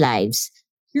sex lives.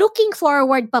 Looking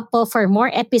forward pa po for more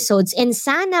episodes and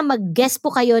sana mag-guest po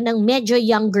kayo ng medyo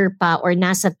younger pa or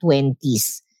nasa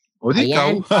 20s. O, di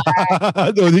ikaw.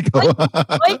 O, di ikaw.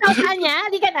 O, ikaw kanya.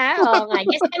 Di ka na. O, nga.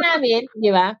 Guess ka namin.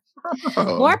 Di ba?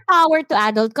 More power to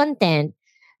adult content.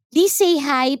 Please say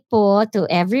hi po to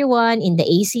everyone in the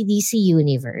ACDC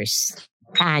universe.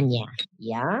 Tanya.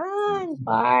 Yan,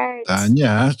 parts.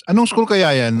 Tanya. Anong school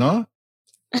kaya yan, no?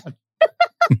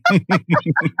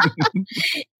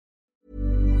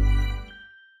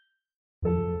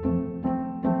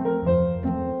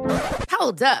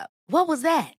 Hold up. What was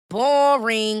that?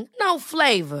 Boring. No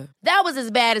flavor. That was as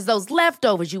bad as those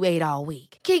leftovers you ate all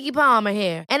week. Keke Palmer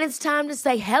here, and it's time to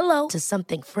say hello to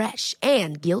something fresh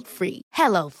and guilt-free.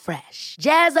 Hello Fresh.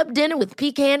 Jazz up dinner with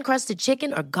pecan-crusted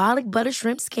chicken or garlic butter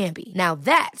shrimp scampi. Now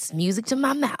that's music to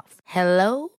my mouth.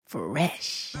 Hello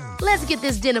Fresh. Let's get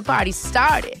this dinner party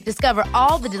started. Discover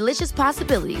all the delicious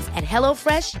possibilities at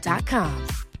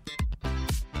hellofresh.com.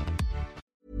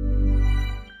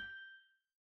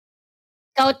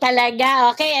 Ikaw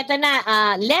talaga. Okay, eto na.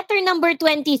 Letter number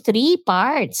 23,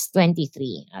 parts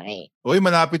 23. Okay. Uy,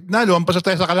 malapit na. Lumampas na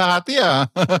tayo sa kalahati,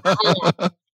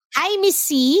 Hi, Miss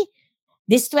C.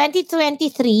 This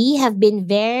 2023 have been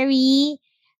very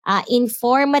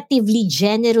informatively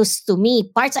generous to me.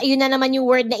 Parts, ayun na naman yung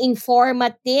word na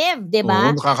informative, di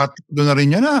ba? Oo, nakakatipdo na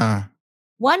rin yan,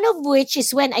 One of which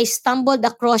is when I stumbled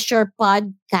across your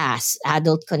podcast,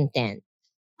 Adult Content.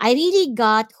 I really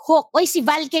got hooked. Oy, si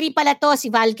Valkyrie pala to.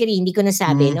 Si Valkyrie, hindi ko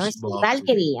nasabi, no? Si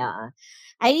Valkyrie.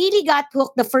 I really got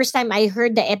hooked the first time I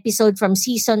heard the episode from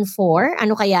season 4.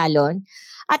 Ano kaya, Lon?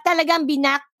 At talagang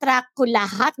binacktrack ko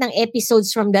lahat ng episodes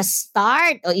from the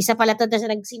start. O, isa pala to na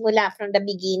nagsimula from the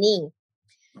beginning.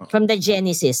 From the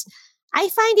Genesis. I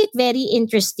find it very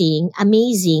interesting,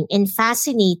 amazing, and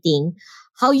fascinating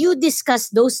how you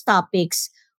discuss those topics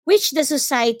which the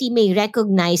society may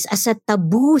recognize as a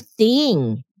taboo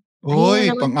thing. Uy,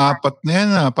 pang-apat na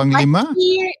yan, pang-5.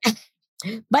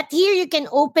 But here you can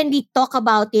openly talk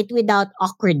about it without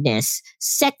awkwardness,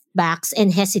 setbacks, and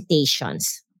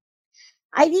hesitations.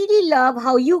 I really love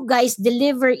how you guys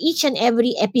deliver each and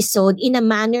every episode in a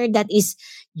manner that is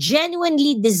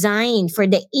genuinely designed for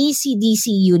the ACDC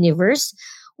universe,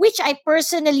 which I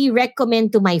personally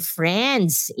recommend to my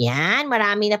friends. Yan,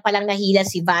 marami na palang nahila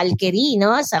si Valkyrie,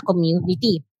 no, sa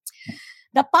community.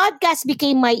 The podcast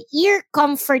became my ear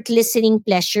comfort listening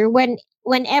pleasure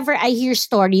whenever I hear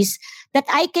stories that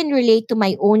I can relate to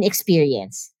my own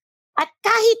experience. At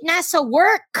kahit nasa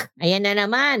work, ayan na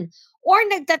naman, or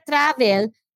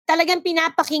nagta-travel, talagang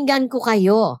pinapakinggan ko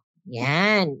kayo.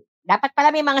 Yan. Dapat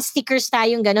pala may mga stickers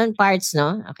tayong ganun parts,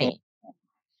 no? Okay.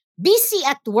 Busy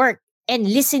at work and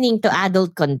listening to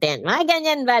adult content. Mga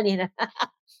ganyan ba?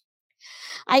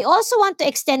 I also want to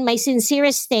extend my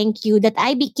sincerest thank you that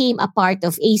I became a part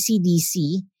of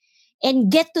ACDC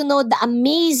and get to know the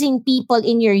amazing people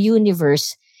in your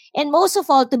universe, and most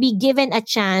of all, to be given a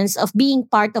chance of being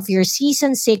part of your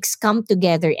Season 6 Come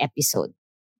Together episode.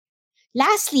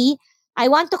 Lastly, I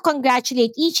want to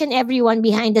congratulate each and everyone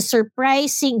behind this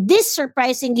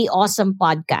surprisingly awesome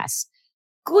podcast.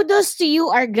 Kudos to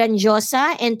you, our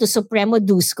Grandiosa, and to Supremo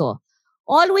Dusko.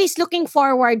 Always looking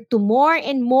forward to more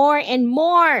and more and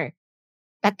more.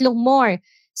 3 more.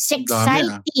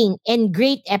 Exciting and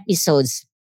great episodes.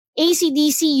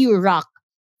 ACDC, you rock.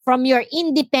 From your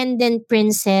independent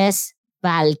princess,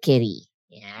 Valkyrie.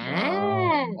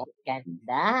 Yan.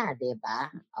 Ganda, diba?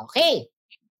 Okay.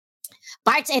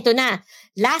 Parts, eto na.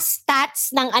 Last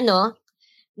stats ng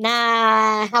na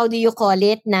how do you call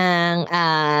it, ng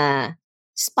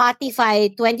Spotify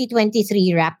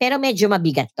 2023 rap. Pero medyo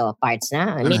mabigat to, Parts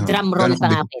na. May drum roll pa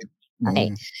nga.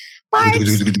 Okay.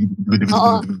 Parts,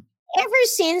 oo. Ever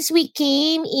since we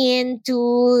came into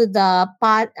the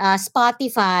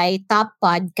Spotify top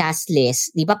podcast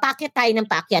list, di ba, packet tayo ng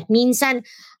packet. Minsan,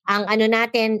 ang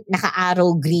natin,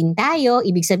 naka-arrow green tayo,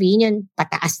 ibig sabihin yun,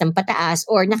 pataas ng pataas,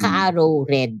 or naka-arrow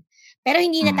red. Pero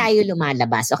hindi na tayo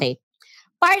lumalabas. Okay.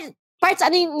 Parts,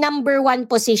 ano yung number 1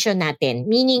 position natin?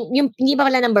 Meaning, yung hindi ba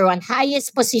wala number 1?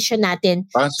 Highest position natin.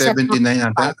 Parang 79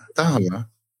 ata. Tama ba?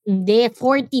 Hindi,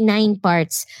 49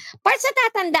 parts. Parts,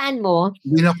 natatandaan mo?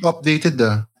 Hindi na ako updated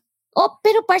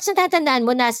pero parts, natatandaan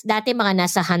mo, dati mga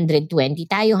nasa 120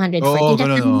 tayo, 140. Oo,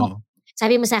 ganun.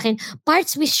 Sabi mo sa akin,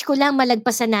 Parts, wish ko lang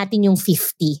malagpasan natin yung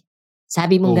 50.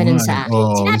 Sabi mo ganun sa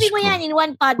akin. Sinabi mo yan in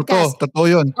one podcast. Totoo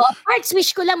yun. Parts,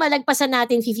 wish ko lang malagpasan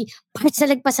natin 50. Parts,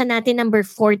 nalagpasan natin number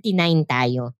 49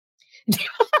 tayo.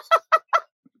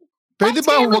 Pwede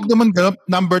ba? Huwag naman ganun.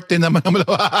 Number 10 naman. Parts,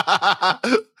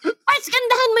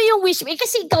 gandahan mo yung wish mo.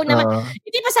 Kasi ikaw naman.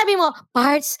 Hindi pa sabi mo,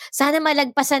 Parts, sana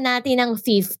malagpasan natin ng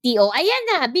 50. Ayan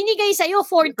na. Binigay sa'yo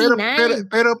 49.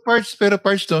 Pero parts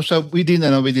no, so within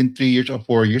 3 years or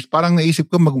 4 years, parang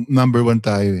naisip ko number 1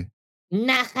 tayo eh.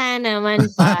 Naka naman,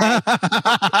 Parts.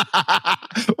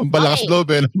 Ang balakas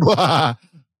loob eh.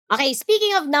 Okay,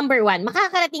 speaking of number 1,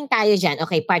 makakarating tayo dyan.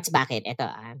 Okay, Parts, bakit? Ito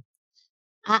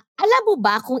alam mo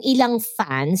ba kung ilang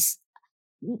fans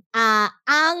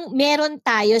ang meron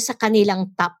tayo sa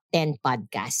kanilang top 10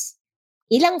 podcast?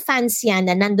 Ilang fans yan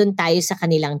na nandun tayo sa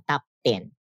kanilang top 10?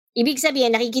 Ibig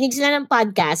sabihin, nakikinig sila ng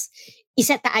podcast,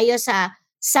 isa tayo sa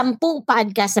 10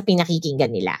 podcast na pinakikinggan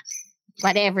nila.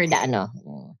 Whatever talaga?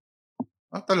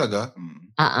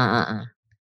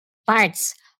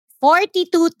 Parts,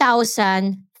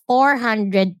 42,420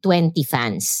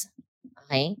 fans.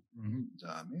 Okay?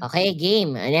 Okay,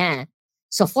 game. Ayan.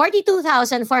 So,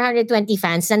 42,420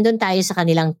 fans, nandun tayo sa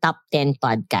kanilang top 10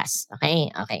 podcast.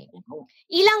 Okay?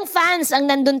 Ilang fans ang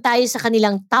nandun tayo sa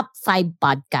kanilang top 5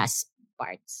 podcast,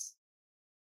 Parts?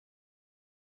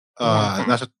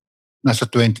 Nasa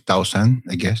 20,000,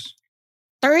 I guess.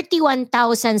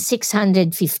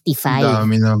 31,655.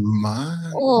 Dami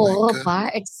naman.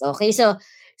 Parts. Okay, so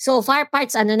far,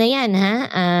 Parts, na yan, ha?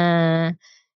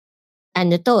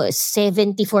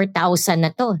 74,000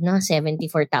 na to, no?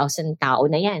 74,000 tao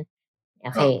na yan.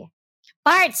 Okay.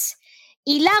 Parts,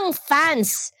 ilang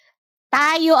fans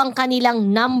tayo ang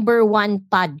kanilang number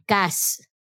 1 podcast?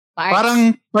 Parts?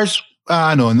 Parang first,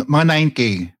 mga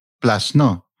 9K plus,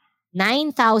 no?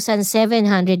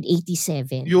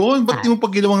 9,787. Yun, ba't di mo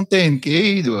pag ginawang 10K,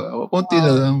 di ba? Kunti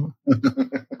na lang.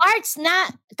 Parts na,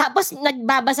 tapos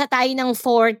nagbabasa tayo ng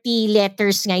 40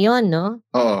 letters ngayon, no?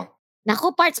 Oo.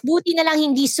 Naku, Parts, buti na lang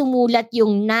hindi sumulat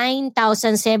yung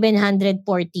 9,749.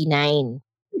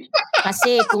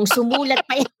 Kasi kung sumulat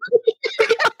pa yan.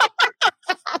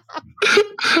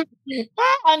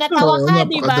 Natawa ka,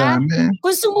 di ba?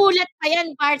 Kung sumulat pa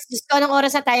yan, Parts, gusto ko anong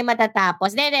oras na tayo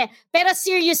matatapos. Pero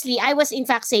seriously, I was in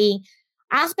fact saying,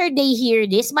 after they hear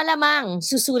this, malamang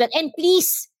susulat. And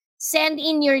please, send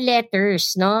in your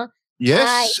letters, no?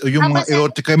 Yes, yung mga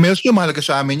erotica mails nyo, mahalaga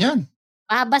sa amin yan.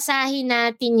 Babasahin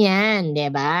natin yan, di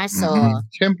ba? So,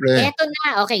 siyempre. Eto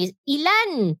na, okay.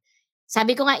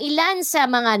 Sabi ko nga, ilan sa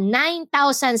mga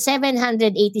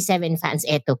 9,787 fans?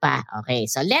 Eto pa. Okay,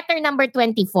 so letter number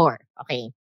 24.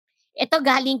 Okay. Ito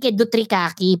galing kay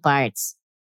Dutrikaki, Parts.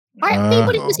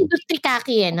 Favorite mo si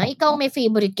Dutrikaki, no? Ikaw may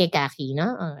favorite kay Kaki,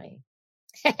 no? Okay.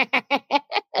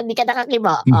 Hindi ka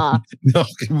nakakibo.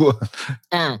 Nakakibo.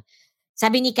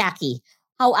 Sabi ni Kaki,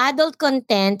 how adult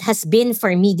content has been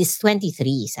for me this 23,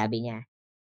 sabi niya.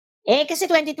 Kasi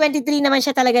 2023 naman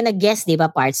siya talaga nag-guest, di ba,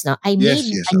 Parts, no? I made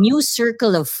a new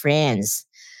circle of friends.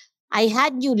 I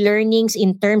had new learnings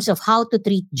in terms of how to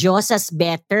treat Diyosas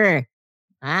better.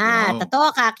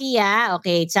 Totoo, Kaki,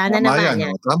 Okay, sana naman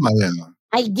yan. Tama yan.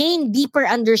 I gained deeper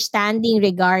understanding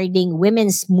regarding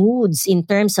women's moods in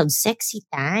terms of sexy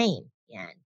time.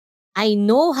 Yan. I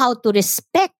know how to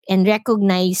respect and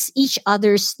recognize each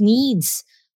other's needs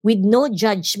with no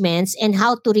judgments and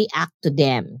how to react to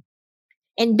them.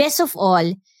 And best of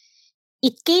all,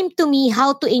 it came to me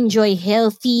how to enjoy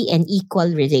healthy and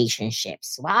equal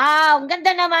relationships. Wow! Ang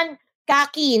ganda naman,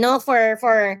 Kaki, no? For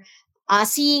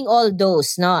seeing all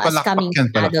those, no? As coming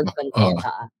adult content.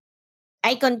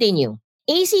 I continue.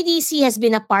 ACDC has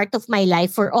been a part of my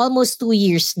life for almost 2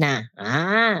 years na.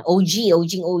 OG.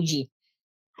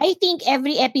 I think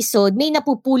every episode may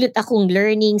napupulot akong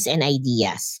learnings and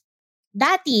ideas.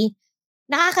 Dati,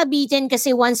 Nakakabitin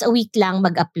kasi once a week lang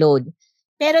mag-upload.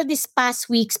 Pero this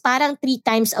past weeks, parang 3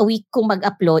 times a week kong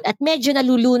mag-upload at medyo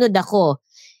nalulunod ako.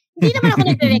 Hindi naman ako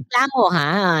nagrereklamo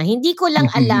ha. Hindi ko lang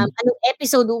alam anong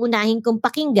episode uunahin kong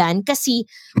pakinggan kasi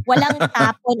walang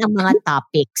tapon ang mga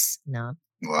topics. No?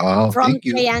 Wow, From thank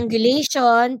you.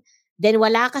 triangulation, then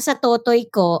wala ka sa totoy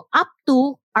ko, up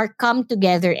to our come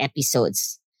together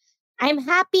episodes. I'm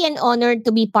happy and honored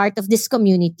to be part of this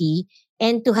community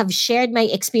and to have shared my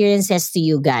experiences to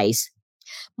you guys.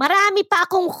 Marami pa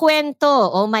akong kwento.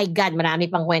 Oh my God,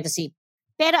 marami pang kwento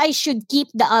pero I should keep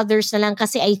the others na lang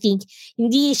kasi I think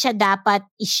hindi siya dapat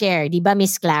i-share. Di ba,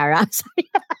 Miss Clara?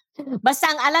 Basta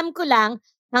ang alam ko lang,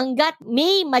 hanggat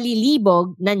may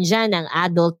malilibog, nandyan ang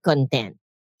adult content.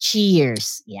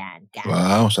 Cheers. Yan.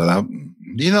 Wow, sarap.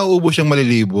 Hindi na uubos yung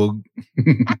malilibog.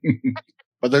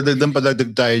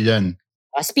 Padagdag tayo dyan.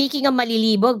 Speaking of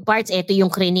malilibog, Parts, ito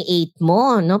yung create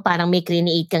mo. No? Parang may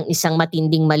create kang isang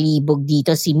matinding malibog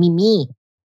dito, si Mimi.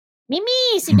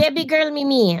 Mimi! Si baby girl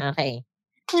Mimi. Okay.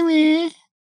 Mimi!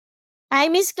 Hi,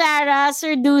 Miss Clara,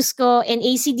 Sir Dusko, and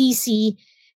ACDC.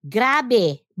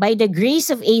 Grabe, by the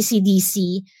grace of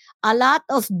ACDC, a lot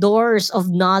of doors of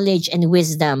knowledge and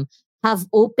wisdom have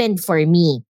opened for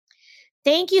me.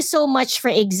 Thank you so much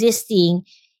for existing,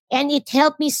 and it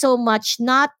helped me so much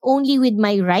not only with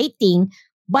my writing,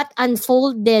 but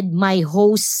unfolded my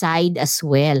host side as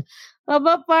well.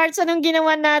 Aba, Parts, anong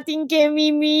ginawa natin kay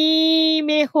Mimi?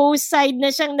 May host side na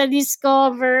siyang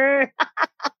na-discover.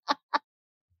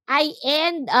 I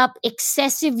end up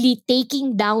excessively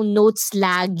taking down notes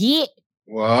lagi.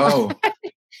 Wow.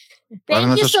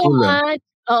 Thank you so much.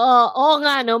 Oo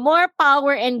nga, no? More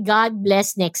power and God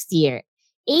bless next year.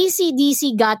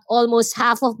 ACDC got almost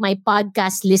half of my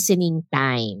podcast listening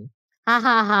time. Ha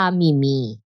ha ha,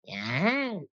 Mimi.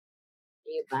 Yan.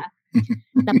 Diba?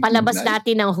 Napalabas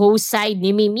natin ang host side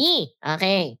ni Mimi.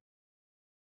 Okay.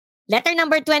 Letter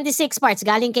number 26, Parts.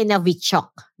 Galing kay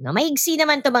Novichok. No, maigsi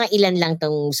naman to, mga ilan lang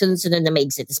tong sunod-sunod na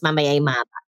maigsi. Tapos mamaya ay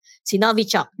mapa. Si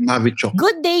Novichok.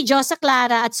 Good day, Josa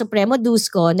Clara at Supremo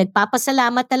Dusko.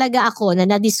 Nagpapasalamat talaga ako na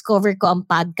na-discover ko ang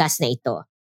podcast na ito.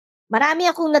 Marami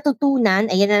akong natutunan,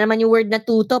 ayan na naman yung word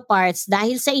natuto, Parts,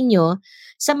 dahil sa inyo,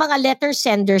 sa mga letter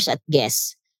senders at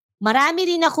guests. Marami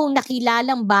rin akong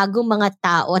nakilalang bagong mga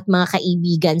tao at mga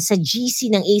kaibigan sa GC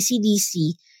ng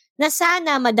ACDC na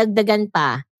sana madagdagan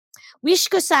pa. Wish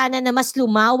ko sana na mas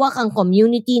lumawak ang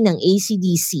community ng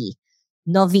ACDC.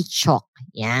 Novichok.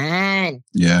 Yan.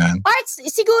 Yan. Parts,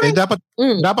 siguro... dapat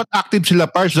active sila,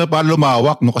 Parts, na para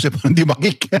lumawak, no? Kasi parang di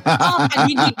makik.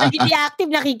 Hindi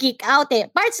active, nakikick out eh.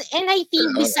 Parts, and I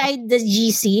think beside the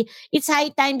GC, it's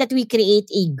high time that we create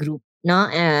a group, no?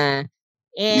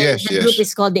 And the group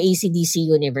is called the ACDC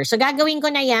Universe. So gagawin ko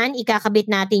na yan,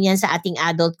 ikakabit natin yan sa ating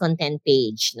adult content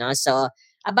page. No? So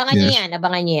abangan nyo yan.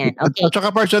 Okay. At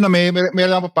saka Parts, may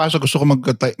lang papasok. Gusto ko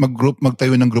magtayo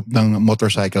ng group ng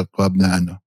motorcycle club na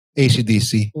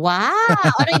ACDC. Wow!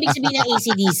 Ano ibig sabihin ng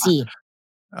ACDC?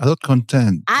 Adult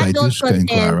content. Adult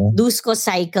content, Dusko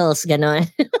Cycles, gano'n.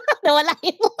 Nawala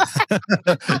yun.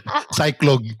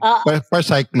 Cyclog. Per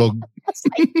cyclog.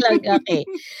 Cyclog, okay.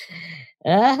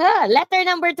 Letter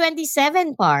number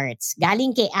 27, Parts.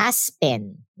 Galing kay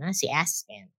Aspen. Si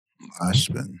Aspen.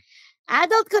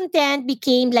 Adult content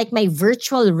became like my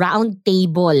virtual round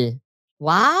table.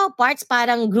 Wow, Parts,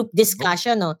 parang group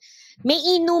discussion, no? May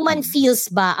inuman feels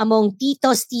ba among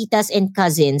titos, titas, and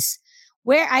cousins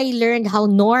where I learned how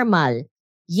normal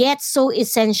yet so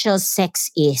essential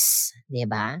sex is.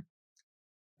 Diba?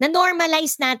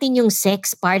 Na-normalize natin yung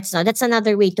sex, Parts, no? That's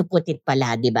another way to put it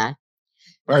pala, diba?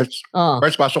 Parts,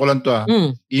 pasok ko lang to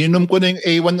Ininom ko na yung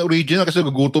A1 original kasi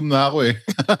gugutom na ako eh.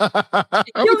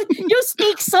 yung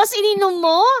steak sauce, ininom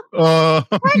mo?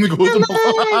 Gugutom ako.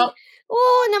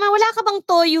 Oo, naman, wala ka bang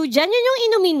toyo dyan? Yun yung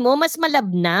inumin mo, mas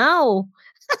malabnaw.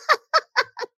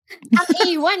 Ang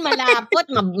A1, malapot,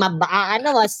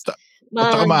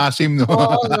 At maasim, no?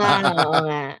 Oo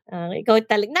nga. Ikaw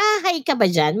talaga, mahay ka ba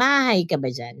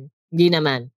dyan? Hindi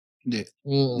naman. Hindi.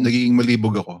 Nagiging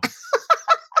malibog ako.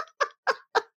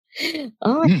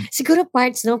 Siguro,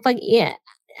 Parts, no, pag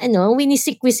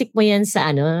winisik-wisik mo yan sa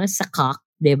cock,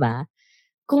 'di ba?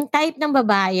 Kung type ng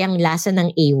babae ang lasa ng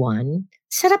A1,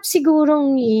 sarap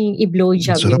sigurong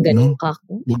i-blowjob yung ganung cock.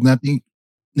 Huwag natin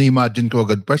na-imagine ko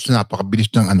agad, Parts,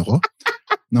 napakabilis ng ko,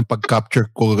 ng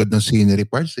pag-capture ko agad ng scenery,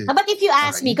 Parts. But if you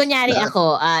ask me, kunyari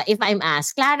ako, if I'm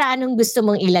asked, Clara, anong gusto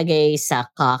mong ilagay sa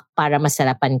cock para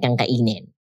masarapan kang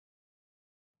kainin?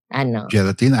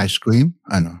 Gelatin, ice cream,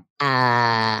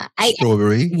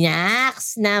 Strawberry?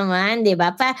 Yaks naman, di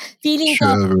ba? Feeling ko,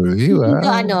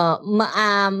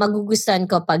 magugustuhan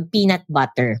ko pag peanut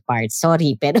butter part.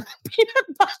 Sorry, pero peanut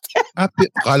butter.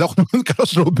 Akala ko naman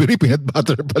strawberry, peanut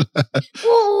butter pala.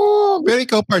 Oo. Pero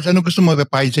ikaw, parts, ano gusto mo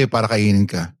papahid sa'yo para kainin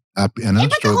ka?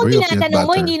 Strawberry o peanut butter?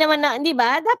 Mo, hindi naman di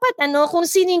ba? Dapat kung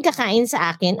sino yung kakain sa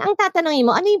akin, ang tatanungin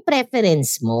mo, ano yung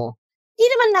preference mo? Hindi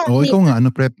naman na... ikaw nga,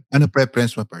 ano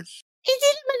preference mo, parts? Hindi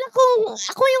naman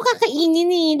ako yung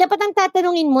kakainin eh. Dapat ang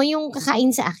tatanungin mo yung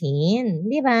kakain sa akin.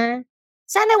 Di ba?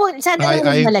 Sana huwag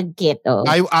malagkit. Oh.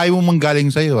 Ayaw mong galing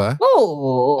sa'yo, ha?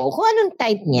 Oo. Kung anong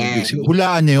type niya.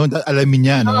 Hulaan niya yun. Alamin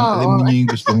niya, no? Alamin niya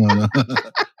yung gusto mo, no?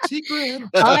 Secret.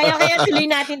 Okay. Tuloy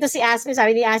natin to si Aspen.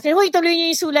 Sabi ni Aspen, huy, tuloy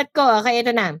niyo yung sulat ko. Okay,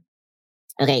 ito na.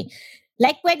 Okay.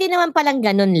 Like, pwede naman palang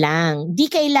ganun lang. Di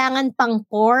kailangan pang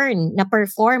porn na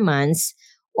performance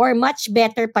or much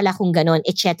better pala kung ganon,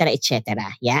 etc., etc.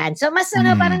 Yan. So, mas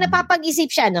parang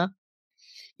napapag-isip siya, no?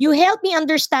 You help me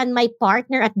understand my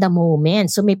partner at the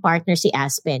moment. So, may partner si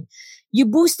Aspen. You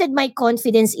boosted my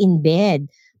confidence in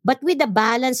bed, but with a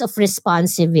balance of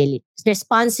responsibility.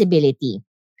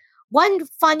 One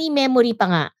funny memory pa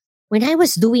nga, when I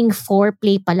was doing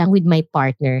foreplay pa lang with my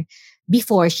partner,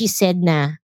 before she said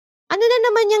na, ano na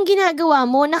naman yung ginagawa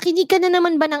mo? Nakinig ka na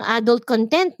naman ba ng adult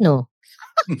content, no?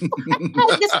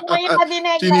 Gusto mo yung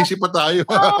sinisi pa tayo.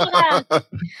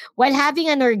 While having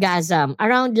an orgasm,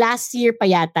 around last year pa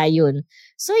yata yun.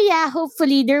 So yeah,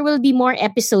 hopefully there will be more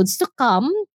episodes to come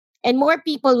and more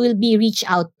people will be reached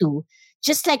out to,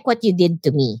 just like what you did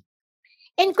to me.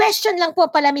 And question lang po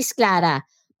pala, Miss Clara,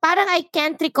 parang I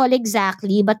can't recall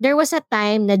exactly, but there was a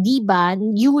time na diba,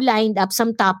 you lined up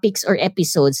some topics or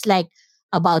episodes like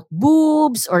about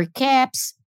boobs or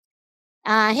keps.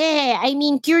 I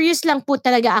mean, curious lang po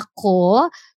talaga ako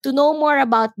to know more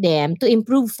about them, to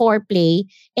improve foreplay,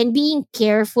 and being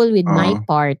careful with my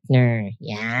partner.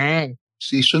 Yan.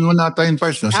 Season 1 nata yun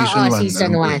first, no?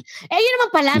 Season 1. Yun naman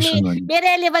pala, may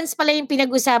relevance pala yung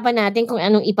pinag-usapan natin kung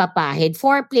anong ipapahid.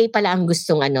 Foreplay pala ang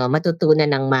gustong matutunan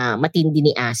ng matindi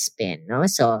ni Aspen, no?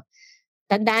 So,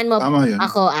 tandaan mo,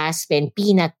 ako, Aspen,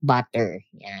 peanut butter.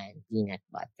 Yan, peanut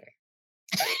butter.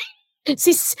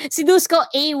 Si Dusko,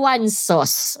 A1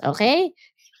 sauce. Okay?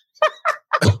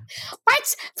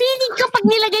 Parts, feeling ko pag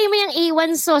nilagay mo yung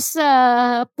A1 sauce sa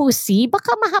pussy,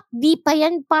 baka mahapdi pa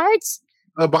yan, Parts.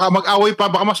 Baka mag-away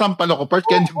pa, baka masampal ako, Parts.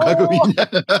 Kaya hindi gagawin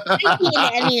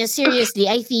yan. Seriously,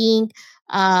 I think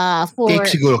for... Cake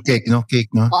siguro, cake, no? Cake,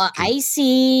 no?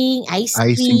 Icing, ice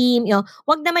cream.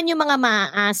 Wag naman yung mga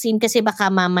maasim kasi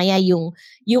baka mamaya yung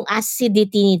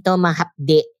acidity nito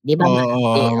mahapdi. Di ba?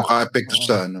 Maka-epekto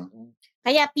sa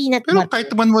Kaya peanut butter. Pero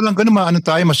kahit naman walang ganun,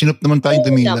 masinop naman tayong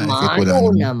dumila. Oo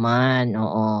naman.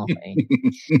 Oo.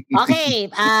 Okay.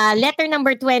 Letter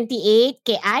number 28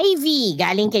 kay Ivy.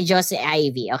 Galing kay Jose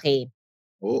Ivy. Okay.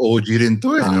 OG rin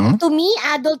to no? To me,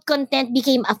 adult content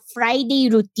became a Friday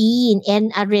routine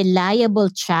and a reliable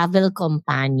travel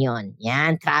companion.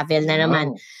 Yan, travel na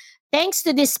naman. Thanks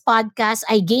to this podcast,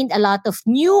 I gained a lot of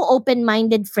new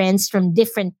open-minded friends from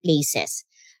different places.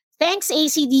 Thanks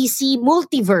ACDC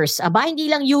Multiverse. Aba, hindi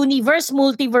lang universe,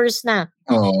 multiverse na.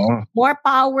 More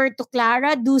power to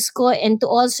Clara, Dusko, and to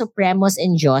all Supremos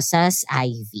and Josas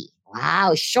Ivy.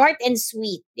 Wow, short and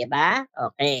sweet, di ba?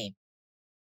 Okay.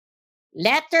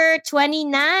 Letter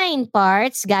 29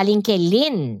 Parts galing kay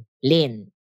Lynn.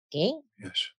 Okay?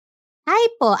 Yes. Hi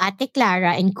po, Ate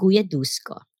Clara and Kuya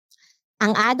Dusko.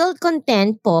 Ang adult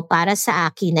content po para sa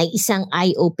akin ay isang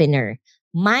eye-opener,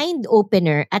 mind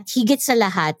opener, at higit sa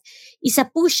lahat, isa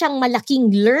po siyang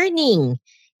malaking learning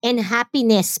and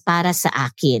happiness para sa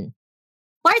akin.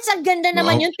 Parts, ang ganda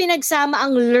naman yun, pinagsama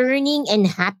ang learning and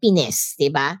happiness,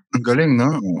 di ba? Ang galing, no?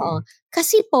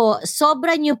 Kasi po,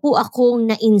 sobra niyo po akong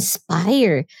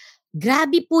na-inspire.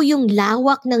 Grabe po yung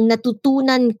lawak ng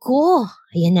natutunan ko.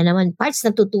 Ayan na naman, Parts,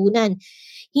 natutunan.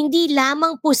 Hindi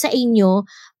lamang po sa inyo,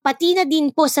 pati na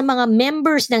din po sa mga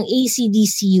members ng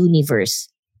ACDC Universe.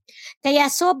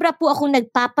 Kaya sobra po akong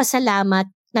nagpapasalamat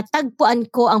na tagpuan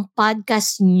ko ang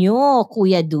podcast nyo,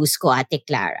 Kuya Dusko, Ate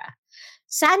Clara.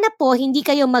 Sana po hindi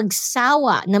kayo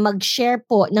magsawa na mag-share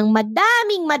po ng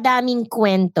madaming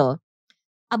kwento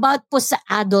about po sa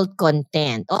adult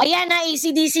content. O ayan na,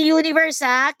 ACDC Universe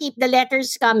ha, keep the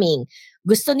letters coming.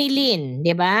 Gusto ni Lynn,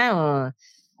 di ba?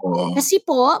 Kasi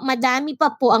po, madami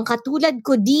pa po ang katulad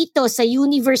ko dito sa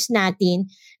universe natin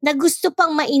na gusto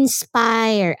pang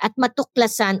ma-inspire at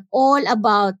matuklasan all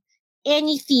about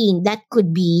anything that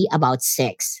could be about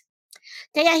sex.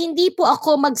 Kaya hindi po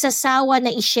ako magsasawa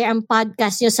na i-share ang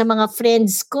podcast nyo sa mga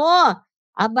friends ko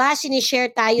Aba, sinishare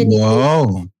tayo ni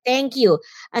Wow. Thank you.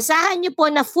 Asahan niyo po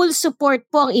na full support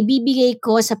po ang ibibigay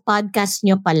ko sa podcast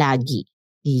niyo palagi.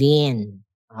 Lynn.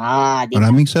 Diba?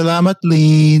 Maraming salamat,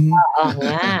 Lynn. Oo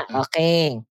nga.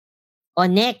 Okay. O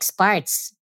next,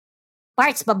 Parts.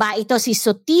 Parts, babae ito si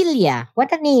Sotilia.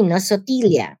 What a name, no?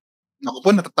 Sotilia. Naku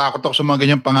po, natatakot ako sa mga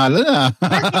ganyang pangalan.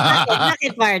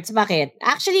 Bakit, Parts? Bakit?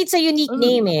 Actually, it's a unique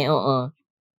name eh. Oo.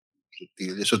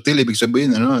 Sotilia, ibig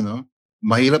sabihin, no?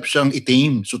 Mahirap siyang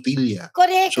itim, Sotilia.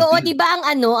 Correct. Oo, di ba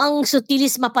ang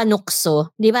Sotilis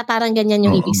mapanukso? Di ba parang ganyan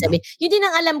yung ibig sabihin? Yun din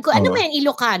ang alam ko. Ano ba yan,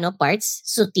 Ilocano, Parts?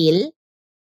 Sotil?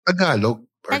 Tagalog.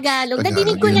 Tagalog.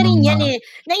 Nadinig ko na rin yan eh.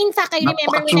 Na in fact, I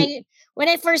remember when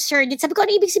I first heard it, sabi ko,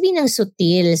 ano ibig sabihin ng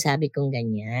sutil? Sabi kong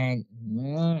ganyan.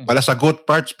 Palasagot,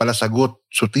 Parts, palasagot.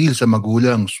 Sutil sa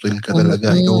magulang. Sutil ka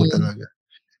talaga. Ikaw talaga.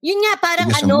 Yun nga,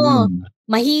 parang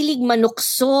mahilig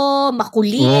manukso,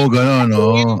 makulit. Gano'n.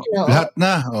 Lahat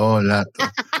na. Lahat.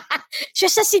 Siya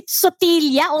sa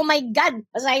Sotilia. Oh my God.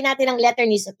 Basahin natin ang letter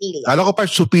ni Sotilia. Kala ko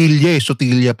Parts, Sotilia.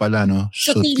 Sotilia pala, no?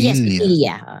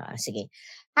 Sotilia. Sige.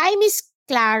 Hi, Miss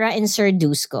Clara and Sir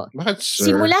Dusko. Bakit,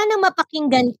 sir? Simula nang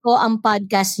mapakinggan ko ang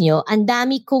podcast nyo, ang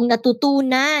dami kong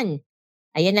natutunan.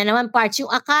 Ayan na naman, Parts.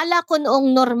 Yung akala ko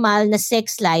noong normal na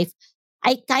sex life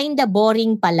ay kinda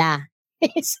boring pala.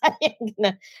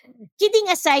 Kidding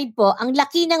aside po, ang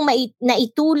laki ng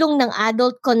naitulong ng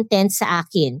adult content sa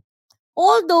akin.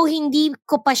 Although hindi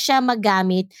ko pa siya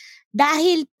magamit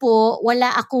dahil po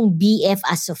wala akong BF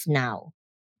as of now.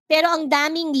 Pero ang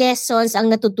daming lessons ang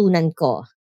natutunan ko.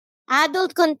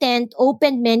 Adult content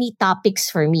opened many topics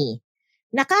for me.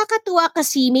 Nakakatuwa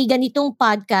kasi may ganitong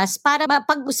podcast para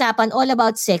mapag-usapan all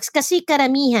about sex kasi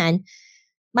karamihan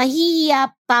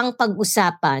mahihiya pang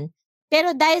pag-usapan.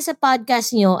 Pero dahil sa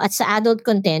podcast nyo at sa adult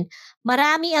content,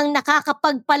 marami ang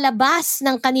nakakapagpalabas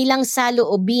ng kanilang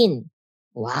saloobin.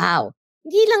 Wow!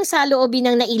 Hindi lang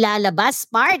saloobin ang nailalabas,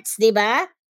 Parts, di ba?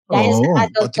 Dahil sa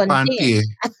adult content.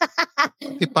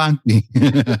 Panty.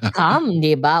 Come,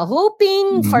 di ba?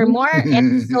 Hoping for more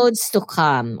episodes to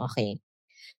come. Okay.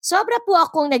 Sobra po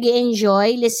akong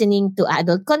nag-enjoy listening to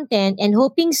adult content and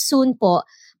hoping soon po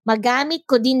magamit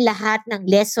ko din lahat ng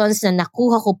lessons na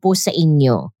nakuha ko po sa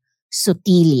inyo.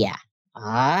 Sotilia.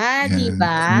 Di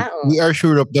ba? We are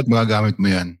sure of that, magagamit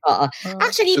mo yan. Oo.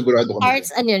 Actually,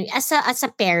 Parts, as a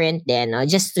parent din,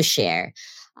 just to share,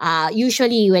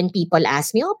 usually when people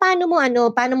ask me, paano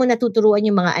mo natuturuan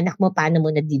yung mga anak mo, paano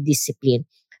mo nadidiscipline?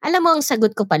 Alam mo, ang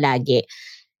sagot ko palagi,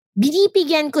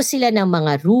 binibigyan ko sila ng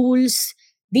mga rules,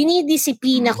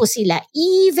 dinidisiplina ko sila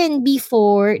even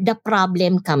before the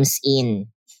problem comes in.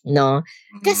 No?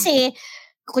 Kasi,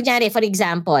 kunyari, for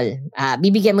example,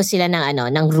 bibigyan mo sila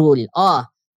ng rule.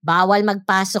 Bawal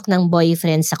magpasok ng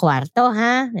boyfriend sa kwarto,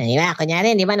 ha? Diba?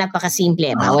 Kunyari, di ba,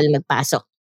 napakasimple, bawal magpasok.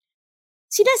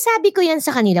 Sinasabi ko yan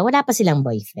sa kanila, wala pa silang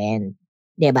boyfriend.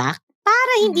 Diba?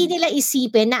 Para hindi nila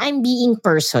isipin na I'm being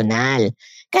personal.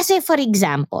 Kasi for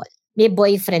example, may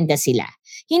boyfriend na sila.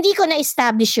 Hindi ko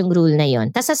na-establish yung rule na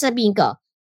yon. Tapos sasabihin ko,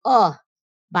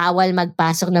 bawal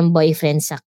magpasok ng boyfriend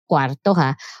sa kwarto,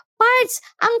 ha? Parts,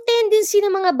 ang tendency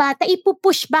ng mga bata,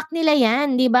 ipupush back nila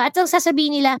yan, di ba? At ang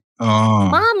sasabihin nila,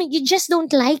 Mom, you just don't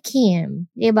like him,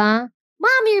 di ba?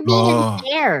 Mom, you're being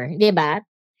unfair, di ba?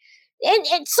 And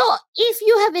so, if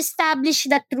you have established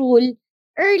that rule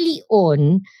early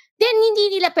on, then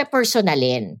hindi nila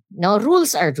pe-personalin. No?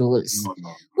 Rules are rules.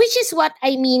 Which is what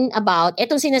I mean about,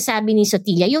 etong sinasabi ni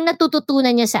Sotilia, yung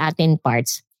natututunan niya sa atin,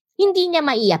 Parts, hindi niya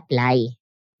mai-apply.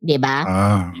 Di ba?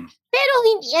 Pero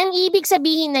ang ibig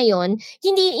sabihin na yon,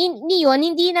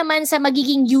 hindi naman sa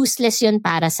magiging useless yon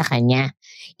para sa kanya.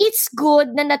 It's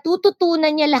good na natututunan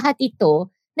niya lahat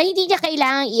ito na hindi niya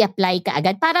kailangang i-apply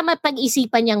kaagad para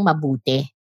mapag-isipan niyang mabuti.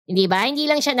 Hindi ba? Hindi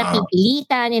lang siya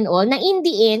napipilitan and all, na in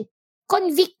the end,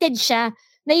 convicted siya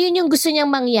na yun yung gusto niyang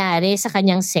mangyari sa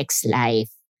kanyang sex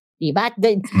life. Di ba? At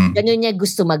ganun niya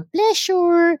gusto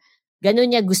mag-pleasure,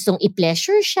 ganun niya gustong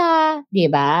i-pleasure siya. Di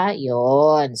ba?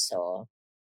 Yun. So,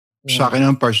 sa akin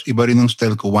ang Parts, iba rin ang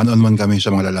style ko. One-on-one kami sa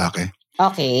mga lalaki.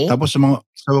 Okay. Tapos sa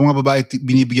mga babae,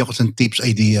 binibigyan ko sa tips,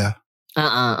 idea.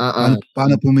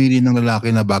 Paano pumili ng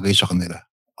lalaki na bagay sa kanila.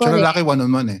 Correct. Sa lalaki,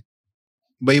 one-on-one eh.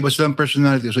 Iba-iba silang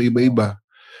personality. So iba-iba.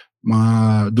 Mga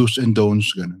do's and don'ts,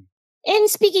 ganun. And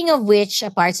speaking of which,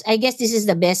 Parts, I guess this is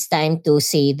the best time to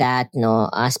say that, no?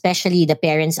 Especially the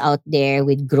parents out there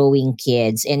with growing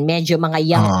kids and medyo mga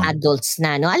young adults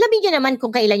na, no? Alamin nyo naman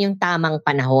kung kailan yung tamang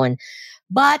panahon.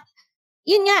 But,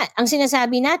 yun nga, ang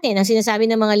sinasabi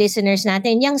ng mga listeners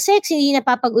natin, yung sex hindi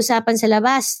napapag-usapan sa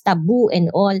labas, taboo and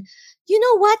all. You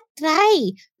know what?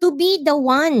 Try to be the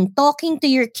one talking to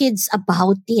your kids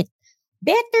about it.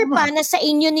 Better pa na sa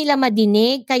inyo nila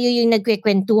madinig, kayo yung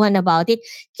nagkwekwentuhan about it,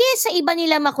 kesa iba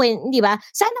nila di ba?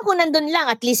 Sana kung nandun lang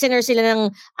at listener sila ng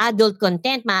adult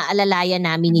content, maaalalayan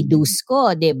namin ni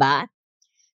Dusko, di ba?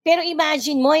 Pero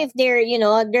imagine mo if they're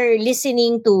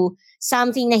listening to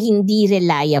something na hindi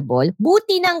reliable,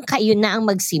 buti nang kayo na ang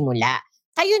magsimula.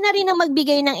 Kayo na rin ang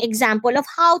magbigay ng example of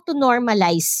how to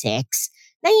normalize sex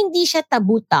na hindi siya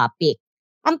taboo topic.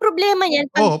 Ang problema niyan,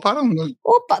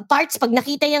 parts, pag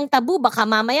nakita yung tabu, baka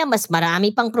mamaya mas marami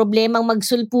pang problemang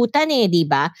magsulputan di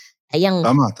ba? Ayang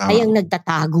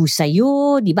nagtatago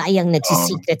sa'yo, di ba? Ayang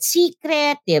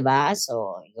nagsisecret-secret, di ba?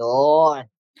 So, yun.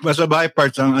 Basta bahay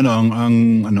parts, ang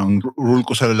rule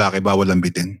ko sa lalaki, bawal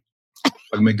lambitin.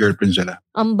 Pag may girlfriend sila.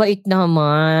 Ang bait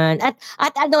naman.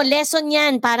 At lesson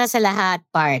yan para sa lahat,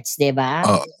 parts, di ba?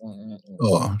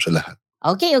 Oo, sa lahat.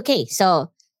 Okay.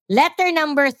 So, letter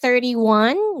number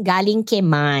 31, galing kay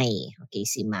Mai. Okay,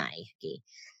 si Mai. Okay.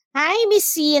 Hi, Miss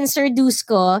C and Sir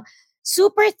Dusko.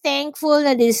 Super thankful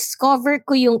na discover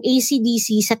ko yung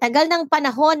ACDC sa tagal ng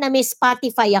panahon na may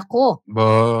Spotify ako.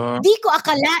 Di ko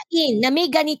akalain na may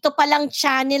ganito palang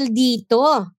channel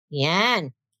dito.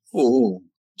 Yan. Oo.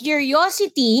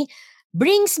 Curiosity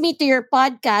brings me to your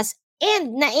podcast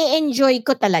and na-enjoy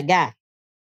ko talaga.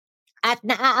 At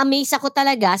na-amaze ako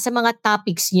talaga sa mga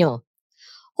topics nyo.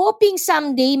 Hoping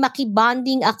someday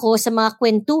makibonding ako sa mga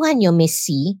kwentuhan nyo, Miss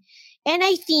C. And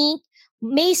I think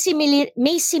may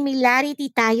similarity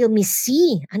tayo, Miss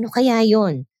C. Ano kaya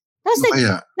yon? Tapos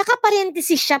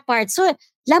nakaparenthesis siya, Parts. So,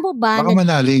 alam mo ba? Baka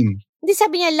malalim. Hindi,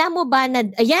 sabi niya, alam mo ba na,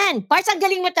 ayan, Parts, ang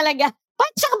galing mo talaga.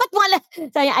 Parts, saka ba't mo alam?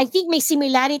 Sabi niya, I think may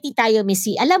similarity tayo, Miss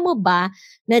C. Alam mo ba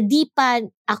na di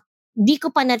ko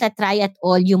pa natatry at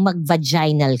all yung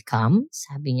mag-vaginal cum?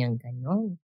 Sabi niya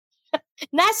gano'n.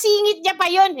 Nasingit niya pa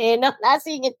yun no?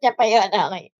 Nasingit niya pa yun.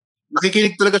 Okay.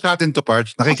 Nakikinig talaga sa atin to,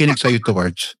 Parts. Nakikinig sa iyo to,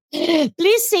 Parts.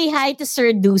 Please say hi to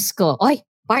Sir Dusko. Oy,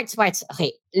 Parts.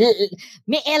 Okay.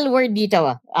 May L word dito,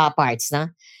 Parts,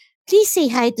 na? Please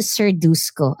say hi to Sir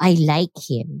Dusko. I like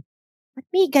him. Ba't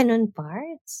may ganun,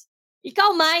 Parts?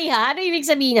 Ikaw, Mai, ha? Ano ibig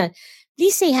sabihin nun?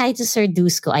 Please say hi to Sir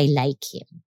Dusko. I like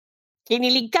him.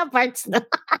 Kinilig ka, Parts, na?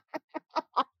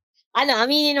 Ano,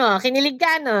 aminin mo. Kinilig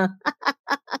ka, no?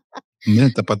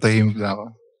 Hindi, tapatahimik na ako.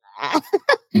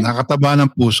 Nakataba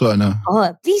ng puso, ano?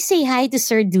 Please say hi to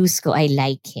Sir Dusko. I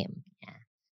like him.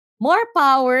 More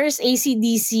powers,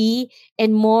 ACDC,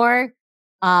 and more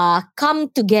come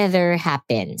together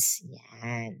happens.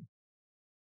 Yan.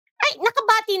 Ay,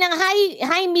 nakabati ng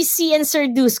hi Miss C and Sir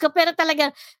Dusko, pero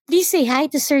talagang, please say hi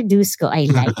to Sir Dusko. I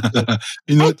like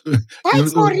it.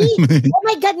 Sorry. Oh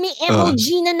my God, may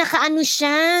emoji na nakaano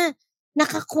siya.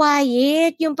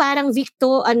 Naka-quiet. Yung parang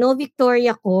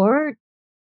Victoria Court.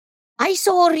 Ay,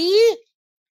 sorry.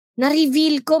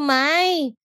 Na-reveal ko,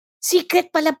 Mai.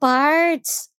 Secret pala,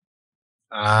 Parts.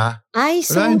 Ay,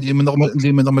 wala, hindi man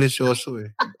ako malisyoso eh.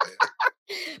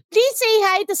 Please say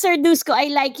hi to Sir Dusko.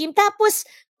 I like him. Tapos,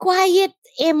 quiet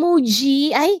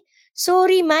emoji. Ay,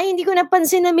 sorry, Mai. Hindi ko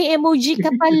napansin na may emoji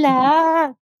ka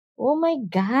pala. Oh my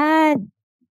God.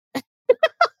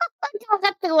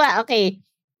 Nakakatuwa. Okay.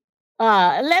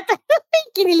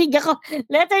 Kinilig ako.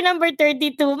 Letter number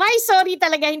 32. May sorry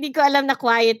talaga, hindi ko alam na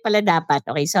quiet pala dapat.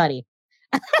 Okay, sorry.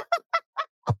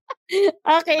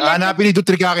 Okay. Hanapin ni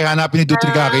Dutrikaki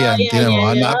yan. Tingnan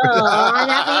mo,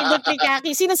 hanapin ni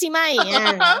Dutrikaki. Sino si Mai?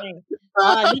 Yan.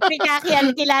 Okay. Dutrikaki,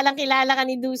 kilalang-kilala ka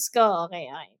ni Dusko. Okay.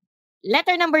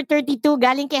 Letter number 32,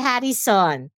 galing kay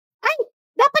Harrison. Ay,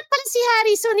 dapat pala si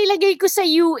Harrison nilagay ko sa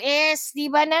US.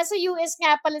 Diba? Nasa US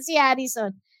nga pala si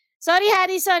Harrison. Sorry,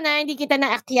 Harrison, hindi kita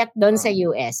naakyat doon sa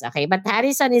US. Okay, but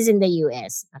Harrison is in the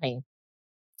US. Okay.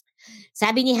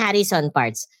 Sabi ni Harrison,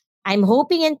 Parts, I'm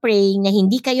hoping and praying na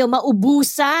hindi kayo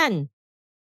maubusan.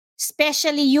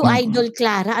 Especially you, Idol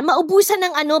Clara. Maubusan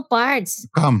ng Parts?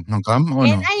 Ng cam?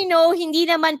 And I know, hindi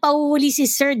naman pahuhuli si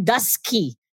Sir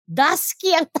Dusky.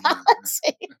 Dusky ang tawag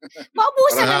sa'yo.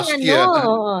 Maubusan ng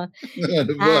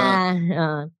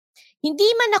Hindi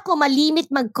man ako malimit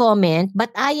mag-comment,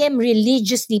 but I am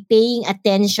religiously paying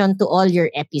attention to all your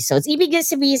episodes. Ibig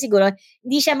sabihin siguro,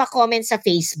 hindi siya ma-comment sa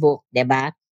Facebook, diba?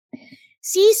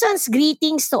 Season's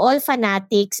greetings to all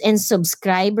fanatics and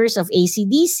subscribers of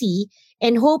ACDC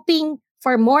and hoping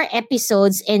for more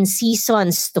episodes and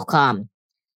seasons to come.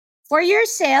 For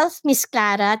yourself, Miss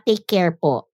Clara, take care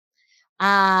po.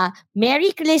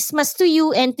 Merry Christmas to you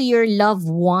and to your loved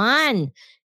one.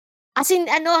 As in,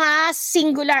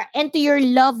 singular, and to your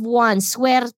loved one,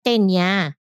 swerte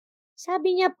niya.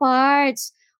 Sabi niya,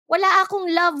 Parts, wala akong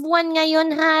loved one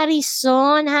ngayon,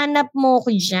 Harrison. Hanap mo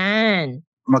ko dyan.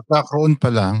 Magkakaroon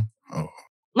pa lang.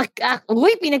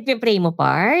 Uy, pinagpe-pray mo,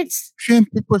 Parts?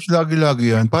 Siyempre, Parts,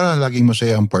 lagi-lagi yan. Para laging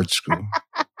masaya ang parts ko.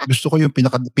 Gusto ko yung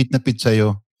pinaka-pit na pit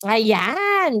sa'yo.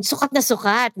 Ayan. Sukat na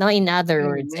sukat, no? In other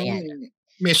words, ayan.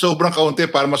 May sobrang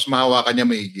kaunti para mas mahawakan niya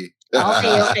maigi.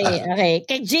 Okay.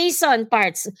 Kay Jason,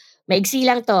 Parts, maigsi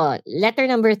lang to.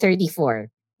 Letter number 34.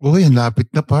 Uy, ang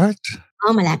lapit na, Parts.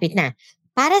 Malapit na.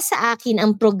 Para sa akin,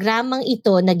 ang programang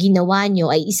ito na ginawa nyo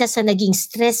ay isa sa naging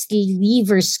stress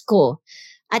relievers ko.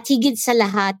 At higit sa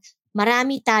lahat,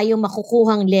 marami tayong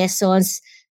makukuhang lessons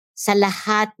sa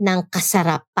lahat ng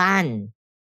kasarapan.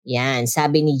 Yan,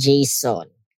 sabi ni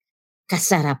Jason.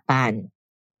 Kasarapan.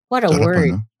 What a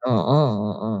word. No? Oo.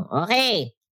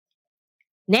 Okay.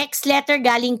 Next letter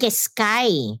galing kay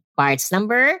Sky. Parts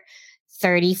number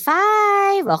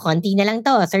 35. Konti na lang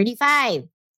to. 35.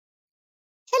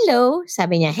 Hello.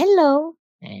 Sabi niya, hello.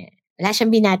 Wala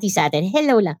siyang binati sa atin.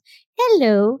 Hello lang.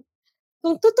 Hello.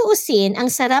 Kung tutuusin,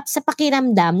 ang sarap sa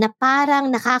pakiramdam na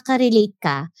parang nakaka-relate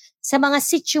ka sa mga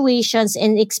situations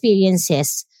and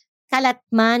experiences, kalat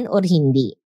man or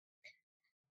hindi.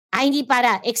 Hindi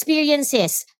para.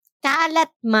 Experiences,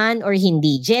 kalat man or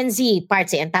hindi. Gen Z,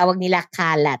 Parts, ang tawag nila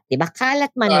kalat. Diba?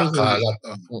 Kalat man or hindi. Kalat.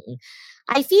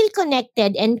 I feel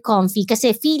connected and comfy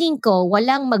kasi feeling ko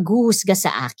walang maghuhusga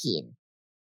sa akin.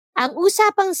 Ang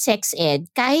usapang sex ed,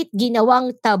 kahit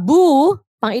ginawang tabu,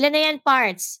 pang ilan na yan,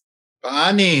 Parts?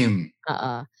 Pang-anim.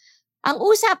 Ang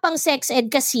usapang sex ed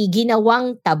kasi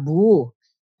ginawang tabu.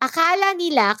 Akala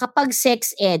nila kapag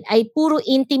sex ed ay puro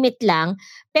intimate lang,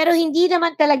 pero hindi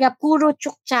naman talaga puro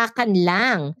tsuktsakan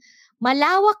lang.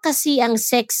 Malawak kasi ang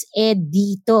sex ed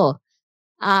dito.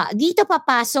 Dito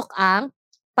papasok ang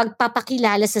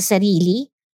pagpapakilala sa sarili,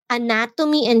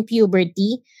 anatomy and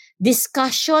puberty,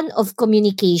 discussion of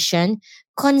communication,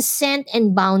 consent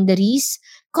and boundaries,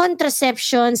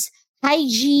 contraceptions,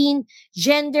 hygiene,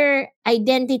 gender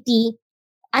identity,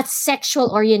 at sexual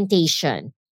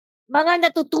orientation. Mga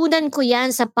natutunan ko yan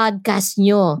sa podcast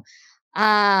nyo.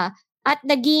 At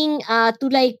naging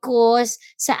tulay ko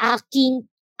sa aking,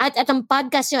 at ang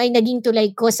podcast nyo ay naging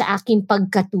tulay ko sa aking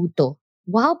pagkatuto.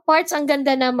 Wow, Parts, ang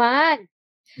ganda naman.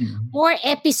 More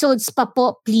episodes pa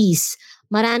po, please.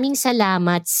 Maraming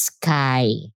salamat,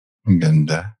 Sky. Ang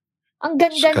ganda. Ang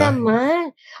ganda Sky.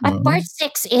 Naman. At part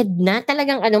sex ed na.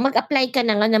 Talagang mag-apply ka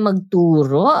na nga na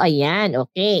magturo. Ayan,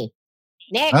 okay.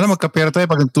 Next. Magkapera tayo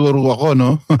pag nagturo ako,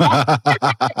 no?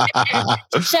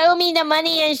 Show me the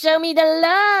money and show me the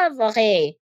love.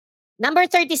 Okay. Number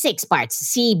 36, Parts.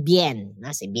 Si Bien.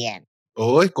 Si Bien.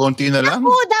 Oy, konti na lang.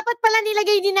 Dapat pala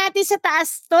nilagay din natin sa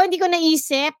taas to. Hindi ko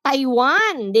naisip.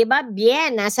 Taiwan. Diba?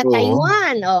 Bien. Nasa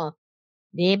Taiwan.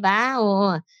 Diba?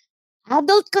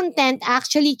 Adult content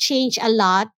actually changed a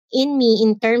lot in me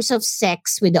in terms of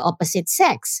sex with the opposite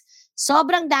sex.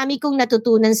 Sobrang dami kong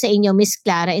natutunan sa inyo, Miss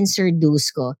Clara and Sir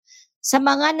Dusko, sa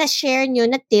mga na-share nyo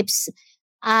na tips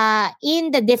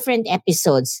in the different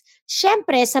episodes.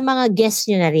 Siyempre, sa mga guests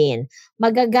nyo na rin.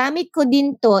 Magagamit ko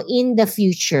din to in the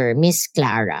future, Miss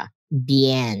Clara.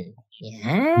 Bien.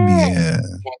 Yan.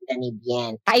 Ganda ni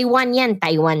Bien. Taiwan yan.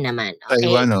 Taiwan naman. Okay?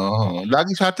 Taiwan,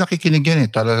 lagi sa atin nakikinig yan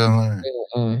Talagang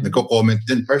nagko-comment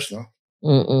din first, no?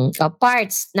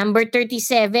 Parts, number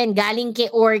 37, galing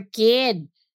kay Orchid.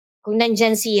 Kung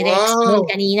nandyan si Rex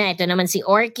kanina, ito naman si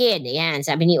Orchid. Ayan,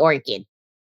 sabi ni Orchid.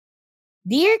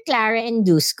 Dear Clara and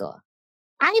Dusko,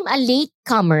 I'm a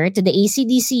latecomer to the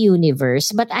ACDC universe,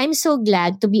 but I'm so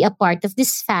glad to be a part of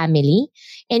this family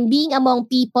and being among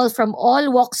people from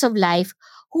all walks of life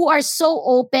who are so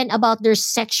open about their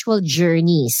sexual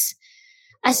journeys.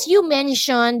 As you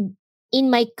mentioned in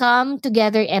my Come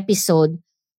Together episode,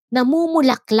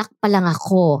 namumulaklak pa lang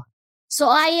ako. So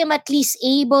I am at least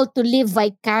able to live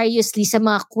vicariously sa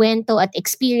mga kwento at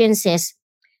experiences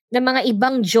ng mga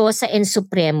ibang Diyosa and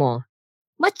Supremo.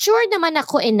 Mature naman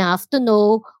ako enough to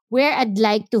know where I'd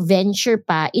like to venture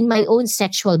pa in my own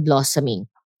sexual blossoming.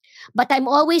 But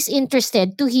I'm always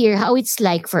interested to hear how it's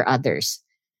like for others.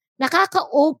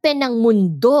 Nakaka-open ng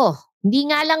mundo.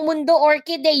 Hindi nga lang mundo,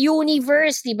 Orchid,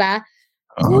 universe, di ba?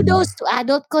 Kudos to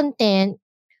adult content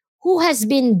who has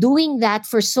been doing that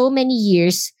for so many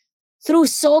years through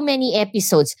so many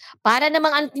episodes. Para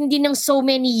namang ang tindi ng so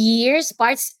many years,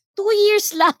 Parts, 2 years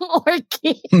lang,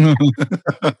 Orchid.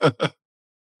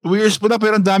 2 years po na,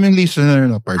 pero ang daming listener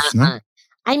na Parts, no?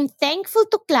 I'm thankful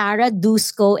to Clara,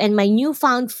 Dusko, and my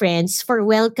newfound friends for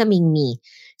welcoming me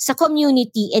sa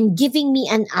community and giving me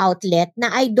an outlet na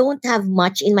I don't have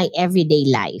much in my everyday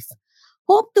life.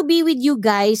 Hope to be with you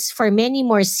guys for many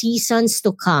more seasons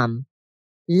to come.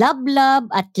 Love, love,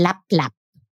 at lap-lap.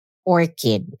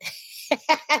 Orchid.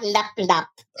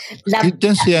 Lap-lap.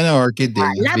 Yan si Orchid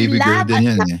eh. Baby girl din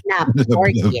yan eh.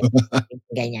 Orchid.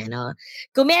 Ganyan, no?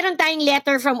 Kung meron tayong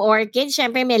letter from Orchid,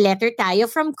 syempre may letter tayo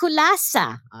from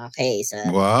Kulasa. Okay, so.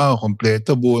 Wow,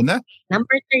 kompleto. Buo na.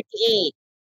 Number 38.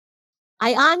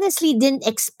 I honestly didn't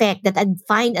expect that I'd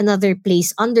find another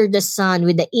place under the sun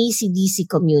with the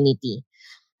ACDC community.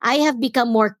 I have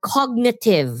become more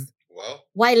cognitive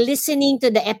while listening to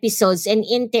the episodes and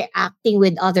interacting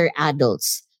with other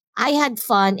adults. I had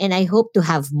fun and I hope to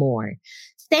have more.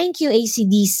 Thank you,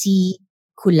 ACDC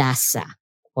Kulasa.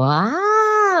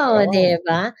 Wow,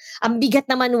 diba? Ang bigat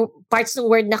naman parts ng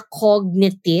word na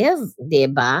cognitive,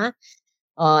 diba?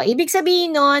 Ibig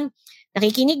sabihin nun,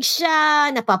 nakikinig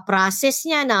siya, napaprocess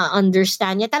niya,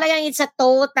 na-understand niya. Talagang it's a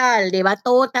total, diba?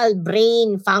 Total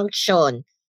brain function,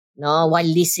 no? While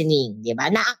listening,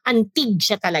 diba? Naantig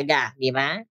siya talaga,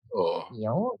 diba? Oo.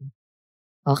 Yun.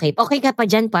 Okay ka pa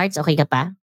dyan, Parts? Okay ka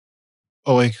pa?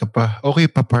 Okay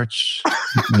pa, Parts.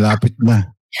 Malapit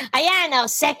na. Ayan,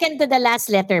 second to the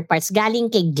last letter, Parts. Galing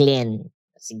kay Glenn.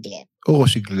 Si Glenn. Oo,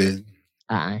 si Glenn.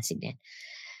 Si Glenn.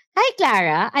 Hi,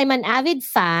 Clara. I'm an avid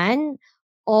fan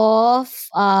of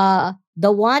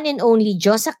the one and only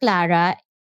Josa Clara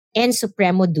and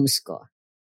Supremo Dusko.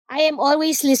 I am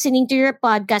always listening to your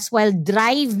podcast while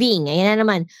driving. Ayan na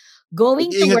naman.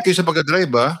 Going to Ingat work. kayo sa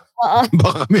pag-drive, ha?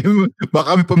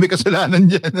 Baka may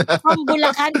pamikasalan dyan. From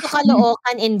Bulacan to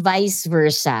Caloocan and vice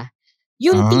versa.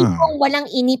 Yung tipong walang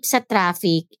inip sa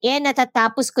traffic,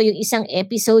 natatapos ko yung isang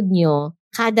episode nyo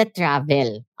kada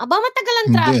travel. Aba, matagal ang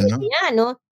travel niya,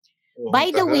 no?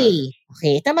 By the way,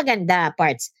 okay, ito maganda,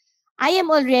 Parts. I am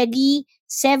already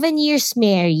 7 years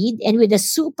married and with a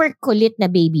super kulit na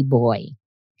baby boy.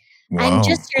 Wow, I'm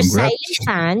just your silent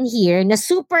fan here na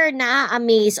super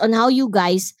na-amaze on how you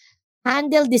guys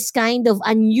handle this kind of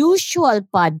unusual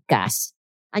podcast.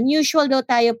 Unusual daw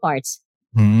tayo, Parts.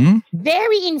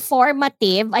 Very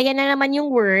informative, ayan na naman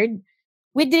yung word,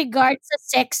 with regards sa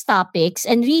sex topics,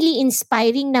 and really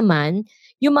inspiring naman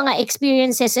yung mga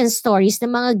experiences and stories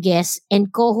ng mga guests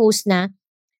and co-hosts na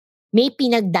may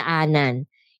pinagdaanan.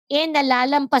 And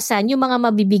nalalampasan yung mga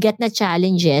mabibigat na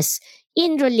challenges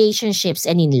in relationships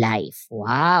and in life.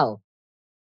 Wow.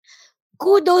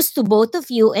 Kudos to both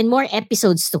of you and more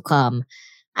episodes to come.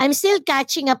 I'm still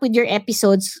catching up with your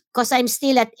episodes because I'm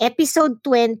still at episode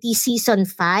 20, season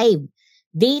 5.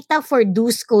 Data for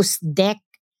Dusko's deck.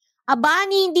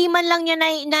 Abani, hindi man lang yan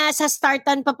nasa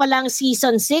startan pa palang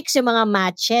season 6, yung mga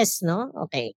matches, no?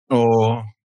 Okay. Oo.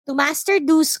 To Master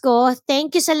Dusko,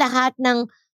 thank you sa lahat ng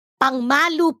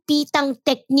pangmalupitang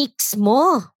techniques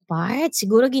mo. Part,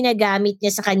 siguro ginagamit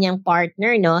niya sa kanyang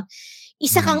partner, no?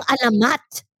 Isa kang alamat.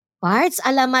 Parts,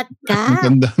 alamat ka.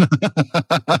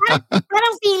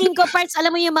 Parang feeling ko, Parts, alam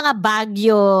mo yung mga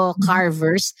Baguio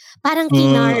carvers, parang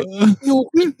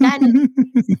kinukit ka.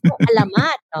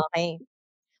 Alamat, okay.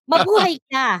 Mabuhay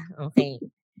ka, okay.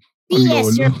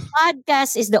 P.S. Your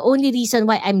podcast is the only reason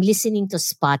why I'm listening to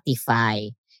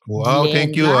Spotify. Wow,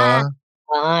 thank you,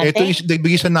 ito is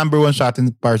nagbigay sa number 1 sa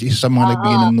atin, Parts. Isa sa mga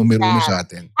nagbigay ng numero 1 sa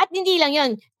atin. At hindi lang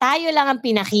yun, tayo lang ang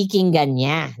pinakikinggan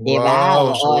niya. Di ba?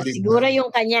 Wow, siguro yung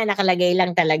kanya nakalagay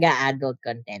lang talaga adult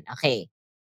content. Okay.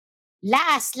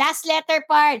 Last letter,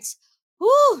 Parts.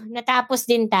 Natapos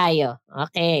din tayo.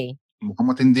 Okay. Mukhang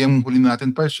matindi ang huli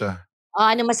natin, Parts,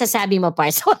 ano masasabi mo,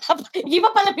 Parts? Hindi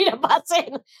pa pala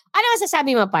pinapasin. Ano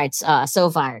masasabi mo, Parts, so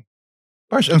far?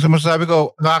 Parts, ang masasabi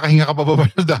ko, nakakahinga ka pa ba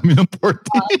sa dami ng 40?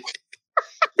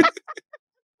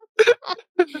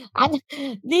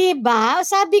 Diba?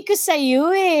 Sabi ko sa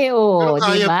iyo Pero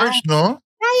kaya, diba? Parts, no?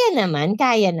 Kaya naman.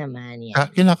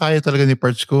 Yan. Kinakaya talaga ni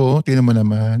Parts ko. Tingnan mo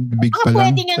naman. Big pa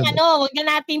lang. Pwede nga wag na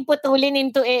natin putulin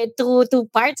into two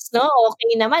parts, no?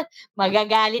 Okay naman.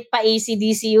 Magagalit pa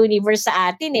ACDC Universe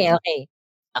sa atin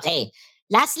Okay.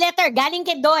 Last letter, galing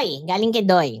kay Doy.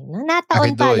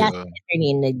 Nataon pa last letter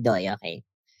ni Doy. Okay.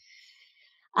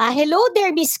 Hello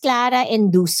there, Miss Clara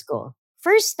and Dusko.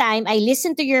 First time I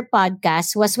listened to your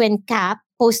podcast was when Cap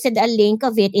posted a link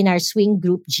of it in our swing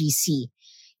group GC.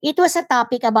 It was a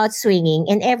topic about swinging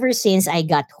and ever since I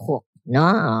got hooked. No?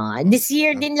 This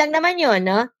year din lang naman yun,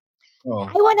 no?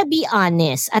 I wanna be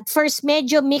honest. At first,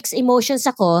 medyo mixed emotions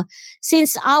ako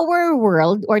since our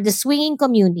world or the swinging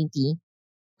community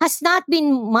has not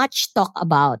been much talked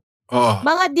about.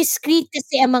 Mga discreet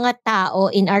kasi ang mga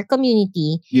tao in our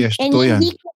community. Yes, and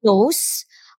hindi ko knows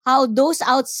how those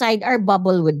outside our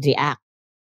bubble would react.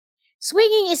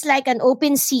 Swinging is like an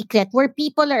open secret where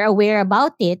people are aware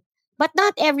about it, but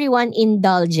not everyone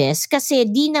indulges kasi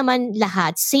di naman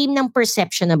lahat same ng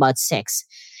perception about sex.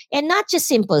 And not just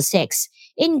simple sex.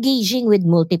 engaging with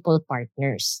multiple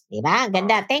partners. Diba?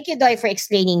 Ganda. Thank you, Doy, for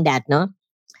explaining that, no?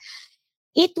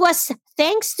 It was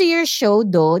thanks to your show,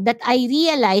 though, that I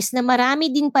realized na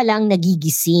marami din palang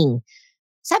nagigising.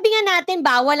 Sabi nga natin,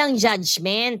 bawal ang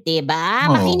judgment, diba?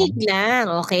 Makinig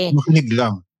lang, okay? Makinig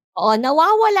lang. Oo,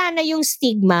 nawawala na yung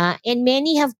stigma and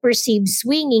many have perceived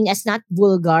swinging as not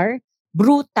vulgar,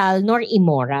 brutal, nor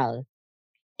immoral.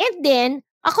 And then,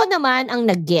 ako naman ang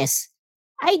nag-guess.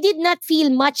 I did not feel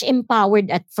much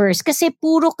empowered at first kasi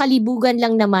puro kalibugan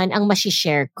lang naman ang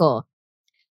masishare ko.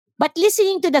 But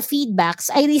listening to the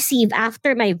feedbacks I received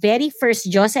after my very first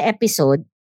Diyosa episode,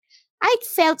 I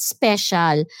felt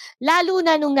special, lalo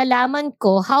na nung nalaman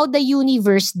ko how the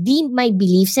universe deemed my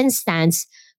beliefs and stance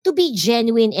to be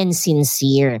genuine and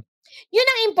sincere. Yun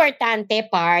ang importante,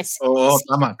 Parts. Oo,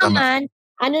 tama.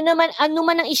 Ano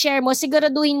man ang i-share mo,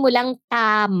 siguraduhin mo lang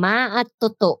tama at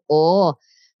totoo.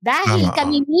 Dahil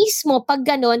kami mismo, pag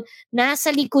ganon,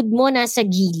 nasa likod mo, nasa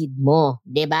gilid mo.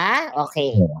 'Di ba?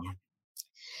 Okay.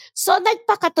 So,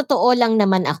 nagpakatotoo lang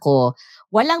naman ako.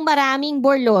 Walang maraming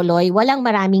borloloy, walang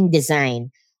maraming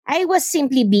design. I was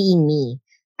simply being me.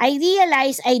 I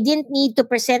realized I didn't need to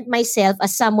present myself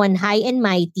as someone high and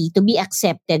mighty to be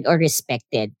accepted or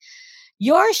respected.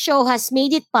 Your show has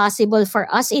made it possible for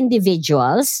us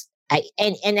individuals,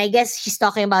 and I guess she's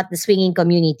talking about the swinging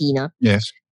community, no? Yes.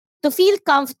 To feel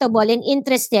comfortable and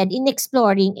interested in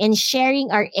exploring and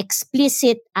sharing our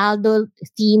explicit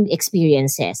adult-themed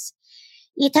experiences.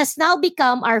 It has now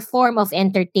become our form of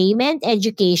entertainment,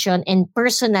 education, and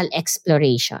personal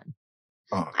exploration.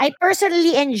 I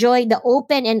personally enjoy the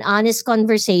open and honest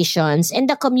conversations and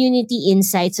the community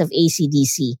insights of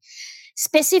ACDC,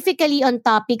 specifically on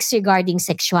topics regarding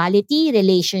sexuality,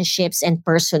 relationships, and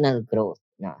personal growth.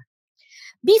 No.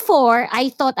 Before, I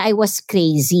thought I was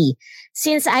crazy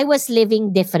since I was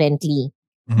living differently.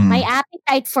 My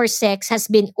appetite for sex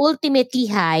has been ultimately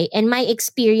high and my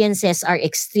experiences are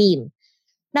extreme.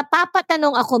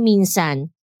 Napapatanong ako minsan,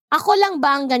 ako lang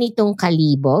ba ang ganitong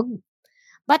kalibog?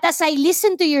 But as I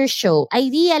listen to your show,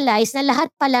 I realize na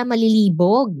lahat pala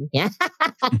malilibog.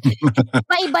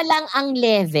 Iba-iba lang ang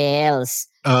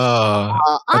levels.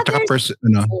 At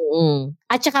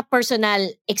saka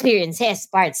personal experiences,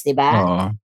 Parts, di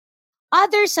ba?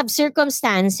 Others have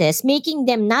circumstances making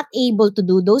them not able to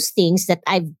do those things that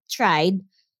I've tried.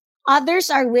 Others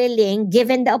are willing,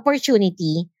 given the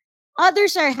opportunity.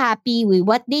 Others are happy with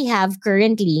what they have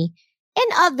currently. And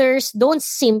others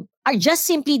just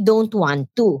simply don't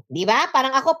want to. Di ba?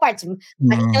 Parang ako, Parts,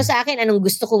 pakita sa akin anong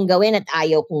gusto kong gawin at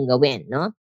ayaw kong gawin,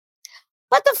 no?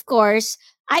 But of course,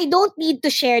 I don't need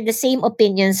to share the same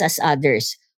opinions as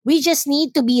others. We just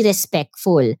need to be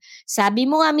respectful. Sabi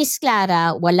mo nga, Miss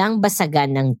Clara, walang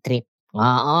basagan ng trip.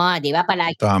 Oo, di ba?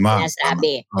 Palagi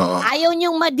sinasabi. Ayaw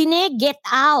niyong madinig, get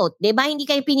out. Di ba? Hindi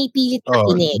kayo pinipilit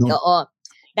makinig. Oo.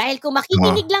 Dahil kung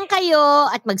makikinig lang kayo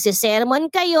at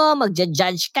magsisermon kayo,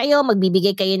 magja-judge kayo,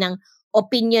 magbibigay kayo ng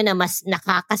opinion na mas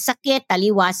nakakasakit,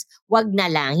 taliwas, wag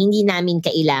na lang. Hindi namin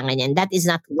kailangan yan. That is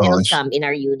not welcome in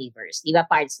our universe. Di ba,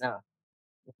 Parts, no?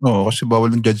 Oo, kasi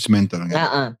bawal ng judgmental.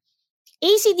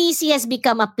 ACDC has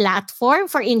become a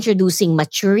platform for introducing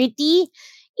maturity,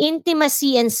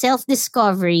 intimacy, and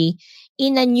self-discovery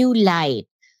in a new light,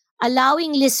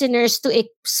 allowing listeners to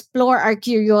explore our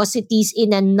curiosities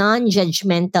in a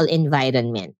non-judgmental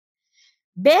environment.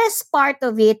 Best part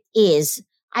of it is,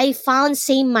 I found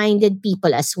same-minded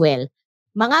people as well.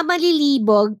 Mga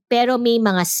malilibog pero may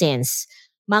mga sense.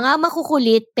 Mga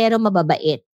makukulit pero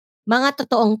mababait. Mga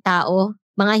totoong tao,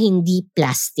 mga hindi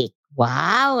plastic.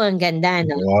 Wow, ang ganda,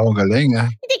 no? Wow, galing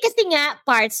Hindi kasi nga,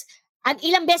 Parts,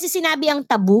 ilang beses sinabi ang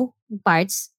tabu,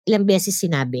 Parts? Ilang beses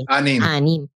sinabi? 6.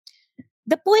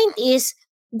 The point is,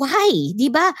 why? Di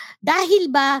ba?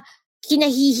 Dahil ba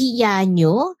kinahihiya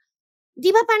nyo? Di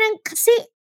ba parang kasi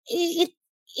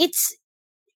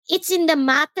it's in the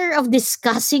matter of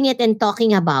discussing it and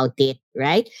talking about it,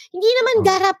 right? Hindi naman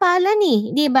garapalan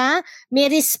di ba? May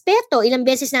respeto. Ilang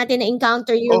beses natin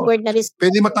na-encounter yung word na respeto.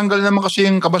 Pwede matanggal naman kasi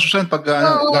yung kabasusan pag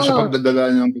nasa pagdadala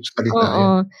ng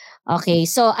salita. Okay,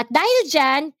 so at dahil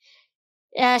dyan,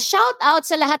 shout out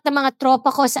sa lahat ng mga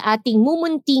tropa ko sa ating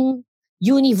mumunting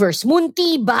universe.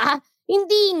 Munti ba?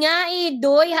 Hindi nga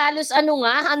Doy. Halos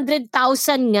 100,000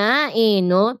 nga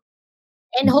no?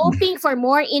 And hoping for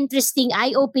more interesting,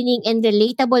 eye-opening, and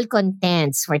relatable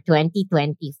contents for 2024.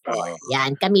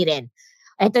 Yan, kami rin.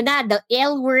 Ito na, the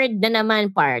L word na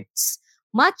naman, Parts.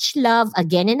 Much love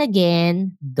again and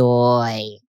again,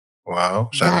 Doy.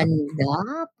 Wow.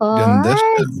 Ganda,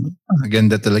 Parts.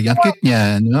 Ganda talaga. Ang cute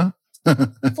niya, no?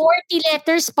 40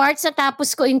 letters, Parts,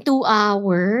 natapos ko in 2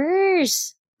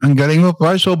 hours. Ang galing mo,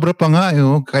 Parts. Sobra pa nga.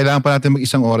 Kailangan pa natin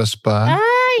mag-1 oras pa.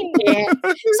 Hindi.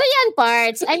 So yan,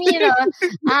 Parts. I mean,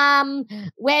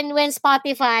 when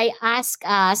Spotify ask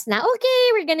us na, okay,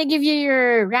 we're gonna give you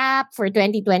your rap for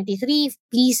 2023,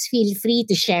 please feel free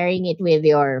to sharing it with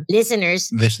your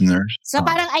listeners. So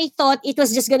parang I thought it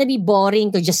was just gonna be boring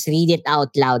to just read it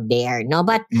out loud there, no?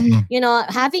 But,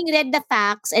 having read the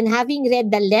facts and having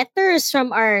read the letters from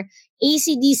our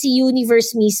ACDC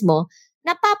universe mismo,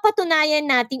 napapatunayan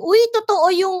natin, totoo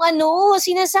yung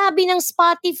sinasabi ng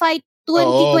Spotify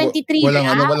 2023 walang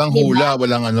rap, walang diba? hula,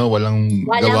 walang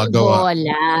gawa-gawa.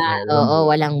 Bola. Oo,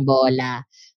 walang bola.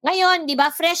 Ngayon, 'di ba,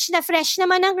 fresh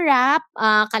naman ang rap.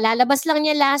 Kalalabas lang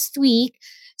niya last week.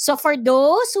 So for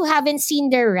those who haven't seen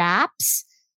their raps,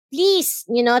 please,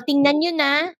 tingnan niyo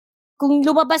na kung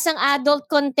lumabas ang adult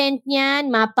content niyan,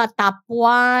 mapa top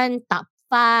 1, top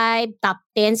 5, top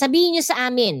 10, sabihin niyo sa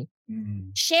amin.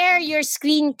 Share your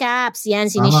screen caps. Yan,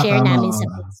 sinishare namin sa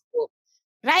Facebook.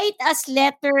 Write us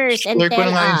letters and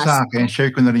tell us. Share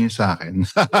ko na rin yung sa akin.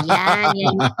 Yan.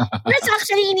 That's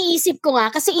actually iniisip ko nga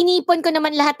kasi inipon ko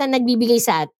naman lahat na nagbibigay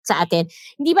sa atin.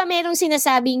 Hindi ba merong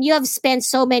sinasabing you have spent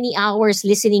so many hours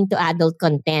listening to adult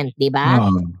content, di ba?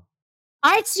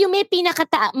 Arts, yung may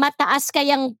mataas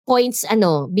kayang points,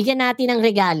 bigyan natin ng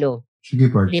regalo. Sige,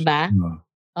 Parts. Di ba?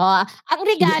 Ang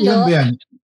regalo,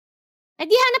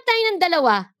 di hanap tayo ng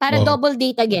 2 para double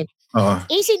date again.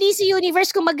 ACDC Universe,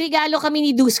 kung magregalo kami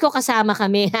ni Dusko, kasama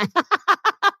kami.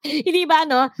 Hindi ba,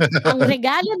 no? Ang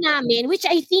regalo namin, which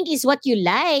I think is what you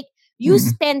like, you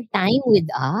spend time with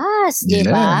us, di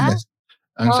ba?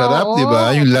 Ang sarap, di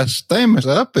ba? Yung last time,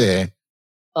 masarap eh.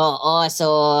 Oo, so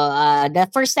the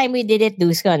first time we did it,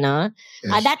 Dusko, no?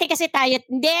 Yes. Dati kasi tayo,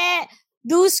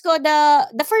 Dusko,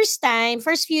 the first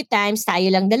few times,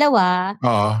 tayo lang 2.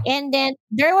 And then,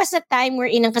 there was a time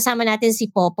wherein ang kasama natin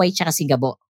si Popoy tsaka si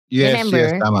Gabo. Yes,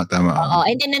 remember? Yes, tama. Oo,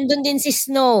 and then nandun din si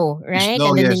Snow, right?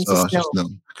 Si Snow.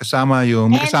 Kasama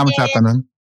may kasama sa tanon.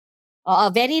 Oo,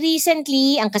 very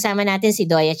recently, ang kasama natin si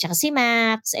Doya tsaka si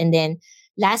Max. And then,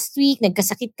 last week,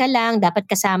 nagkasakit ka lang, dapat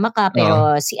kasama ka,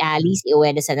 pero si Ali, si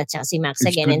Ueda-san at si Max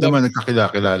again. And then, naman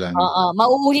nagkakilala. Oo,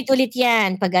 mauulit-ulit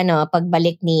yan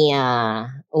pagbalik ni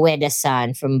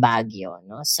Ueda-san from Baguio.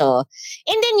 No? So,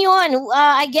 and then yun,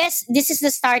 I guess this is the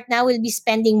start now. We'll be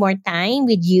spending more time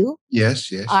with you.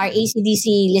 Yes. Our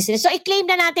ACDC listeners. So, i-claim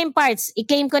na natin, Parts.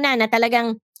 I-claim ko na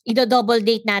talagang i-double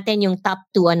date natin yung top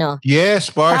 2, Yes,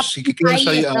 Parts.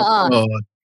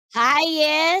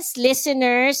 Highest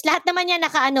listeners. Lahat naman yan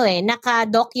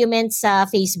naka-document sa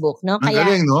Facebook, no? Ang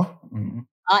galing, no?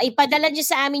 Ipadala nyo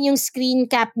sa amin yung screen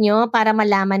cap nyo para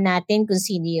malaman natin kung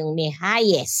sino yung may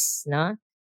highest, no?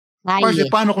 Pars,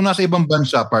 paano kung nasa ibang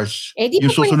bansa, Pars?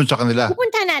 Yung susunod sa kanila?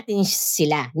 Pupunta natin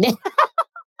sila.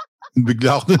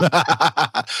 Bigla ako na.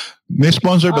 May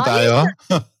sponsor ba tayo?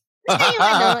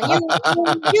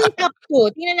 Yung top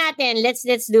 2, tingnan natin,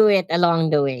 let's do it along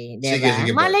the way. Diba?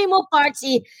 Sige, malay mo, Parts,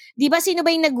 di ba sino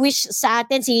ba yung nag-wish sa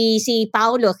atin? Si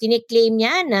Paolo, kiniklaim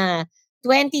niya na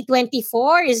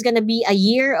 2024 is gonna be a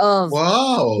year of,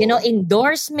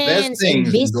 endorsements and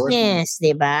business,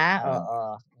 di ba?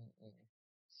 Oo.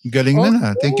 Galing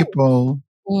na. Thank you po.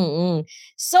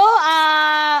 So,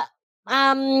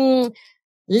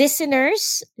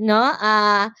 listeners, no,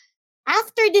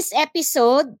 after this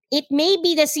episode, it may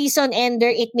be the season ender,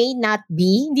 it may not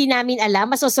be. Hindi namin alam.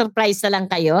 Maso-surprise na lang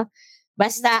kayo.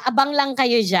 Basta abang lang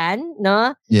kayo dyan,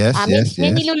 no? Yes.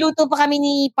 May niluluto pa kami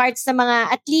ni Parts na mga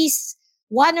at least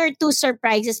 1 or 2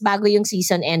 surprises bago yung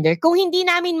season ender. Kung hindi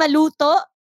namin maluto,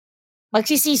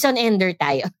 magsi-season ender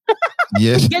tayo.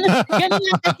 Yes. ganun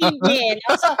lang katindi.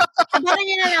 No? So, abangan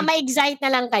nyo na lang, ma-excite na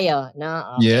lang kayo.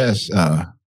 No? Okay. Yes.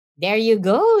 There you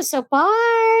go. So,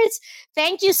 Parts.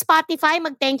 Thank you, Spotify.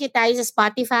 Mag-thank you tayo sa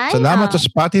Spotify. Salamat sa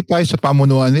Spotify sa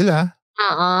pamunuan nila.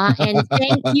 And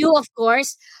thank you, of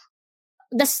course.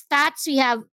 The stats we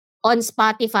have on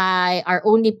Spotify are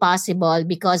only possible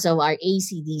because of our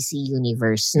ACDC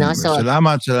universe. No? So,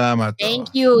 salamat.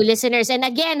 Thank you, listeners. And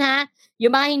again,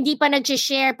 yung mga hindi pa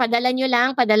nag-share, padala nyo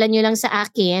lang sa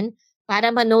akin para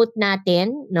ma-note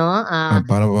natin, no?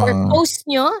 Or post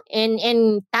nyo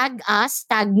and tag us,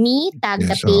 tag me, tag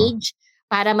the page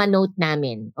para ma-note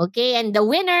namin. Okay? And the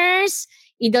winners,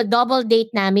 i-double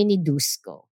date namin ni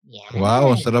Dusko. Yeah.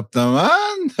 Wow, sarap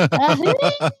naman.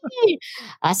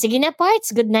 Sige na,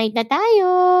 Parts. Good night na tayo.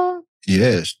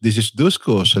 Yes, this is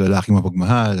Dusko, sa lalaking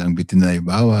mapagmahal, ang bitin na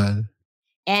ibawal.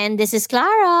 And this is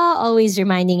Clara, always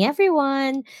reminding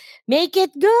everyone, make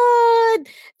it good.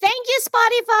 Thank you,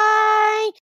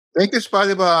 Spotify. Thank you,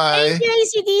 Spotify. Thank you,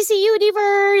 ACDC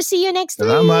Universe. See you next week.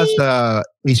 Salamat sa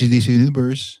ACDC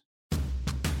Universe.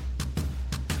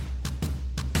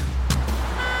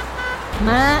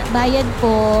 Bayad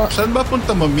po. Saan ba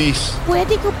punta mo, miss?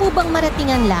 Pwede ko po bang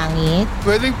marating ang langit?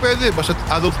 Pwede. Basta't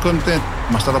adult content.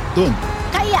 Masarap dun.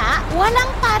 Kaya, walang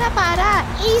para-para.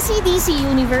 ACDC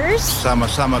Universe.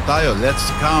 Sama-sama tayo. Let's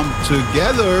come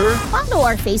together. Follow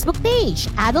our Facebook page,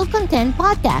 Adult Content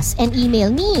Podcast, and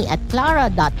email me at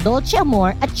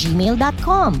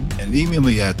clara.dolceamor@gmail.com. And email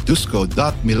me at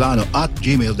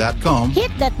dusko.milano@gmail.com.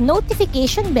 Hit that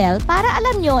notification bell para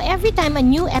alam nyo every time a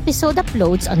new episode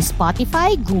uploads on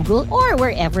Spotify, Google, or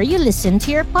wherever you listen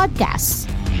to your podcasts.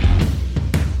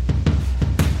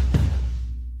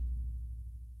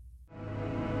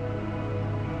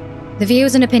 The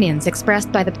views and opinions expressed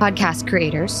by the podcast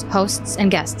creators, hosts, and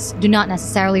guests do not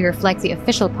necessarily reflect the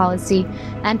official policy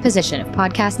and position of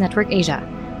Podcast Network Asia,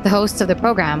 the hosts of the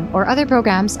program, or other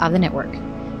programs of the network.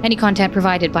 Any content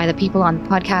provided by the people on the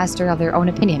podcast are of their own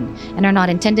opinion and are not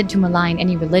intended to malign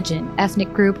any religion, ethnic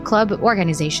group, club,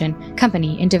 organization,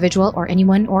 company, individual, or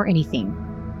anyone or anything.